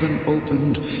saw heaven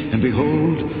opened, and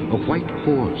behold, a white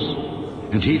horse,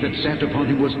 and he that sat upon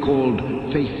him was called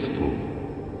Faithful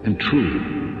and True,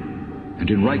 and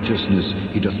in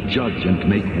righteousness he doth judge and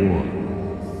make war.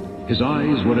 His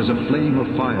eyes were as a flame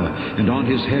of fire, and on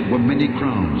his head were many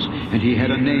crowns, and he had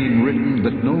a name written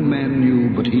that no man knew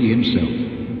but he himself.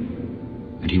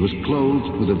 And he was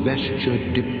clothed with a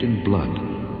vesture dipped in blood,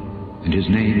 and his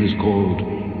name is called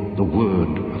the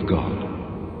Word of God.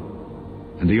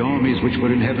 And the armies which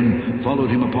were in heaven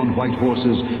followed him upon white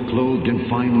horses, clothed in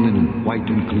fine linen, white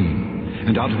and clean.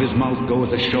 And out of his mouth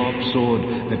goeth a sharp sword,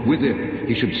 that with it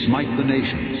he should smite the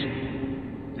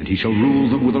nations. And he shall rule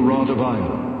them with a rod of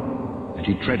iron. And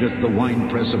he treadeth the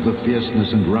winepress of the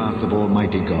fierceness and wrath of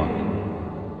Almighty God.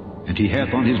 And he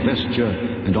hath on his vesture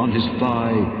and on his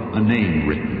thigh a name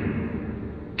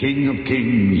written, King of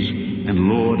Kings and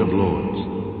Lord of Lords.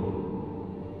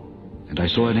 And I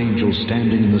saw an angel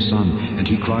standing in the sun, and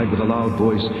he cried with a loud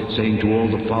voice, saying to all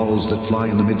the fowls that fly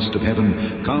in the midst of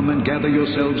heaven, Come and gather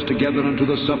yourselves together unto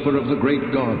the supper of the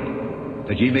great God,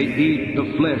 that ye may eat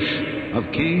the flesh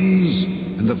of kings,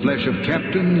 and the flesh of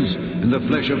captains, and the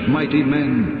flesh of mighty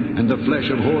men, and the flesh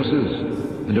of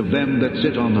horses, and of them that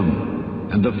sit on them,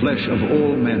 and the flesh of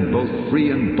all men, both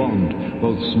free and bond,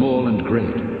 both small and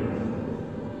great.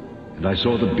 And I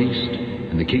saw the beast,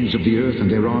 and the kings of the earth, and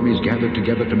their armies gathered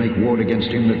together to make war against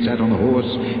him that sat on the horse,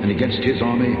 and against his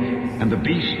army, and the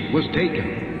beast was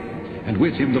taken, and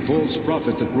with him the false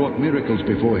prophet that wrought miracles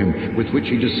before him, with which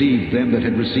he deceived them that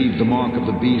had received the mark of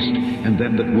the beast, and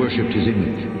them that worshipped his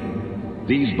image.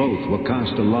 These both were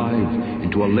cast alive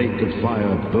into a lake of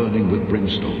fire burning with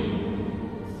brimstone.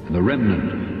 And the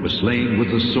remnant was slain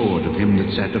with the sword of him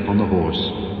that sat upon the horse,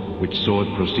 which sword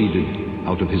proceeded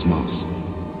out of his mouth.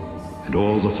 And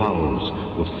all the fowls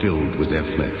were filled with their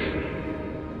flesh.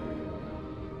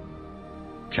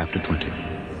 Chapter 20.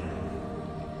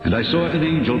 And I saw an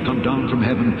angel come down from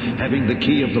heaven, having the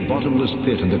key of the bottomless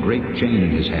pit and the great chain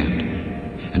in his hand.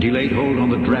 And he laid hold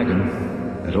on the dragon,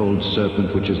 that old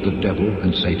serpent which is the devil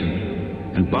and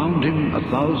Satan, and bound him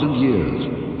 1,000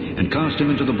 years, and cast him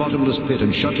into the bottomless pit,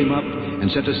 and shut him up,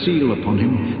 and set a seal upon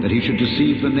him, that he should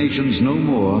deceive the nations no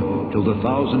more, till the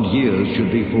 1,000 years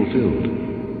should be fulfilled.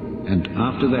 And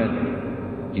after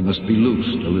that he must be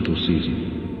loosed a little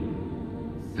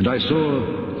season. And I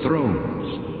saw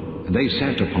thrones, and they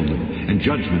sat upon them, and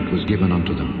judgment was given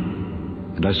unto them.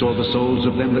 And I saw the souls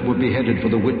of them that were beheaded for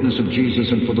the witness of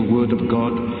Jesus and for the word of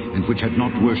God, and which had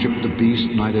not worshipped the beast,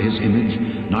 neither his image,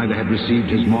 neither had received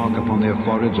his mark upon their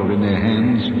foreheads or in their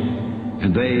hands.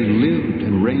 And they lived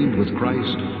and reigned with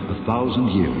Christ 1,000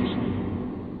 years.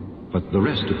 But the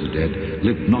rest of the dead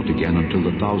lived not again until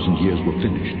the 1,000 years were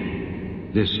finished.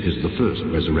 This is the first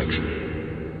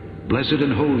resurrection. Blessed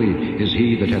and holy is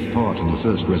he that hath part in the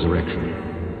first resurrection.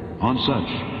 On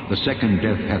such the second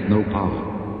death hath no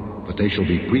power, but they shall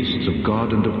be priests of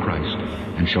God and of Christ,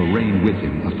 and shall reign with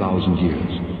him 1,000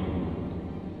 years.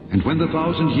 And when the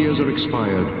 1,000 years are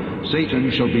expired,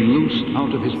 Satan shall be loosed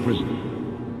out of his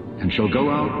prison, and shall go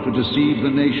out to deceive the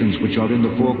nations which are in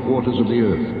the 4 quarters of the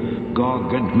earth,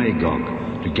 Gog and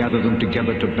Magog, to gather them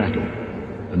together to battle,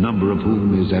 the number of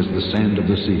whom is as the sand of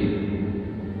the sea.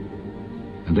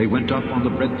 And they went up on the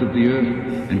breadth of the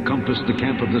earth, and compassed the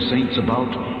camp of the saints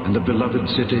about, and the beloved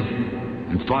city.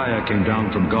 And fire came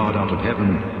down from God out of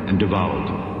heaven, and devoured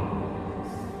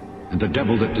them. And the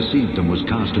devil that deceived them was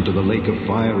cast into the lake of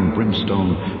fire and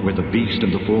brimstone, where the beast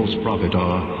and the false prophet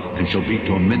are, and shall be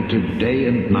tormented day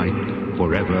and night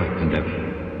forever and ever.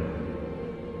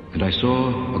 And I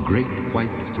saw a great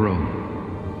white throne,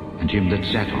 and him that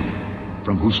sat on it,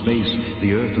 from whose face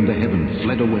the earth and the heaven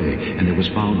fled away, and there was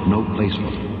found no place for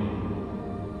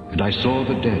them. And I saw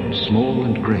the dead, small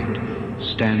and great,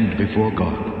 stand before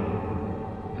God,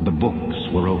 and the books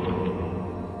were opened.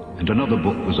 And another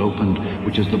book was opened,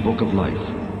 which is the book of life.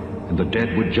 And the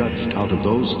dead were judged out of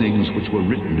those things which were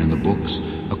written in the books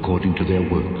according to their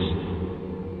works.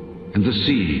 And the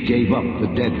sea gave up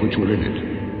the dead which were in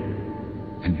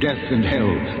it. And death and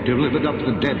hell delivered up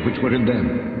the dead which were in them.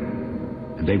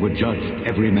 And they were judged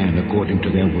every man according to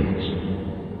their works.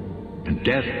 And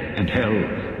death and hell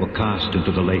were cast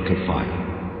into the lake of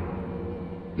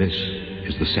fire. This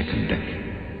is the second death.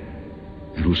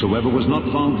 And whosoever was not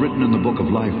found written in the book of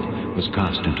life was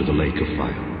cast into the lake of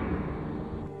fire.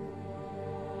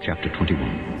 Chapter 21.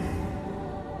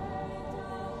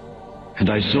 And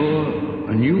I saw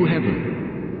a new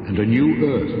heaven and a new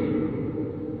earth,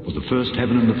 for the first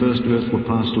heaven and the first earth were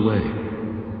passed away,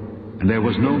 and there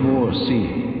was no more sea.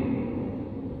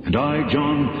 And I,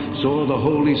 John, saw the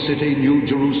holy city, New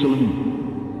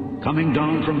Jerusalem, coming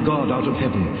down from God out of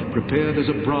heaven, prepared as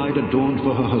a bride adorned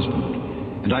for her husband.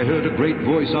 And I heard a great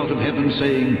voice out of heaven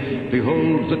saying,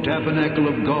 Behold, the tabernacle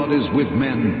of God is with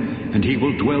men, and he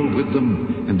will dwell with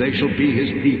them, and they shall be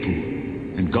his people.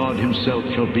 And God himself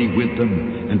shall be with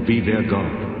them, and be their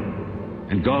God.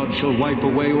 And God shall wipe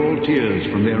away all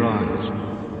tears from their eyes.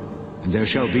 And there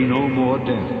shall be no more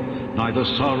death, neither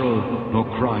sorrow nor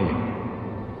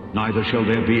crying, neither shall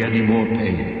there be any more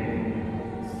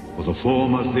pain. For the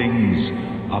former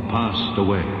things are passed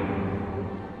away.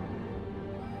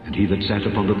 And he that sat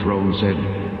upon the throne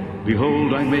said,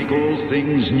 Behold, I make all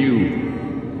things new.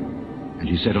 And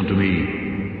he said unto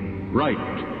me,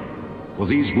 Write, for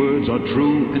these words are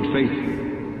true and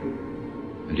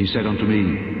faithful. And he said unto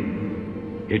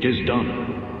me, It is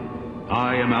done.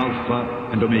 I am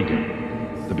Alpha and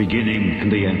Omega, the beginning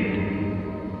and the end.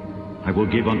 I will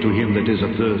give unto him that is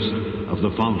athirst of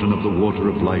the fountain of the water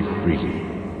of life freely.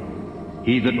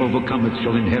 He that overcometh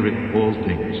shall inherit all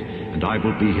things, and I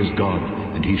will be his God,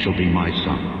 and he shall be my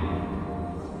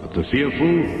son. But the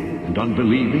fearful and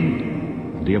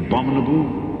unbelieving, and the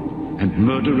abominable, and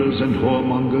murderers, and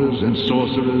whoremongers, and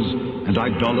sorcerers, and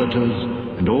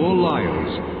idolaters, and all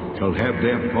liars shall have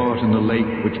their part in the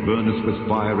lake which burneth with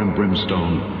fire and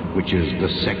brimstone, which is the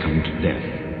second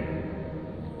death.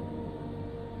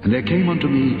 And there came unto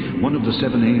me one of the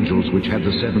 7 angels which had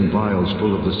the 7 vials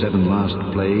full of the 7 last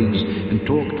plagues, and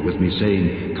talked with me,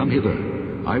 saying, Come hither,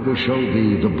 I will show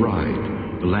thee the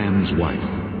bride, the Lamb's wife.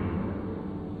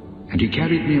 And he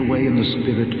carried me away in the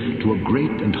Spirit to a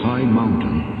great and high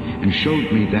mountain, and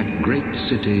showed me that great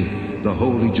city, the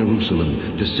holy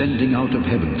Jerusalem, descending out of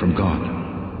heaven from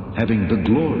God, having the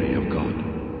glory of God.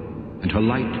 And her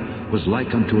light was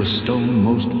like unto a stone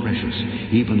most precious,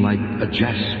 even like a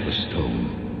jasper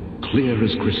stone, clear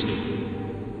as crystal,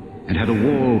 and had a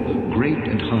wall great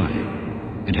and high,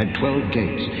 and had 12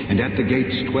 gates, and at the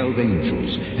gates 12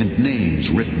 angels, and names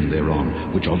written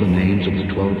thereon, which are the names of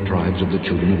the 12 tribes of the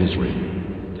children of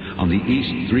Israel. On the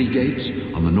east 3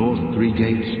 gates, on the north 3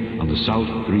 gates, on the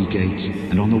south 3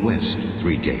 gates, and on the west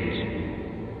 3 gates.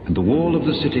 And the wall of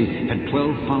the city had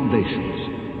 12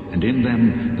 foundations, and in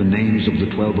them the names of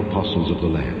the 12 apostles of the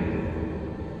Lamb.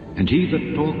 And he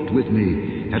that talked with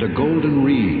me had a golden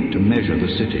reed to measure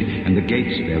the city, and the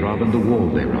gates thereof, and the wall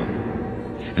thereof.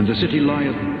 And the city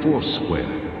lieth foursquare,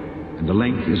 and the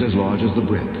length is as large as the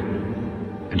breadth.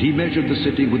 And he measured the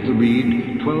city with the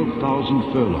reed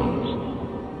 12,000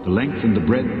 furlongs. The length and the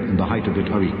breadth and the height of it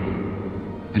are equal.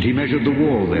 And he measured the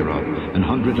wall thereof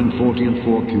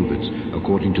 144 cubits,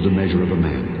 according to the measure of a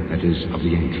man, that is, of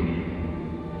the angel.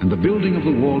 And the building of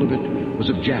the wall of it was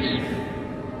of jasper,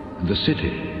 and the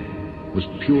city was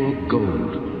pure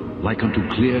gold, like unto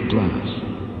clear glass.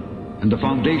 And the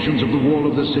foundations of the wall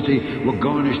of the city were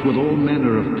garnished with all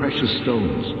manner of precious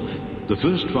stones. The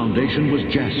first foundation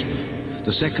was jasper,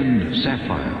 the second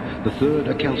sapphire, the third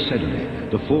a chalcedony,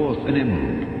 the fourth an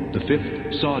emerald, the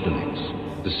fifth sardonyx,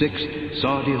 the sixth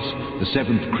sardius, the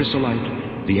seventh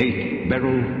chrysolite, the eighth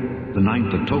beryl, the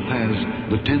ninth a topaz,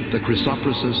 the 10th a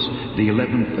chrysoprasus, the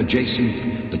 11th a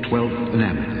jacinth, the 12th an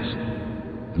amethyst.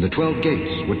 And the 12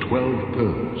 gates were 12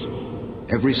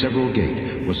 pearls. Every several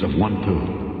gate was of 1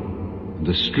 pearl.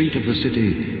 The street of the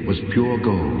city was pure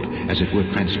gold, as it were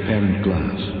transparent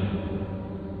glass.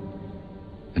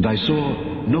 And I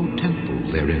saw no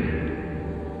temple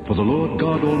therein, for the Lord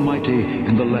God Almighty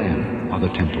and the Lamb are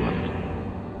the temple of it.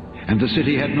 And the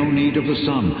city had no need of the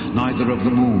sun, neither of the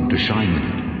moon to shine in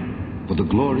it, for the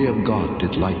glory of God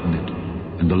did lighten it,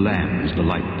 and the Lamb is the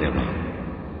light thereof.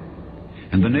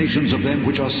 And the nations of them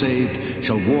which are saved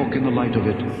shall walk in the light of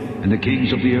it, and the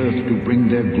kings of the earth do bring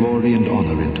their glory and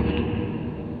honor into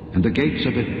it. And the gates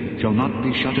of it shall not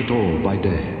be shut at all by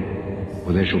day,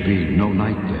 for there shall be no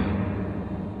night there.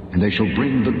 And they shall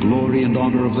bring the glory and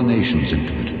honor of the nations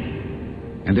into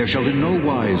it. And there shall in no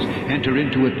wise enter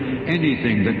into it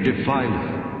anything that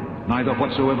defileth, neither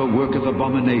whatsoever worketh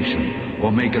abomination,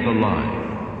 or maketh a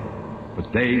lie,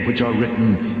 but they which are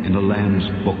written in the Lamb's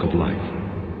book of life.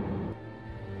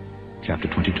 Chapter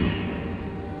 22.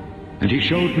 And he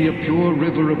showed me a pure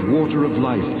river of water of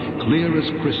life, clear as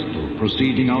crystal,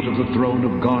 proceeding out of the throne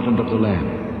of God and of the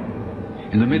Lamb.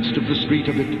 In the midst of the street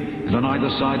of it, and on either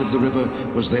side of the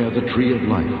river, was there the tree of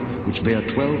life, which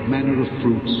bare 12 manner of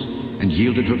fruits, and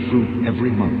yielded her fruit every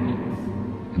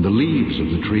month. And the leaves of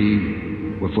the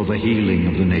tree were for the healing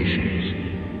of the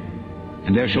nations.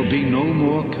 And there shall be no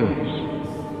more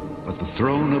curse, but the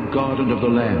throne of God and of the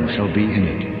Lamb shall be in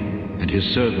it, and his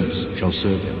servants shall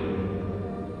serve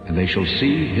him. And they shall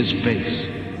see his face,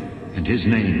 and his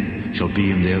name shall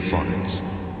be in their foreheads.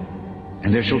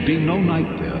 And there shall be no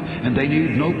night there, and they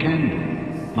need no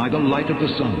candle, neither light of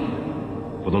the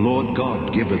sun. For the Lord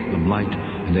God giveth them light,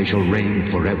 and they shall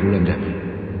reign forever and ever.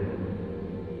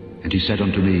 And he said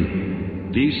unto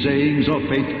me, These sayings are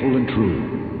faithful and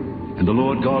true. And the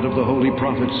Lord God of the holy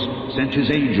prophets sent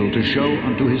his angel to show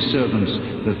unto his servants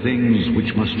the things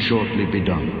which must shortly be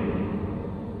done.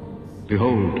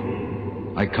 Behold,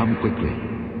 I come quickly.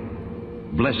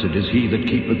 Blessed is he that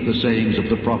keepeth the sayings of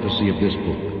the prophecy of this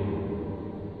book.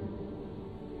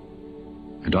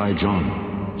 And I,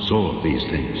 John, saw these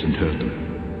things and heard them.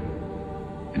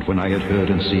 And when I had heard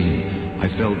and seen, I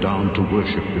fell down to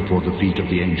worship before the feet of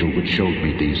the angel which showed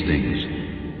me these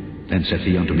things. Then saith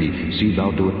he unto me, See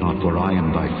thou do it not, for I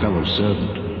am thy fellow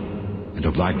servant, and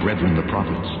of thy brethren the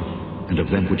prophets, and of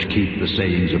them which keep the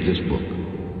sayings of this book.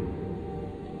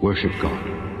 Worship God.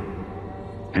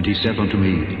 And he saith unto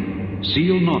me,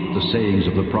 Seal not the sayings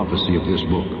of the prophecy of this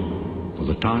book, for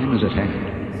the time is at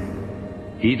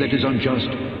hand. He that is unjust,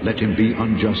 let him be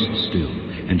unjust still,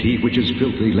 and he which is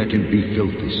filthy, let him be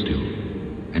filthy still.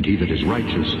 And he that is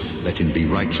righteous, let him be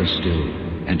righteous still,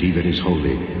 and he that is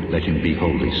holy, let him be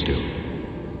holy still.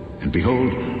 And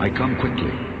behold, I come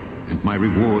quickly, and my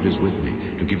reward is with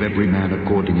me, to give every man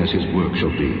according as his work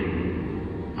shall be.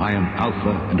 I am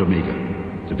Alpha and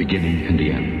Omega, the beginning and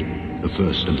the end, the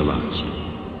first and the last.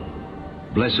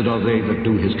 Blessed are they that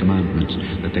do his commandments,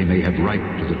 that they may have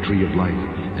right to the tree of life,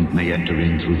 and may enter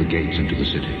in through the gates into the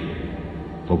city.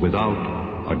 For without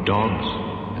are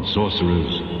dogs, and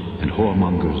sorcerers, and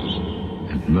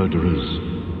whoremongers, and murderers,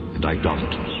 and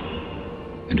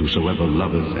idolaters, and whosoever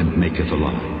loveth and maketh a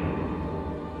lie.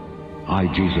 I,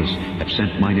 Jesus, have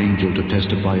sent mine angel to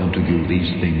testify unto you these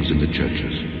things in the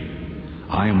churches.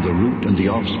 I am the root and the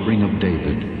offspring of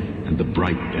David, and the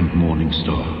bright and morning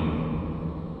star.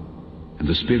 And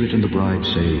the Spirit and the bride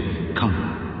say,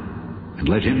 Come. And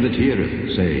let him that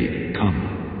heareth say,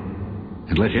 Come.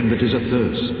 And let him that is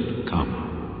athirst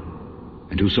come.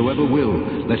 And whosoever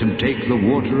will, let him take the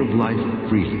water of life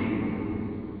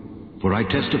freely. For I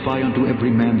testify unto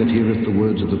every man that heareth the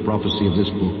words of the prophecy of this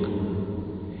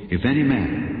book. If any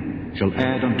man shall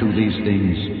add unto these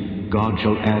things, God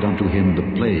shall add unto him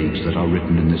the plagues that are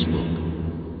written in this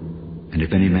book. And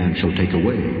if any man shall take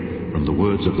away from the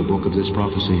words of the book of this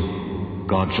prophecy,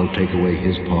 God shall take away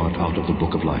his part out of the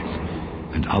book of life,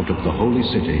 and out of the holy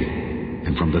city,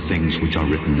 and from the things which are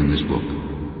written in this book.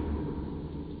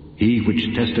 He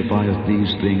which testifieth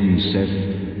these things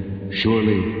saith,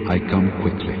 Surely I come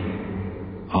quickly.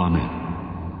 Amen.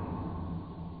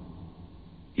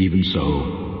 Even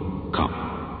so,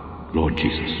 come, Lord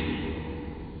Jesus.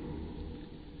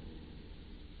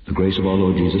 The grace of our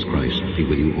Lord Jesus Christ be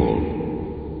with you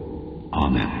all.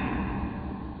 Amen.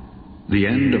 The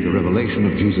end of the revelation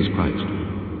of Jesus Christ.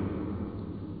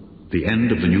 The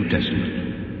end of the New Testament.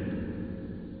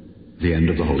 The end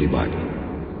of the Holy Bible.